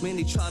woke. Man,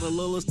 they try to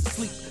lull us to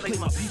sleep, play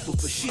my people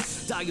for sheep.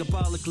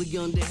 Diabolically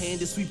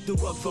underhanded, sweep the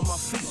rug from my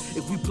feet.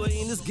 If we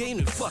playing this game,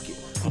 then fuck it,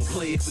 I'm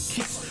play it for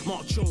keeps.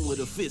 March on with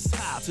a fist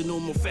high to know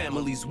my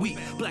family's weak.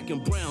 Black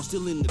and brown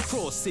still in the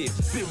crosshair.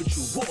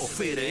 Spiritual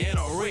warfare, the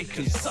NRA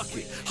can suck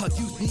it. Our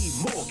youth need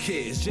more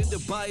cares. Gender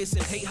bias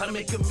and hate, how to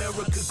make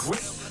America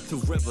great. The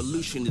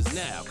revolution is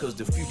now, cause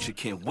the future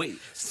can't wait.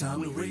 It's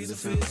time to raise a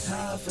fist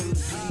high for the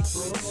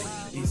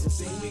people. It's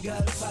insane, we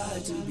gotta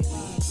fight to be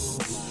equal.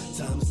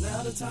 Time is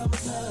now, the time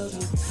is now to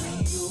be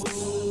free.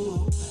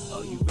 Oh,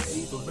 are you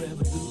ready for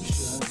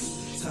revolution?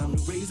 Time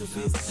to raise a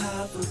fist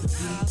high for the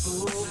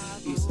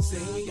people. It's the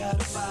same, we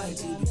gotta fight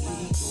to be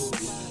equal.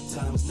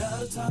 Time is now,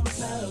 the time is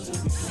now to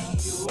be free.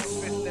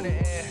 Fist in the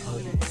air.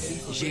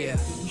 Yeah.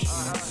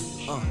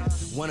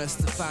 Want us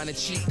to find the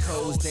cheat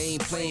codes, they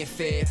ain't playing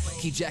fair.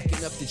 Keep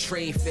jacking up the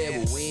train fare,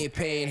 but we ain't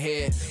paying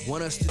here.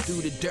 Want us to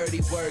do the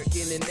dirty work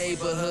in the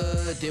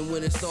neighborhood, then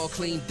when it's all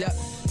cleaned up,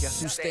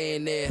 Guess who's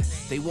staying there?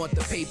 They want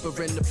the paper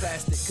and the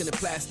plastic. Couldn't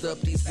plaster up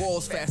these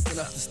walls fast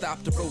enough to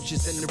stop the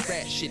roaches and the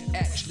rat shit.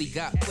 Actually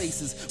got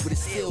places where there's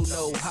still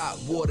no hot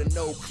water,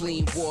 no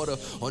clean water,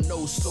 or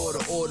no sort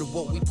of order.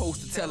 What we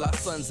supposed to tell our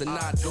sons and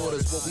our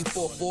daughters. What we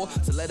fought for,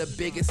 to let a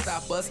bigot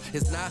stop us,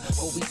 is not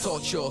what we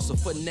taught y'all. So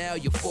for now,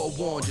 you're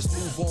forewarned. Just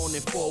move on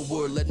and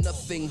forward. Let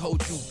nothing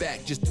hold you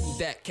back. Just do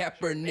that.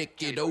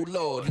 Kaepernick it. Oh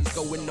Lord, he's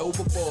going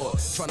overboard.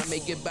 Trying to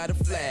make it by the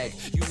flag.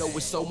 You know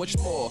it's so much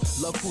more.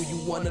 Love who you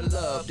wanna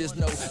love. There's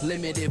no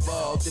limit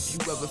involved. If you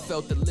ever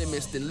felt the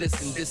limits, then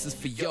listen. This is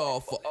for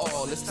y'all, for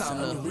all. It's time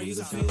to raise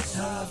a fist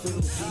high for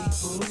the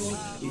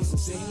people. It's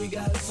insane, we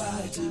gotta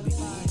fight to be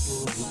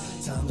equal.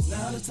 Time is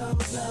now, the time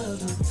is now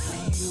to be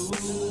free.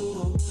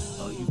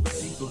 Are you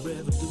ready for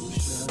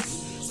revolution?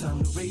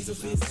 Time to raise a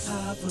fist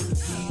high for the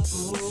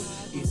people.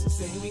 It's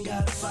insane, we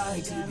gotta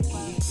fight to be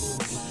equal.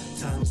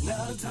 Time is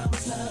now, the time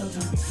is now to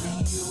be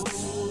free.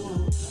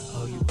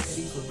 Are you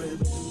ready for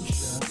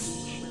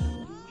revolution?